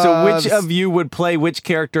 All right, so which of you would play which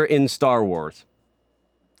character in Star Wars?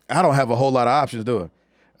 I don't have a whole lot of options, do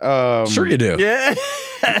I? Sure you do. Yeah.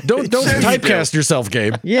 Don't typecast yourself,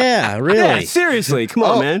 Gabe. Yeah, really. Yeah, seriously. Come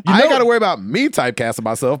on, man. I ain't got to worry about me typecasting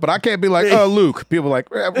myself, but I can't be like, Luke. People are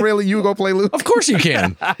like, really? You go play Luke? Of course you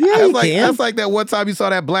can. Yeah, you can. That's like that one time you saw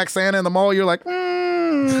that Black Santa in the mall. You're like,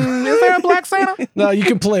 is there a Black Santa? No, you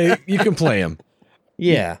can play him.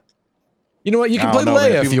 Yeah. You know what? You can play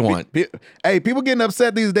Leia if you want. Hey, people getting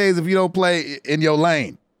upset these days if you don't play in your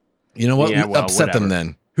lane. You know what? Yeah, well, upset them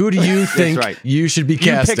then. Who do you think you should be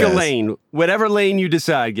cast as? You pick a lane. Whatever lane you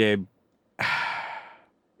decide, Gabe.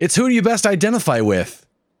 It's who do you best identify with?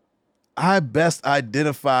 I best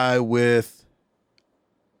identify with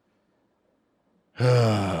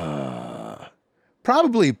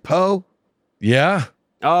probably Poe. Yeah.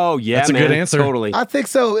 Oh yeah, that's a good answer. Totally. I think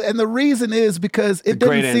so, and the reason is because it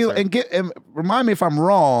didn't seem and remind me if I'm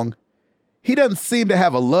wrong. He doesn't seem to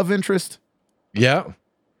have a love interest. Yeah.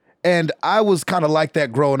 And I was kind of like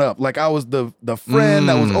that growing up. Like I was the friend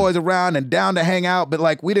that was always around and down to hang out, but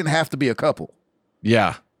like we didn't have to be a couple.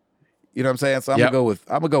 Yeah. You know what I'm saying? So I'm gonna go with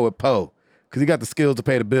Poe because he got the skills to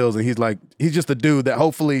pay the bills, and he's just a dude that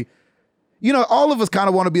hopefully, you know, all of us kind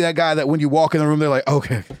of want to be that guy that when you walk in the room, they're like,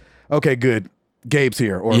 okay, good, Gabe's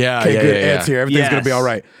here, or good, Ed's here, everything's gonna be all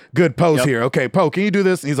right. Good, Poe's here. Okay, Poe, can you do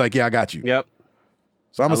this? And he's like, yeah, I got you. Yep.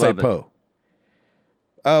 So I'm gonna say Poe.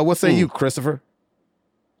 What say you, Christopher?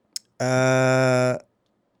 I'm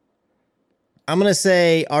gonna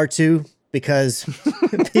say R2 because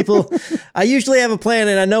I usually have a plan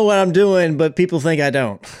and I know what I'm doing, but people think I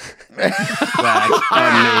don't. That's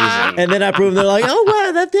amazing. And then I prove they're like, oh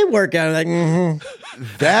wow, that did work out. I'm like,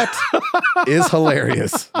 That is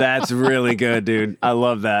hilarious. That's really good, dude. I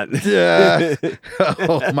love that. Yeah.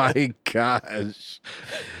 Oh my gosh.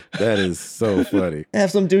 That is so funny.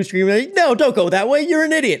 Have some dude screaming, like, no, don't go that way. You're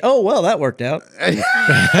an idiot. Oh, well, that worked out.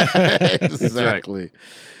 Exactly.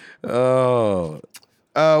 Oh.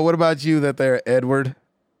 What about you there, Edward?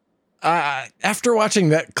 After watching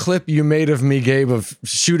that clip you made of me, Gabe, of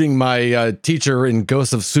shooting my teacher in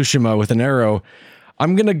Ghost of Tsushima with an arrow,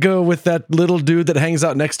 I'm going to go with that little dude that hangs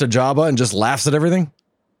out next to Jabba and just laughs at everything.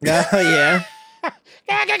 Yeah.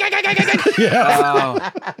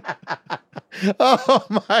 Oh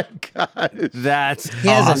my god. That's He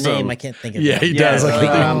has awesome. a name. I can't think of it. Yeah, he does.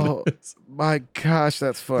 Oh, my gosh,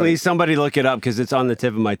 that's funny. Please, somebody look it up because it's on the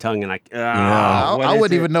tip of my tongue, and I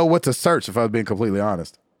wouldn't even know what to search if I was being completely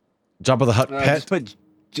honest. Jabba the Hutt pet. Just put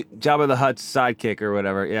Jabba the Hutt's sidekick or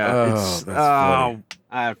whatever. Yeah. That's funny.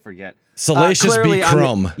 I forget. Salacious B.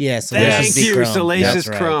 Crumb. Yes. Thank you, Crumb. Salacious That's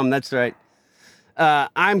right. Crumb. That's right.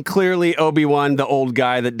 I'm clearly Obi-Wan, the old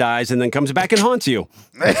guy that dies and then comes back and haunts you.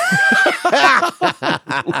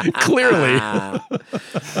 Clearly.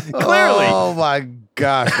 Oh my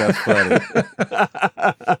gosh, that's funny.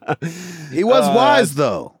 He was wise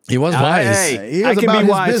though. He was wise. Hey, He was I can about be his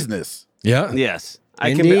wise. business. Yeah. Yes,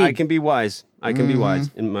 Indeed. I can be wise. I can be wise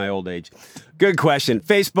in my old age. Good question.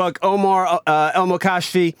 Facebook, Omar El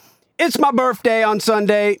Mokashfi. It's my birthday on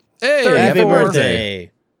Sunday. Hey, 34. Happy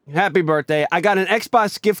birthday. Happy birthday. I got an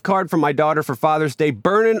Xbox gift card from my daughter for Father's Day,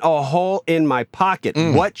 burning a hole in my pocket.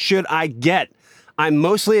 What should I get? I'm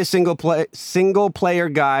mostly a single player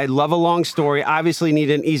guy, love a long story, obviously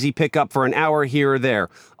need an easy pickup for an hour here or there.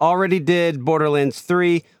 Already did Borderlands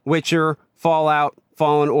 3, Witcher, Fallout,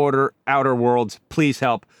 Fallen Order, Outer Worlds. Please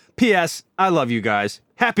help. P.S. I love you guys.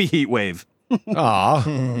 Happy Heat Wave. Aw.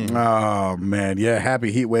 Oh man, yeah,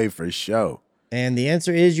 happy heat wave for sure. And the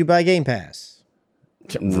answer is you buy Game Pass.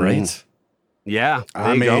 Right. Yeah. There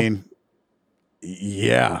I you go. mean,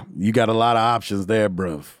 yeah, you got a lot of options there,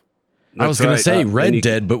 bruv. I was That's going right. to say And Red you-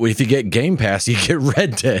 Dead, but if you get Game Pass, you get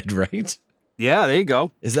Red Dead, right? Yeah, there you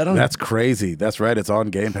go. Is that on? That's crazy. That's right. It's on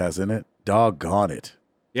Game Pass, isn't it? Doggone it.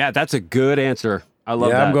 Yeah, that's a good answer. I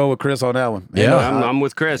love that. I'm going with Chris on that one. Yeah. I'm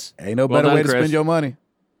with Chris. Ain't no Well better done, way to Chris. spend your money.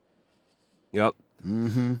 Yep.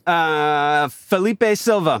 Felipe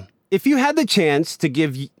Silva. If you had the chance to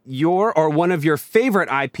give your or one of your favorite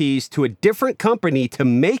IPs to a different company to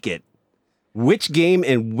make it, which game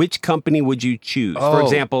and which company would you choose? For Oh,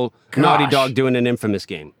 example, Naughty gosh. Dog doing an Infamous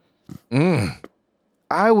game.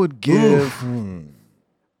 I would give.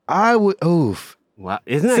 I would. Oof. Wow,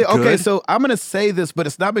 isn't that See, good? okay, so I'm gonna say this, but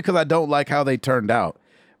it's not because I don't like how they turned out,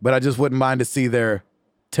 but I just wouldn't mind to see their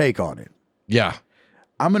take on it. Yeah.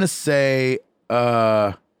 I'm gonna say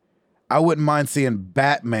I wouldn't mind seeing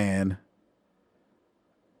Batman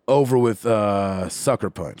over with Sucker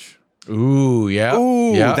Punch. Ooh, yeah.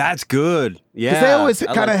 Ooh, yeah. that's good. Yeah, Because they always I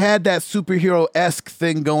kind of like- had that superhero-esque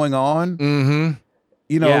thing going on. Mm-hmm.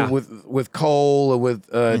 You know, Yeah. with Cole and with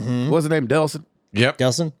what's his name, Delson. Yep.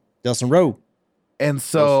 Delson Rowe. And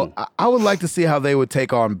so I would like to see how they would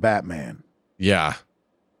take on Batman. Yeah.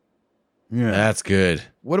 Yeah. That's good.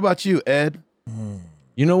 What about you, Ed?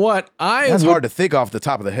 You know what? That's hard to think off the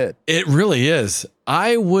top of the head. It really is.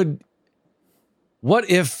 I would. What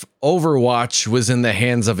if Overwatch was in the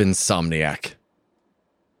hands of Insomniac?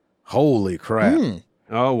 Holy crap.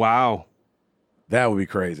 Oh, wow. That would be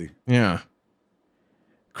crazy. Yeah.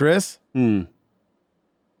 Chris? Hmm.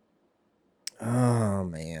 Oh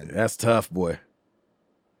man. That's tough, boy.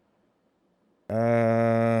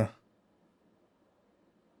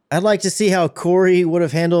 I'd like to see how Corey would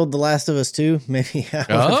have handled The Last of Us 2. Maybe I would have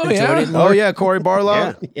Oh, enjoyed yeah. it more. Oh, yeah, Corey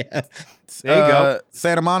Barlow. Yeah. Yeah. There you go.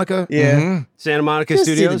 Santa Monica. Yeah. Mhm. Santa Monica Just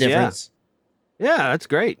see the Studios. Yeah. difference. Yeah, that's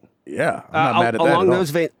great. Yeah, I'm not mad at that. Along at all. those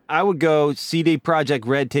veins, I would go CD Projekt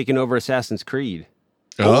Red taking over Assassin's Creed.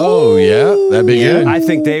 Oh, yeah. That'd be good. I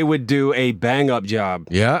think they would do a bang up job.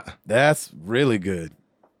 Yeah. That's really good.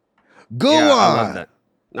 Go Yeah, on. I love that.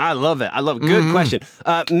 I love it. I love it. Good question.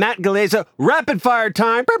 Matt Galeza, rapid fire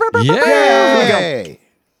time. Yeah. Hey.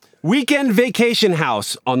 Weekend vacation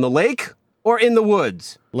house on the lake or in the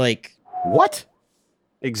woods? Like, What?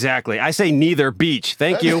 Exactly. I say neither. Beach.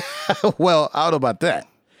 Thank you. Well, I don't know about that.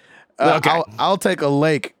 Okay. I'll take a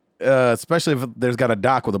lake, especially if there's got a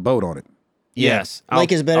dock with a boat on it. Yes.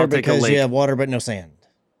 lake is better I'll take a because lake. you have water but no sand.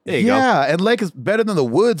 There you go. Yeah, and lake is better than the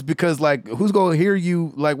woods because, like, who's gonna hear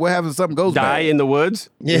you? Like, what happens if something goes Die bad? in the woods?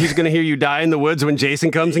 Yeah. He's going to hear you die in the woods when Jason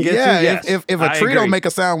comes and gets Yeah, you? Yes. if a I tree agree. don't make a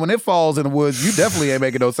sound when it falls in the woods, you definitely ain't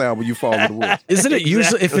making no sound when you fall in the woods. Isn't it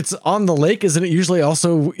usually, if it's on the lake, isn't it usually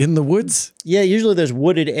also in the woods? Yeah, usually there's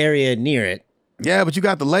wooded area near it. Yeah, but you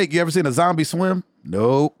got the lake. You ever seen a zombie swim?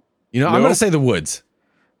 Nope. You know, I'm Nope. going to say the woods.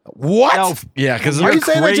 What? Elf. Yeah, because Are you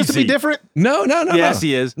saying that just to be crazy. different? no. Yes,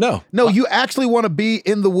 he is. No. No, you actually want to be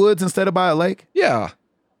in the woods instead of by a lake? Yeah.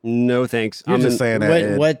 No, thanks. You're I'm just in- saying that. What,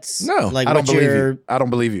 Ed. what's No, like? I don't what's believe your you. I don't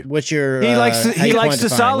believe you. what's your? He likes to- how he you likes the quantify it?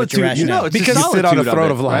 What's solitude. your You know, rationale? it's Because the You sit on the solitude throne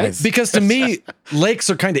it, of lies. Because to me, lakes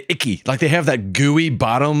are kind of icky. Like they have that gooey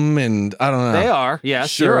bottom, and I don't know. They are. Yes,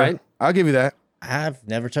 Sure. you're right. I'll give you that. I've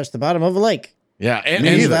never touched the bottom of a lake. Yeah, and, Me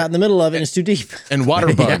It's either. out in the middle of it. And it's too deep. and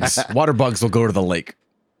water bugs. Water bugs will go to the lake.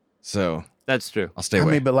 So That's true. I'll stay I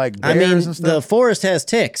away. mean, but like I bears mean, and the stuff. forest has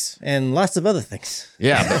ticks and lots of other things.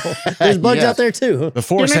 yeah, but There's bugs Yes. out there too. the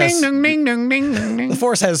forest has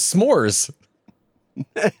s'mores.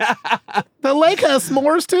 The lake lake has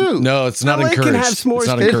s'mores too. No, it's not The lake encouraged. can have s'mores It's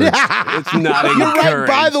not too. encouraged. It's not You're right encouraged.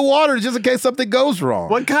 by the water just in case something goes wrong.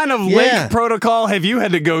 What kind of Yeah. lake protocol have you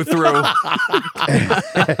had to go through?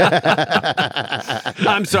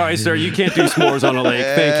 I'm sorry, sir. You can't do s'mores on a lake.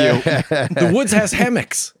 Thank you. The woods has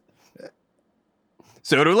hammocks.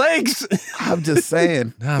 So do lakes. I'm just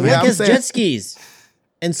saying. Nah, The man. lake I'm has saying- jet skis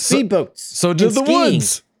and speedboats. So do and the skiing.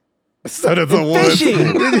 woods. So does the woods.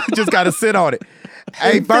 fishing. You just got to sit on it.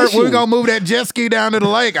 Hey, Bert, we're gonna move that jet ski down to the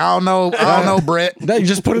lake. I don't know, Brett. Now you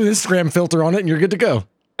just put an Instagram filter on it and you're good to go.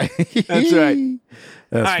 That's right.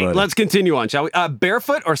 That's All right, funny. let's continue on, shall we?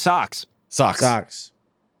 Barefoot or socks? Socks. Socks.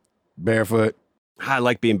 Barefoot. I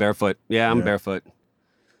like being barefoot. Yeah, I'm barefoot.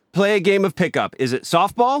 Play a game of pickup. Is it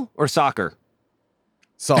softball or soccer?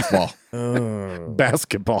 Softball.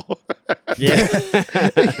 Basketball. Yeah.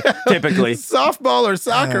 Typically. Softball or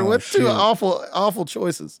soccer? Oh, What two shoot. awful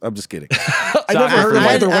choices? I'm just kidding. I never heard of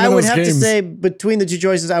I either one of would those have games. to say between the two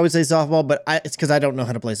choices, I would say softball, but it's because I don't know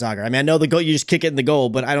how to play soccer. I mean, I know the goal, you just kick it in the goal,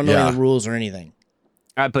 but I don't know any of the rules or anything.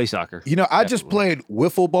 I play soccer. You know, I just played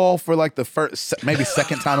wiffle ball for like the first, maybe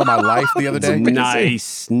second time in my life the other day.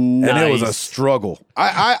 Nice. And it was a struggle.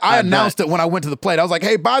 I announced it when I went to the plate. I was like,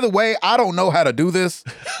 hey, by the way, I don't know how to do this.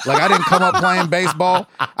 Like, I didn't come up playing baseball.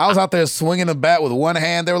 I was out there swinging the bat with one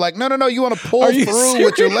hand. They were like, no, you want to pull Are you through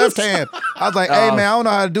with your serious? left hand. I was like, hey, man, I don't know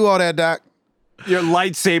how to do all that, Doc. You're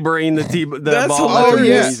lightsabering the That's ball. Oh, hilarious.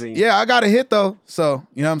 yeah. Amazing. Yeah, I got a hit, though. So,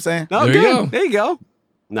 you know what I'm saying? Oh, There you good. go. There you go.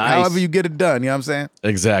 Nice. However you get it done, you know what I'm saying?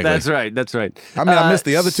 Exactly. That's right. That's right. I mean, I missed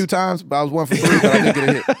the other two times, but I was 1 for 3, but I did get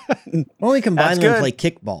a hit. Only combine That's them and good.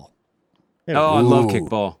 play kickball. Oh, I love Ooh.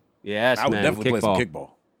 kickball. Yes, I would man. definitely play some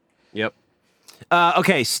kickball. Yep.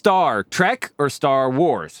 Okay, Star Trek or Star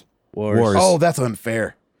Wars? Wars. Oh, that's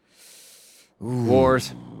unfair.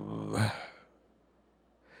 Wars.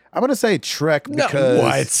 I'm going to say Trek No,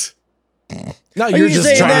 because what? No, Are you're you just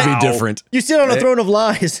saying trying to that? be different. You sit on a throne of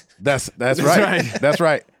lies. that's right. right. That's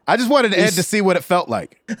right. I just wanted Ed to see what it felt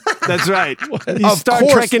like. That's right. You Of start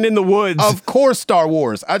course. trekking in the woods. Of course, Star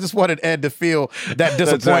Wars. I just wanted Ed to feel that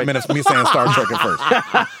disappointment of me saying Star Trek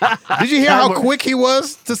at first. Did you hear how quick he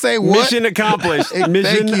was to say what? Mission accomplished. Thank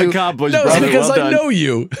Mission you. accomplished, No, it's brother. because Well I done. know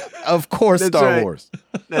you. Of course, That's Star right. Wars.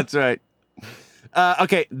 That's right.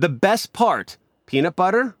 Okay, the best part: peanut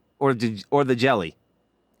butter or the jelly?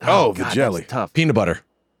 Oh, the God, that's jelly. tough. Peanut butter.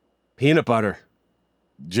 Peanut butter.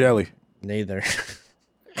 Jelly. Neither.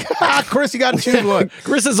 Chris, you got to choose one.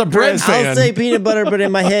 Chris is a bread fan. I'll say peanut butter, but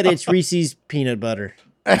in my head, it's Reese's peanut butter.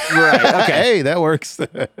 Right. Okay. Hey, that works.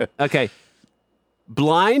 Okay.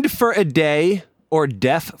 Blind for a day or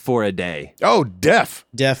deaf for a day? Oh, deaf.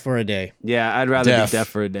 Deaf for a day. Yeah, I'd rather Deaf. be deaf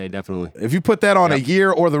for a day, definitely. If you put that on a year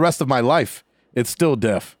or the rest of my life, it's still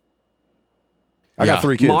deaf. I Yeah. got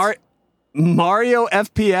 3 kids. Mario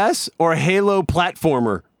FPS or Halo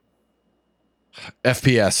platformer?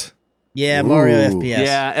 FPS. Yeah, Mario Ooh. FPS.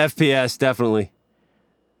 Yeah, FPS, definitely.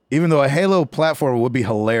 Even though a Halo platformer would be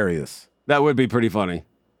hilarious. That would be pretty funny.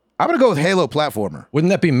 I'm going to go with Halo platformer.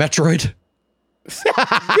 Wouldn't that be Metroid?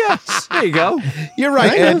 Yeah, there you go. You're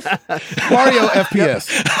right, Ed. Mario FPS.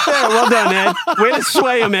 Yeah, well done, Ed. Way to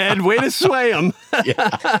sway him, Ed. Way to sway him.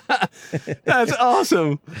 That's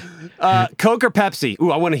awesome. Coke or Pepsi?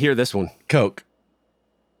 Ooh, I want to hear this one. Coke.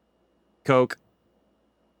 Coke.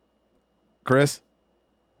 Chris?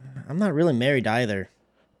 I'm not really married either.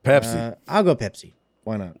 Pepsi. I'll go Pepsi.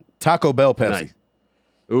 Why not? Taco Bell Pepsi. Nice.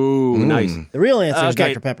 Ooh, nice. The real answer is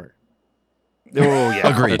Okay. Dr. Pepper. Oh, yeah.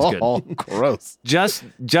 Agreed. That's good. Oh, gross.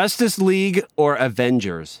 Justice League or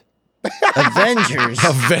Avengers? Avengers.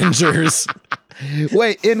 Avengers.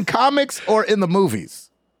 Wait, in comics or in the movies?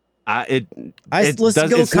 Let's does-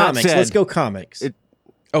 go it's not comics. said. Let's go comics.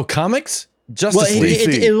 Oh, comics? Well, Justice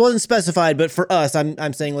League. it wasn't specified, but for us,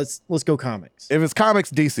 I'm saying let's go comics. If it's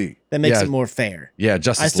comics, DC. That makes Yeah. it more fair. Yeah, I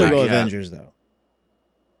Justice still League. go Yeah. Avengers though.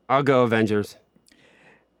 I'll go Avengers.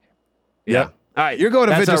 Yeah. All right. You're going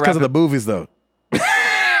That's Avengers our because of the rapid- movies, though.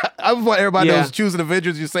 I just want everybody Yeah. knows choosing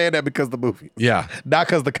Avengers. You're saying that because of the movie, Yeah. not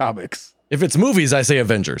because of the comics. If it's movies, I say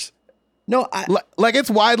Avengers. No, Like it's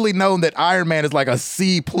widely known that Iron Man is like a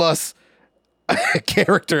C+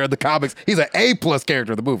 character in the comics. He's an A+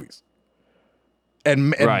 character in the movies,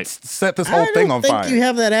 and Right. set this whole thing on think fire. you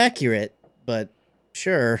have that accurate, but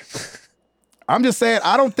sure. I'm just saying,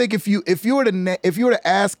 I don't think if you were to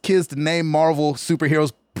ask kids to name Marvel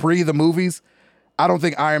superheroes pre the movies, I don't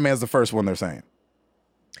think Iron Man's the first one they're saying.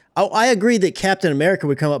 Oh, I agree that Captain America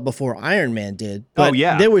would come up before Iron Man did. But Oh,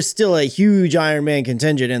 yeah. there was still a huge Iron Man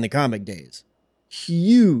contingent in the comic days.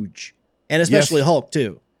 Huge. And especially Yes. Hulk,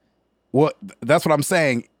 too. Well, that's what I'm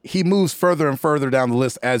saying. He moves further and further down the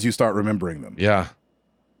list as you start remembering them. Yeah.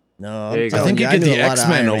 No, I think you get the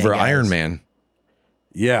X-Men over Iron Man.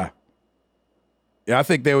 Yeah. Yeah, I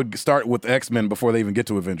think they would start with X-Men before they even get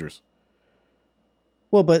to Avengers.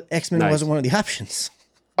 Well, but X-Men wasn't one of the options.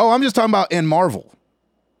 Oh, I'm just talking about in Marvel.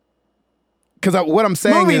 Because what I'm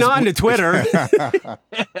saying Moving is... on to Twitter.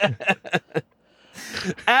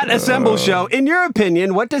 At Assemble Show, in your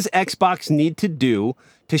opinion, what does Xbox need to do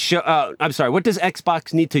to show... what does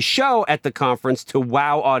Xbox need to show at the conference to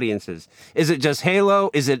wow audiences? Is it just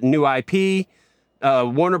Halo? Is it new IP?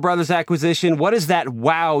 Warner Brothers acquisition? What is that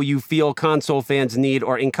wow you feel console fans need?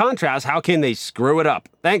 Or in contrast, how can they screw it up?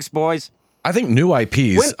 Thanks, boys. I think new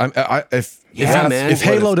IPs. If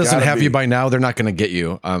Halo doesn't have you by now, they're not going to get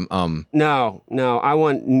you. No, I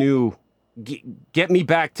want new. Get me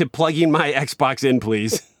back to plugging my Xbox in,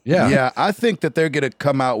 please. Yeah. I think that they're going to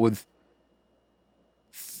come out with.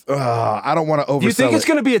 I don't want to oversell. Do you think it's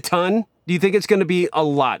going to be a ton? Do you think it's going to be a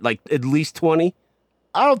lot, like at least 20?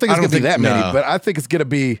 I don't think it's going to be that many, but I think it's going to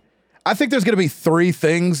be. I think there's going to be 3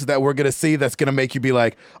 things that we're going to see that's going to make you be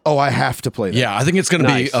like, oh, I have to play that. Yeah, I think it's going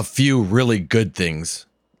to be a few really good things.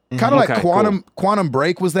 Kind of like Quantum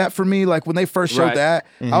Break was that for me. Like when they first showed that,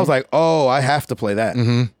 I was like, oh, I have to play that.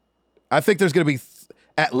 I think there's going to be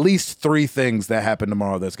at least 3 things that happen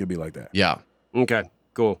tomorrow that's going to be like that. Yeah. Okay,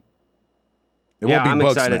 cool. It won't be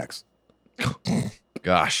bug snacks.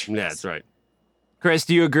 Gosh. Yeah, that's right. Chris,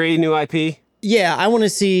 do you agree, new IP? Yeah, I want to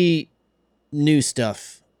see new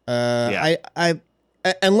stuff. I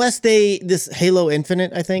unless this Halo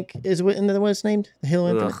Infinite, I think is what it's named, the Halo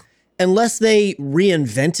Infinite. Unless they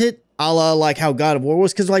reinvent it, a la like how God of War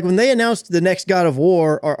was, because like when they announced the next God of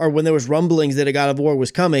War, or when there was rumblings that a God of War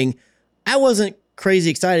was coming, I wasn't crazy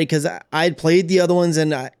excited because I'd played the other ones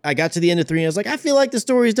and I got to the end of 3 and I was like, I feel like the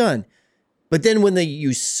story's done. But then when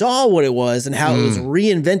you saw what it was and how it was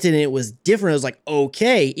reinvented and it was different, I was like,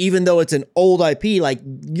 okay, even though it's an old IP, like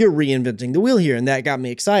you're reinventing the wheel here, and that got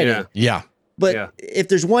me excited. Yeah. But if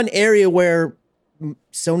there's one area where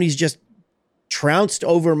Sony's just trounced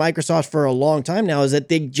over Microsoft for a long time now, is that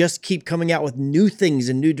they just keep coming out with new things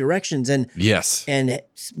and new directions. And and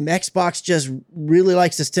Xbox just really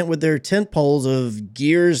likes to stint with their tent poles of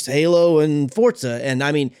Gears, Halo, and Forza. And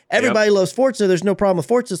I mean, everybody loves Forza. There's no problem with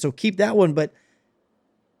Forza, so keep that one. But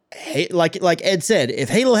hey, like Ed said, if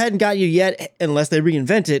Halo hadn't got you yet, unless they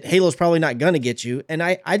reinvent it, Halo's probably not going to get you. And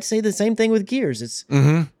I'd say the same thing with Gears. It's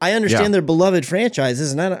I understand they're beloved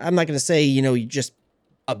franchises, and I'm not going to say, you just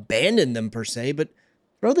abandon them per se, but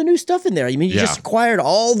throw the new stuff in there. I mean, you just acquired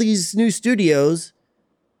all these new studios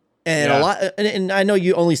and a lot, and I know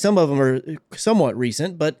some of them are somewhat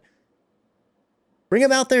recent, but bring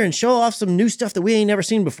them out there and show off some new stuff that we ain't never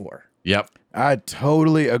seen before. Yep. I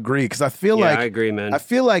totally agree, because I feel like I agree, man. I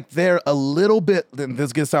feel like they're a little bit.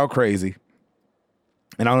 This gets sound crazy,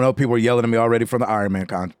 and I don't know. People are yelling at me already from the Iron Man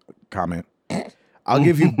comment. I'll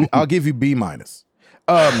give you B-.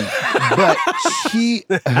 But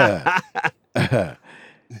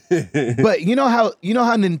but you know how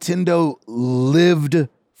Nintendo lived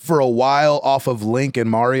for a while off of Link and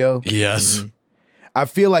Mario? Yes. I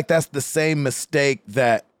feel like that's the same mistake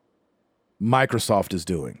that Microsoft is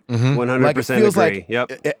doing. 100% like it feels agree.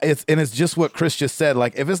 Like it's just what Chris just said.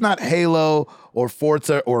 Like if it's not Halo or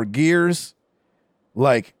Forza or Gears,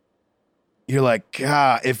 like you're like,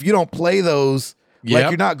 God, if you don't play those, like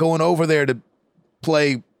you're not going over there to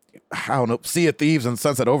play, I don't know, Sea of Thieves and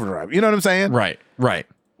Sunset Overdrive. You know what I'm saying? Right.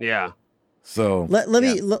 Yeah. So let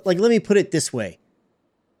me put it this way.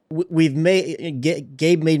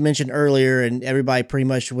 Gabe made mention earlier, and everybody pretty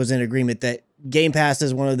much was in agreement that Game Pass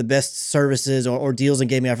is one of the best services or deals in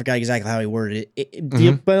gaming. I forgot exactly how he worded it.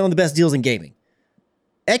 But one of the best deals in gaming.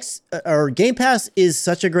 Game Pass is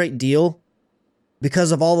such a great deal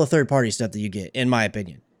because of all the third-party stuff that you get, in my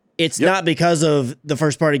opinion. It's not because of the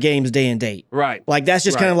first-party games day and date. Right. Like, that's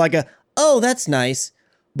just kind of like that's nice.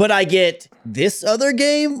 But I get this other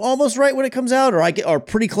game almost right when it comes out, or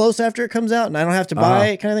pretty close after it comes out, and I don't have to buy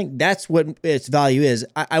it, kind of thing. That's what its value is.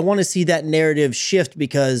 I want to see that narrative shift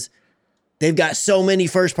because they've got so many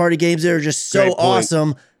first-party games that are just so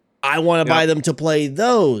awesome. I want to buy them to play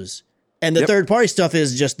those. And the third-party stuff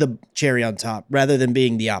is just the cherry on top, rather than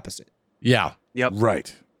being the opposite. Yeah. Yep.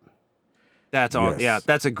 Right. That's all. Yes. Yeah,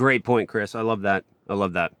 that's a great point, Chris. I love that.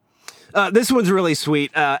 This one's really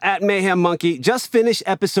sweet. At Mayhem Monkey, just finished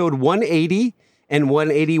episode 180 and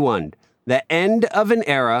 181. The end of an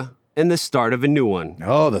era and the start of a new one.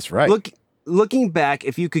 Oh, that's right. Looking back,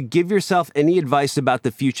 if you could give yourself any advice about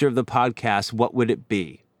the future of the podcast, what would it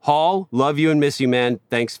be? Hall, love you and miss you, man.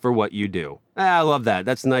 Thanks for what you do. I love that.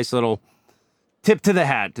 That's a nice little tip to the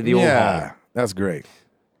hat to the old Hall. Yeah, that's great.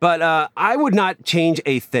 But I would not change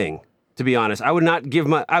a thing, to be honest. I would not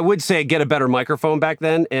I would say get a better microphone back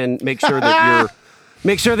then and make sure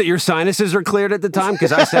that your sinuses are cleared at the time,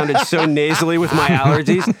 because I sounded so nasally with my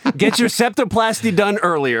allergies. Get your septoplasty done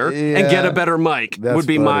earlier and get a better mic would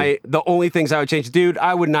be the only things I would change. Dude,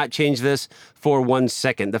 I would not change this for 1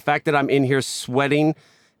 second. The fact that I'm in here sweating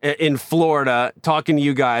in Florida talking to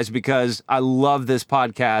you guys because I love this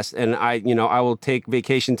podcast, and I will take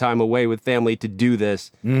vacation time away with family to do this.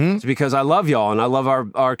 Mm-hmm. It's because I love y'all and I love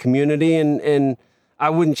our community, and I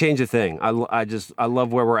wouldn't change a thing. I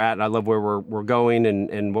love where we're at, and I love where we're going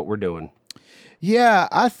and what we're doing. Yeah,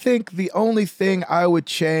 I think the only thing I would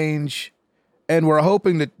change, and we're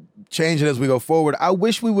hoping to change it as we go forward, I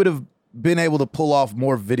wish we would have been able to pull off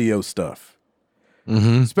more video stuff.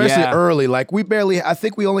 Mm-hmm. Especially early. Like I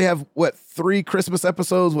think we only have 3 Christmas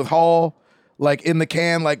episodes with Hall like in the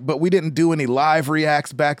can, but we didn't do any live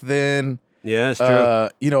reacts back then. Yeah, that's true.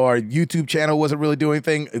 Our YouTube channel wasn't really doing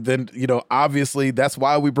anything. Then, obviously that's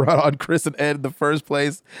why we brought on Chris and Ed in the first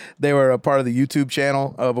place. They were a part of the YouTube channel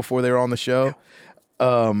before they were on the show.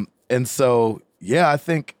 And so, I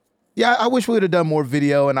think, I wish we would have done more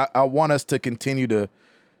video, and I want us to continue to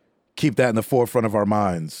keep that in the forefront of our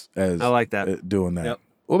minds as I like that. Doing that. Yep.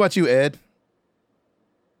 What about you, Ed?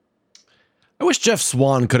 I wish Jeff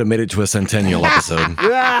Swan could have made it to a Centennial episode.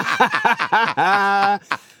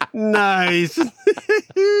 Nice.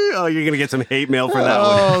 Oh, you're going to get some hate mail for that one.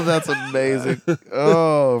 Oh, that's amazing.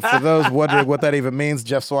 Oh, for those wondering what that even means,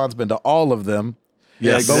 Jeff Swan's been to all of them.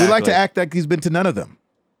 Yes, but we like to act like he's been to none of them.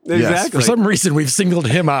 Exactly. Yes, for some reason, we've singled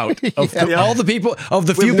him out of all the people, of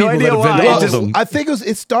the few people that have been to all of them. I think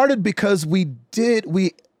it started because I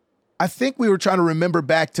think we were trying to remember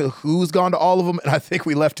back to who's gone to all of them, and I think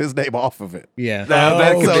we left his name off of it. Yeah.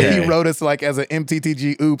 So he wrote us as an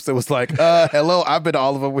MTTG oops. It was like, hello, I've been to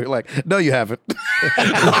all of them. We were like, no, you haven't.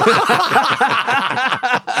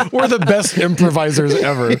 We're the best improvisers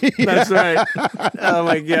ever. That's right. Oh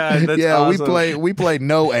my God. That's awesome. we play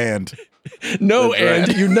no and. No, and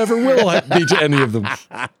right. You never will be to any of them.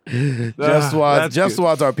 Jeff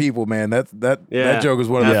Swan's our people, man. That joke is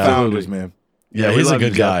one of the founders, man. Yeah, he's a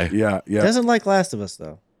good guy. Yeah. Doesn't like Last of Us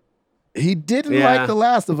though. He didn't like The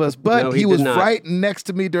Last of Us, but he was right next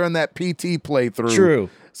to me during that PT playthrough.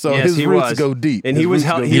 True. So his roots go deep, and he was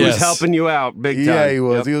helping you out big time. Yeah, he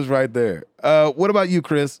was. Yep. He was right there. What about you,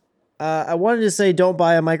 Chris? I wanted to say, don't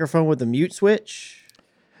buy a microphone with a mute switch.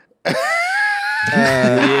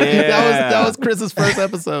 That was Chris's first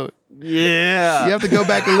episode. Yeah. You have to go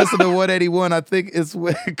back and listen to 181. I think it's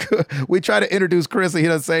we try to introduce Chris and he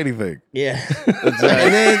doesn't say anything. Yeah. That's right.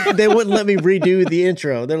 And then they wouldn't let me redo the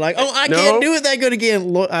intro. They're like, oh, I can't do it that good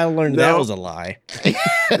again. I learned that was a lie.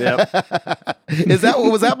 Yep.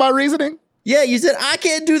 Was that my reasoning? Yeah, you said, I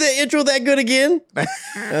can't do the intro that good again. I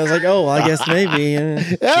was like, oh, I guess maybe.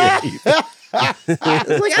 It's like, I've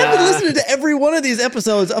been listening to every one of these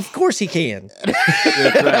episodes. Of course he can.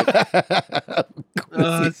 That's right.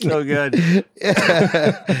 Oh, it's so good.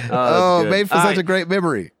 Made for such a great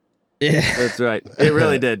memory. Yeah. That's right. It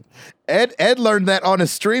really did. Ed learned that on his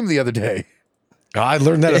stream the other day. I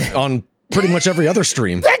learned that on pretty much every other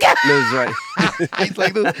stream. That's right. He's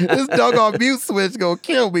like, this doggone mute switch gonna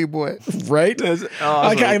kill me, boy. Right? Awesome.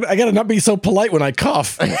 I gotta not be so polite when I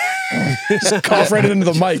cough. Just cough right into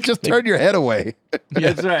the mic. Just turn your head away.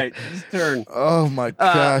 That's right. Just turn. Oh my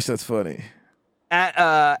gosh, that's funny.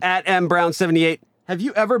 At M Brown 78, have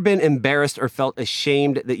you ever been embarrassed or felt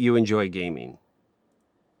ashamed that you enjoy gaming?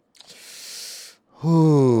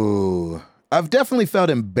 Ooh, I've definitely felt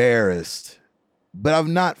embarrassed, but I've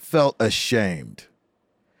not felt ashamed.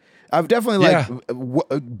 I've definitely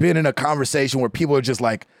been in a conversation where people are just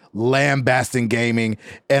like lambasting gaming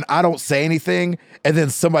and I don't say anything. And then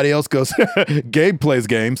somebody else goes, Gabe plays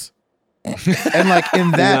games. And like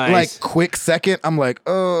in that like quick second, I'm like,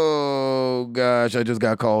 oh gosh, I just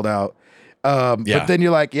got called out. But then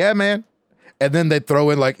you're like, yeah, man. And then they throw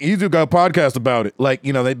in like, you got a podcast about it. Like,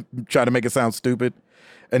 they try to make it sound stupid.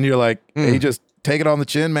 And you're like, hey, just take it on the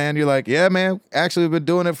chin, man. You're like, yeah, man, actually we've been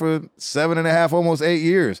doing it for 7.5, almost 8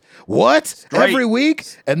 years. What? Straight. Every week?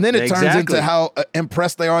 And then it turns into how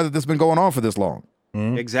impressed they are that this has been going on for this long.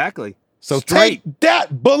 Mm-hmm. Exactly. So take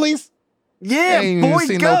that, bullies. Yeah, I ain't boy, even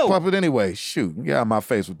seen no puppet anyway. Shoot, get out of my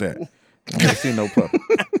face with that. I ain't seen no puppet.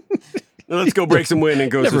 Let's go break some wind and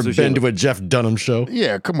go. Never been to a Jeff Dunham show.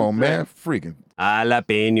 Yeah, come on, man. Freaking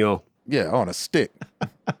jalapeno. Yeah, on a stick.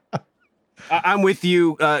 I'm with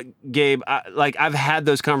you, Gabe. I've had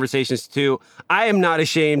those conversations too. I am not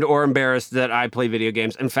ashamed or embarrassed that I play video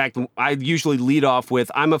games. In fact, I usually lead off with,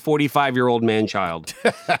 I'm a 45-year-old man-child.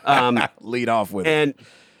 Lead off with and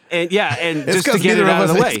it's just to get it out of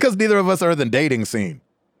the way. It's because neither of us are in the dating scene.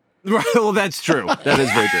 Right, well, that's true. That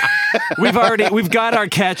is very true. We've got our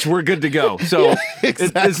catch. We're good to go. So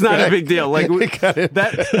it's not a big deal. Like we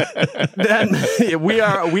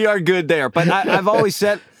are good there. But I've always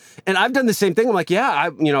said, and I've done the same thing. I'm like,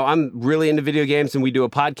 I'm really into video games, and we do a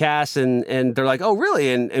podcast, and they're like, oh,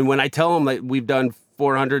 really? And when I tell them like we've done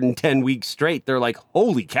 410 weeks straight, they're like,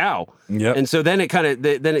 holy cow. Yep. And so then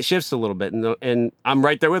it shifts a little bit, and I'm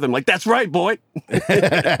right there with them. Like, that's right, boy.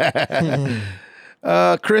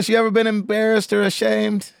 Chris, you ever been embarrassed or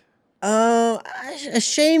ashamed?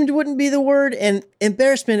 Ashamed wouldn't be the word, and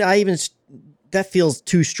embarrassment, that feels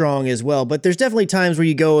too strong as well. But there's definitely times where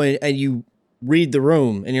you go and you read the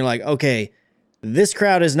room, and you're like, okay, this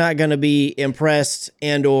crowd is not going to be impressed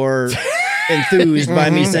and or enthused by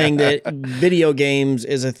me saying that video games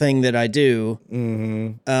is a thing that I do.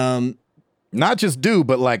 Mm-hmm. Not just do,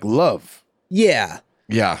 but like love. Yeah.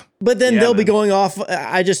 Yeah. But then they'll be going off.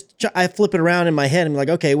 I flip it around in my head. I'm like,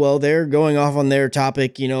 okay, well, they're going off on their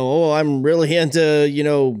topic. I'm really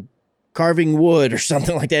into, carving wood or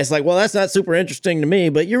something like that. It's like, well, that's not super interesting to me,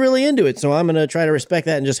 but you're really into it. So I'm going to try to respect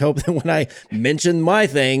that and just hope that when I mention my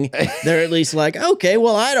thing, they're at least like, okay,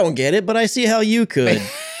 well, I don't get it, but I see how you could.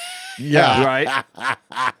 Yeah. Right.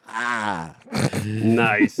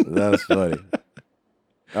 Nice. That's funny.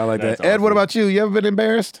 I like that. Awesome. Ed, what about you? You ever been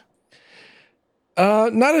embarrassed?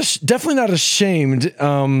 Definitely not ashamed.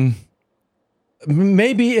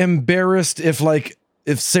 Maybe embarrassed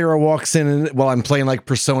if Sarah walks in while I'm playing like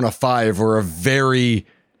Persona 5 or a very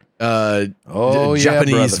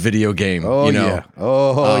Japanese video game.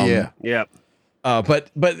 Yeah. Yep.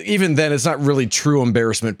 But even then, it's not really true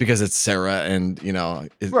embarrassment because it's Sarah, and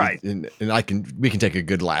right. And we can take a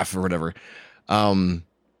good laugh or whatever.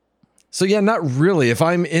 So yeah, not really. If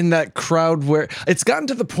I'm in that crowd where it's gotten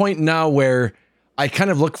to the point now where I kind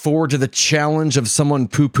of look forward to the challenge of someone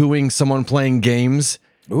poo-pooing someone playing games.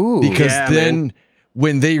 Ooh, because then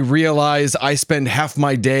when they realize I spend half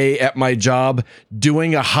my day at my job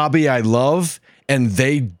doing a hobby I love and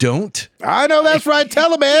they don't. I know that's right. Tell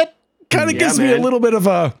them, Ed. Kind of gives me a little bit of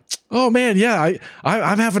a, oh man, yeah,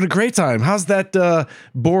 I'm having a great time. How's that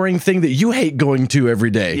boring thing that you hate going to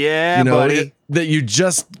every day? Yeah, buddy. That you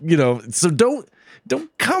just, so don't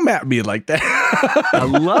come at me like that. I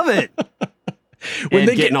love it. When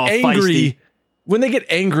they get angry, when they get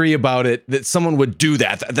angry about it, that someone would do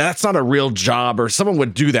that. That's not a real job, or someone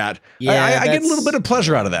would do that. Yeah, I get a little bit of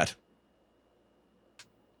pleasure out of that.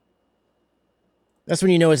 That's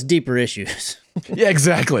when you know it's deeper issues. Yeah,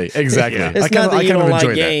 exactly. Yeah. It's not that you don't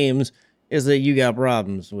like games, is that you got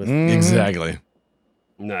problems with. Exactly.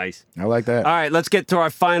 Nice. I like that. All right, let's get to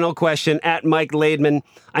our final question at Mike Laidman.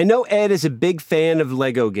 I know Ed is a big fan of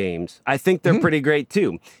Lego games. I think they're pretty great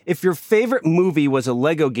too. If your favorite movie was a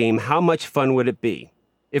Lego game, how much fun would it be?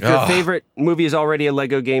 If your favorite movie is already a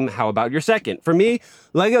Lego game, how about your second? For me,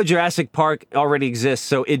 Lego Jurassic Park already exists,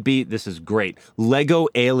 so it'd be, this is great, Lego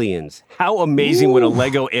Aliens. How amazing would a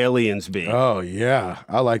Lego Aliens be? Oh, yeah.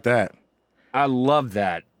 I like that. I love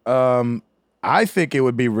that. I think it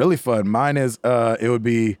would be really fun. Mine is, it would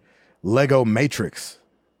be Lego Matrix.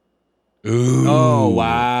 Ooh. Oh,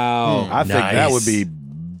 wow. I think that would be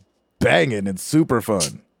banging and super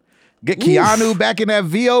fun. Get Keanu back in that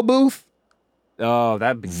VO booth. Oh,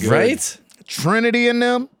 that'd be good. Right? Trinity in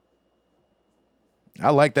them. I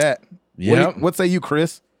like that. Yeah. What say you,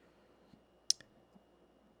 Chris?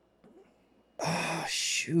 Oh,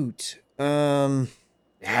 shoot. Yeah,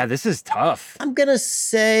 this is tough. I'm gonna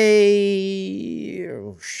say,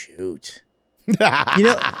 oh shoot.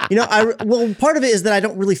 Well, part of it is that I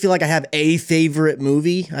don't really feel like I have a favorite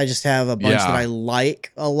movie. I just have a bunch that I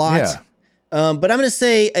like a lot. Yeah. But I'm gonna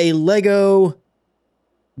say a Lego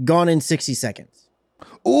Gone in 60 Seconds.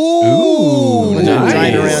 Ooh, nice.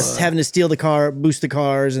 Driving around, having to steal the car, boost the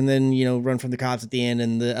cars, and then run from the cops at the end,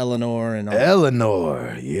 and the Eleanor and all.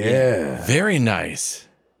 Eleanor, yeah. Very nice.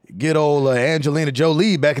 Get old Angelina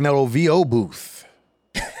Jolie back in that old VO booth.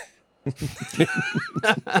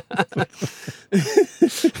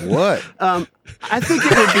 What? I think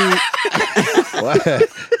it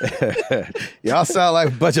would be. Y'all sound like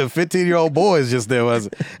a bunch of 15-year-old boys just there, was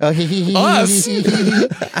it? Us. Us.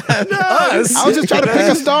 I was just trying to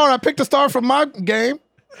pick a star. I picked a star from my game.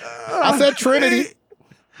 I said Trinity.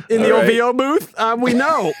 In the OVO booth? We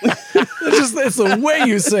know. It's the way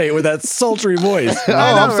you say it with that sultry voice.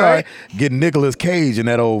 I'm sorry. Get Nicolas Cage in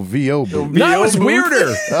that old VO booth. No, it's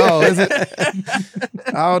weirder. Oh, is it?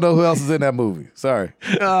 I don't know who else is in that movie. Sorry.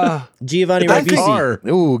 Giovanni Ribisi.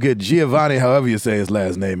 Ooh, get Giovanni, however you say his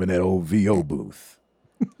last name, in that old VO booth.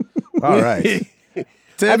 All right.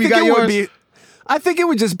 Tim, you got yours? I think it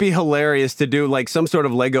would just be hilarious to do like some sort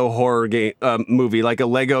of Lego horror game movie, like a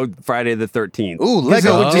Lego Friday the 13th. Ooh,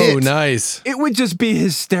 Lego It. Nice. It would just be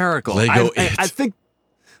hysterical. I think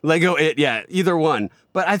Lego It, yeah, either one.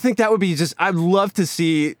 But I think that would be I'd love to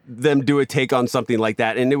see them do a take on something like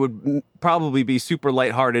that. And it would probably be super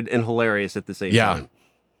lighthearted and hilarious at the same time.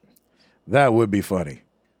 That would be funny.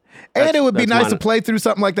 And it would be nice to play through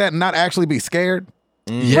something like that and not actually be scared.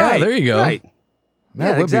 Yeah, there you go. Right.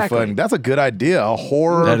 That would be fun. That's a good idea. A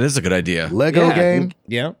horror. That is a good idea. Lego game.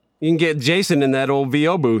 Yeah. You can get Jason in that old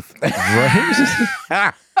VO booth.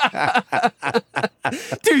 Right?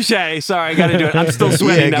 Touche. Sorry, I got to do it. I'm still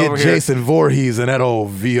sweating over here. Get Jason Voorhees in that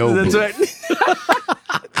old VO booth. That's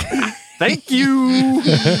right. Thank you.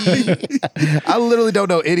 I literally don't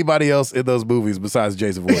know anybody else in those movies besides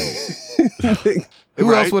Jason Voorhees.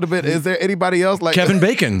 Who else would have been? Is there anybody else? Like Kevin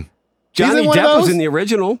Bacon. Johnny Depp was in the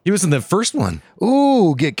original. He was in the first one.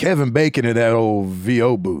 Ooh, get Kevin Bacon in that old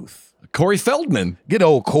VO booth. Corey Feldman. Get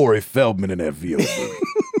old Corey Feldman in that VO booth.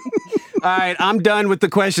 All right, I'm done with the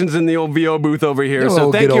questions in the old VO booth over here.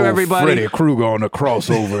 So thank you, everybody. Freddy Krueger on the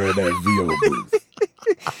crossover in that VO booth.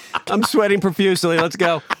 I'm sweating profusely. Let's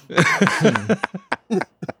go.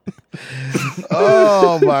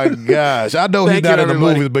 Oh my gosh! I know he's not in the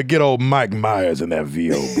movies, but get old Mike Myers in that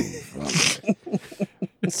VO booth.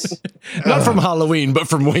 Not from Halloween, but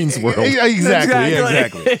from Wayne's World. Exactly.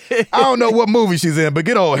 I don't know what movie she's in, but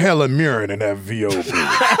get old Helen Mirren in that VO booth.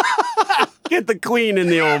 Get the queen in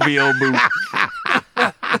the old VO booth.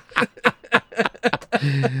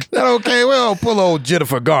 That okay? Well, pull old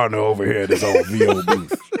Jennifer Garner over here in this old VO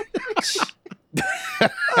booth.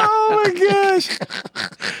 Oh my gosh.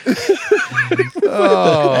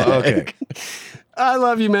 Oh, okay. I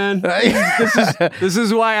love you, man. This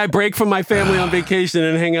is why I break from my family on vacation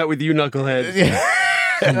and hang out with you knuckleheads.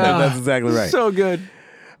 That's exactly right. So good.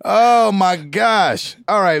 Oh my gosh.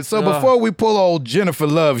 All right, so before we pull old Jennifer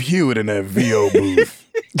Love Hewitt in that VO booth,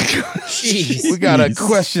 we got a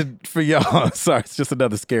question for y'all. Sorry, it's just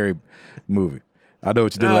another scary movie. I know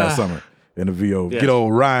what you did last summer in the VO. Yeah. Get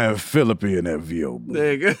old Ryan Phillippe in that VO booth.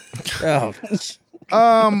 There you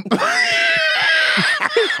go.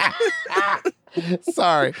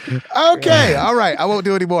 Sorry. Okay. All right. I won't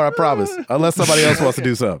do any more, I promise. Unless somebody else wants to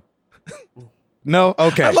do something. No?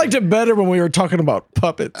 Okay. I liked it better when we were talking about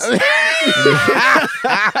puppets. Get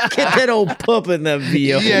that old puppet in that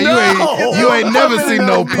VO. Yeah, you ain't never seen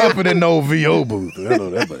no puppet in no VO booth. I know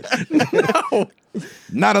that much. No.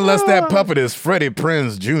 Not unless that puppet is Freddie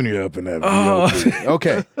Prinze Jr. up in that VO booth.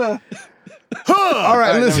 Okay. All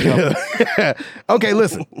right, listen. Okay,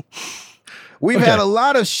 listen. We've had a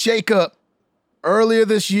lot of shakeup earlier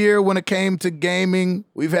this year when it came to gaming.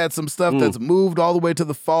 We've had some stuff that's moved all the way to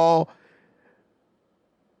the fall.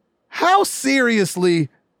 How seriously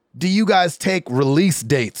do you guys take release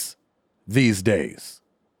dates these days?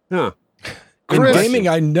 Huh. In gaming,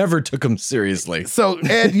 I never took them seriously. So,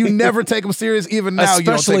 Ed, you never take them serious? Even now, you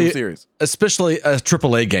don't take them serious? Especially a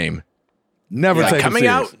AAA game. Never take them serious. Coming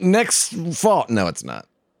out next fall. No, it's not.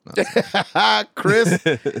 No. Chris,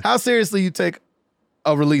 how seriously you take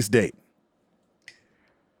a release date?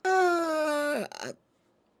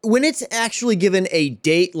 When it's actually given a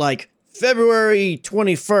date like February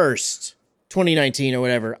 21st, 2019 or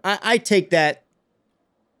whatever, I take that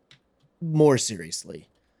more seriously.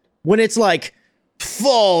 When it's like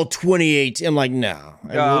fall 2018, I'm like, no,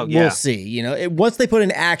 we'll see. You know, once they put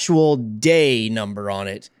an actual day number on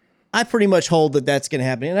it, I pretty much hold that that's going to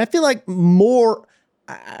happen. And I feel like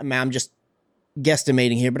I'm just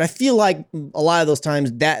guesstimating here, but I feel like a lot of those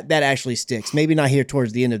times that actually sticks. Maybe not here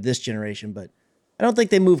towards the end of this generation, but I don't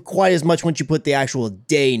think they move quite as much once you put the actual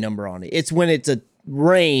day number on it. It's when it's a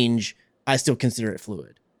range, I still consider it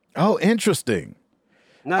fluid. Oh, interesting.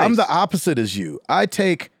 Nice. I'm the opposite as you. I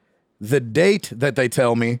take the date that they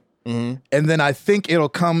tell me, and then I think it'll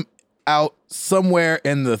come out somewhere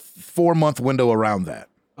in the 4-month window around that.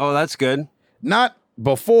 Oh, that's good. Not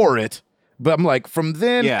before it, but I'm like from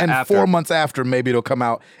then and after. 4 months after, maybe it'll come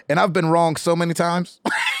out. And I've been wrong so many times.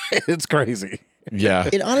 It's crazy. Yeah.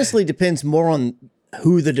 It honestly depends more on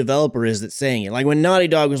who the developer is that's saying it. Like when Naughty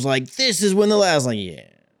Dog was like, this is when the last, like,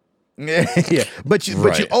 yeah. But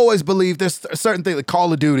you always believe there's a certain thing that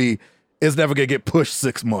Call of Duty is never going to get pushed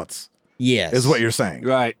 6 months. Yes. Is what you're saying.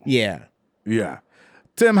 Right. Yeah. Yeah.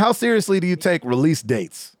 Tim, how seriously do you take release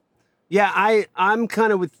dates? Yeah, I'm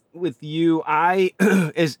kind of with you.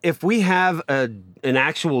 Is if we have an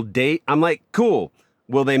actual date, I'm like, cool.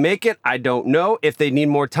 Will they make it? I don't know. If they need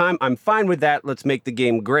more time, I'm fine with that. Let's make the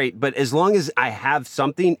game great. But as long as I have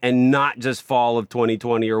something and not just fall of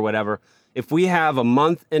 2020 or whatever, if we have a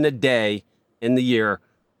month and a day in the year,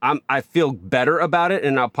 I feel better about it,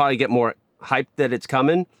 and I'll probably get more hyped that it's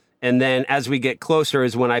coming. And then as we get closer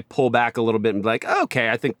is when I pull back a little bit and be like, okay,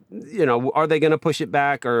 I think, are they going to push it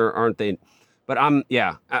back or aren't they? But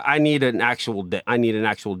I need an actual date. I need an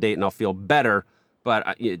actual date, and I'll feel better.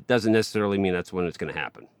 But it doesn't necessarily mean that's when it's going to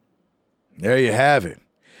happen. There you have it.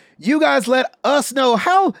 You guys let us know,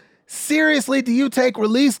 how seriously do you take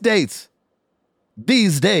release dates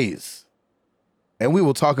these days? And we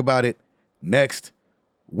will talk about it next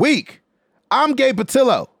week. I'm Gabe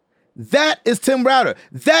Patillo. That is Tim Router.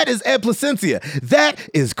 That is Ed Placencia. That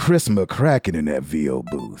is Chris McCracken in that VO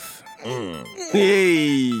booth.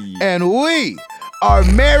 Hey. And we are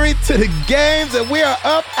married to the games, and we are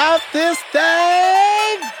up out this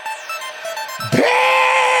thing.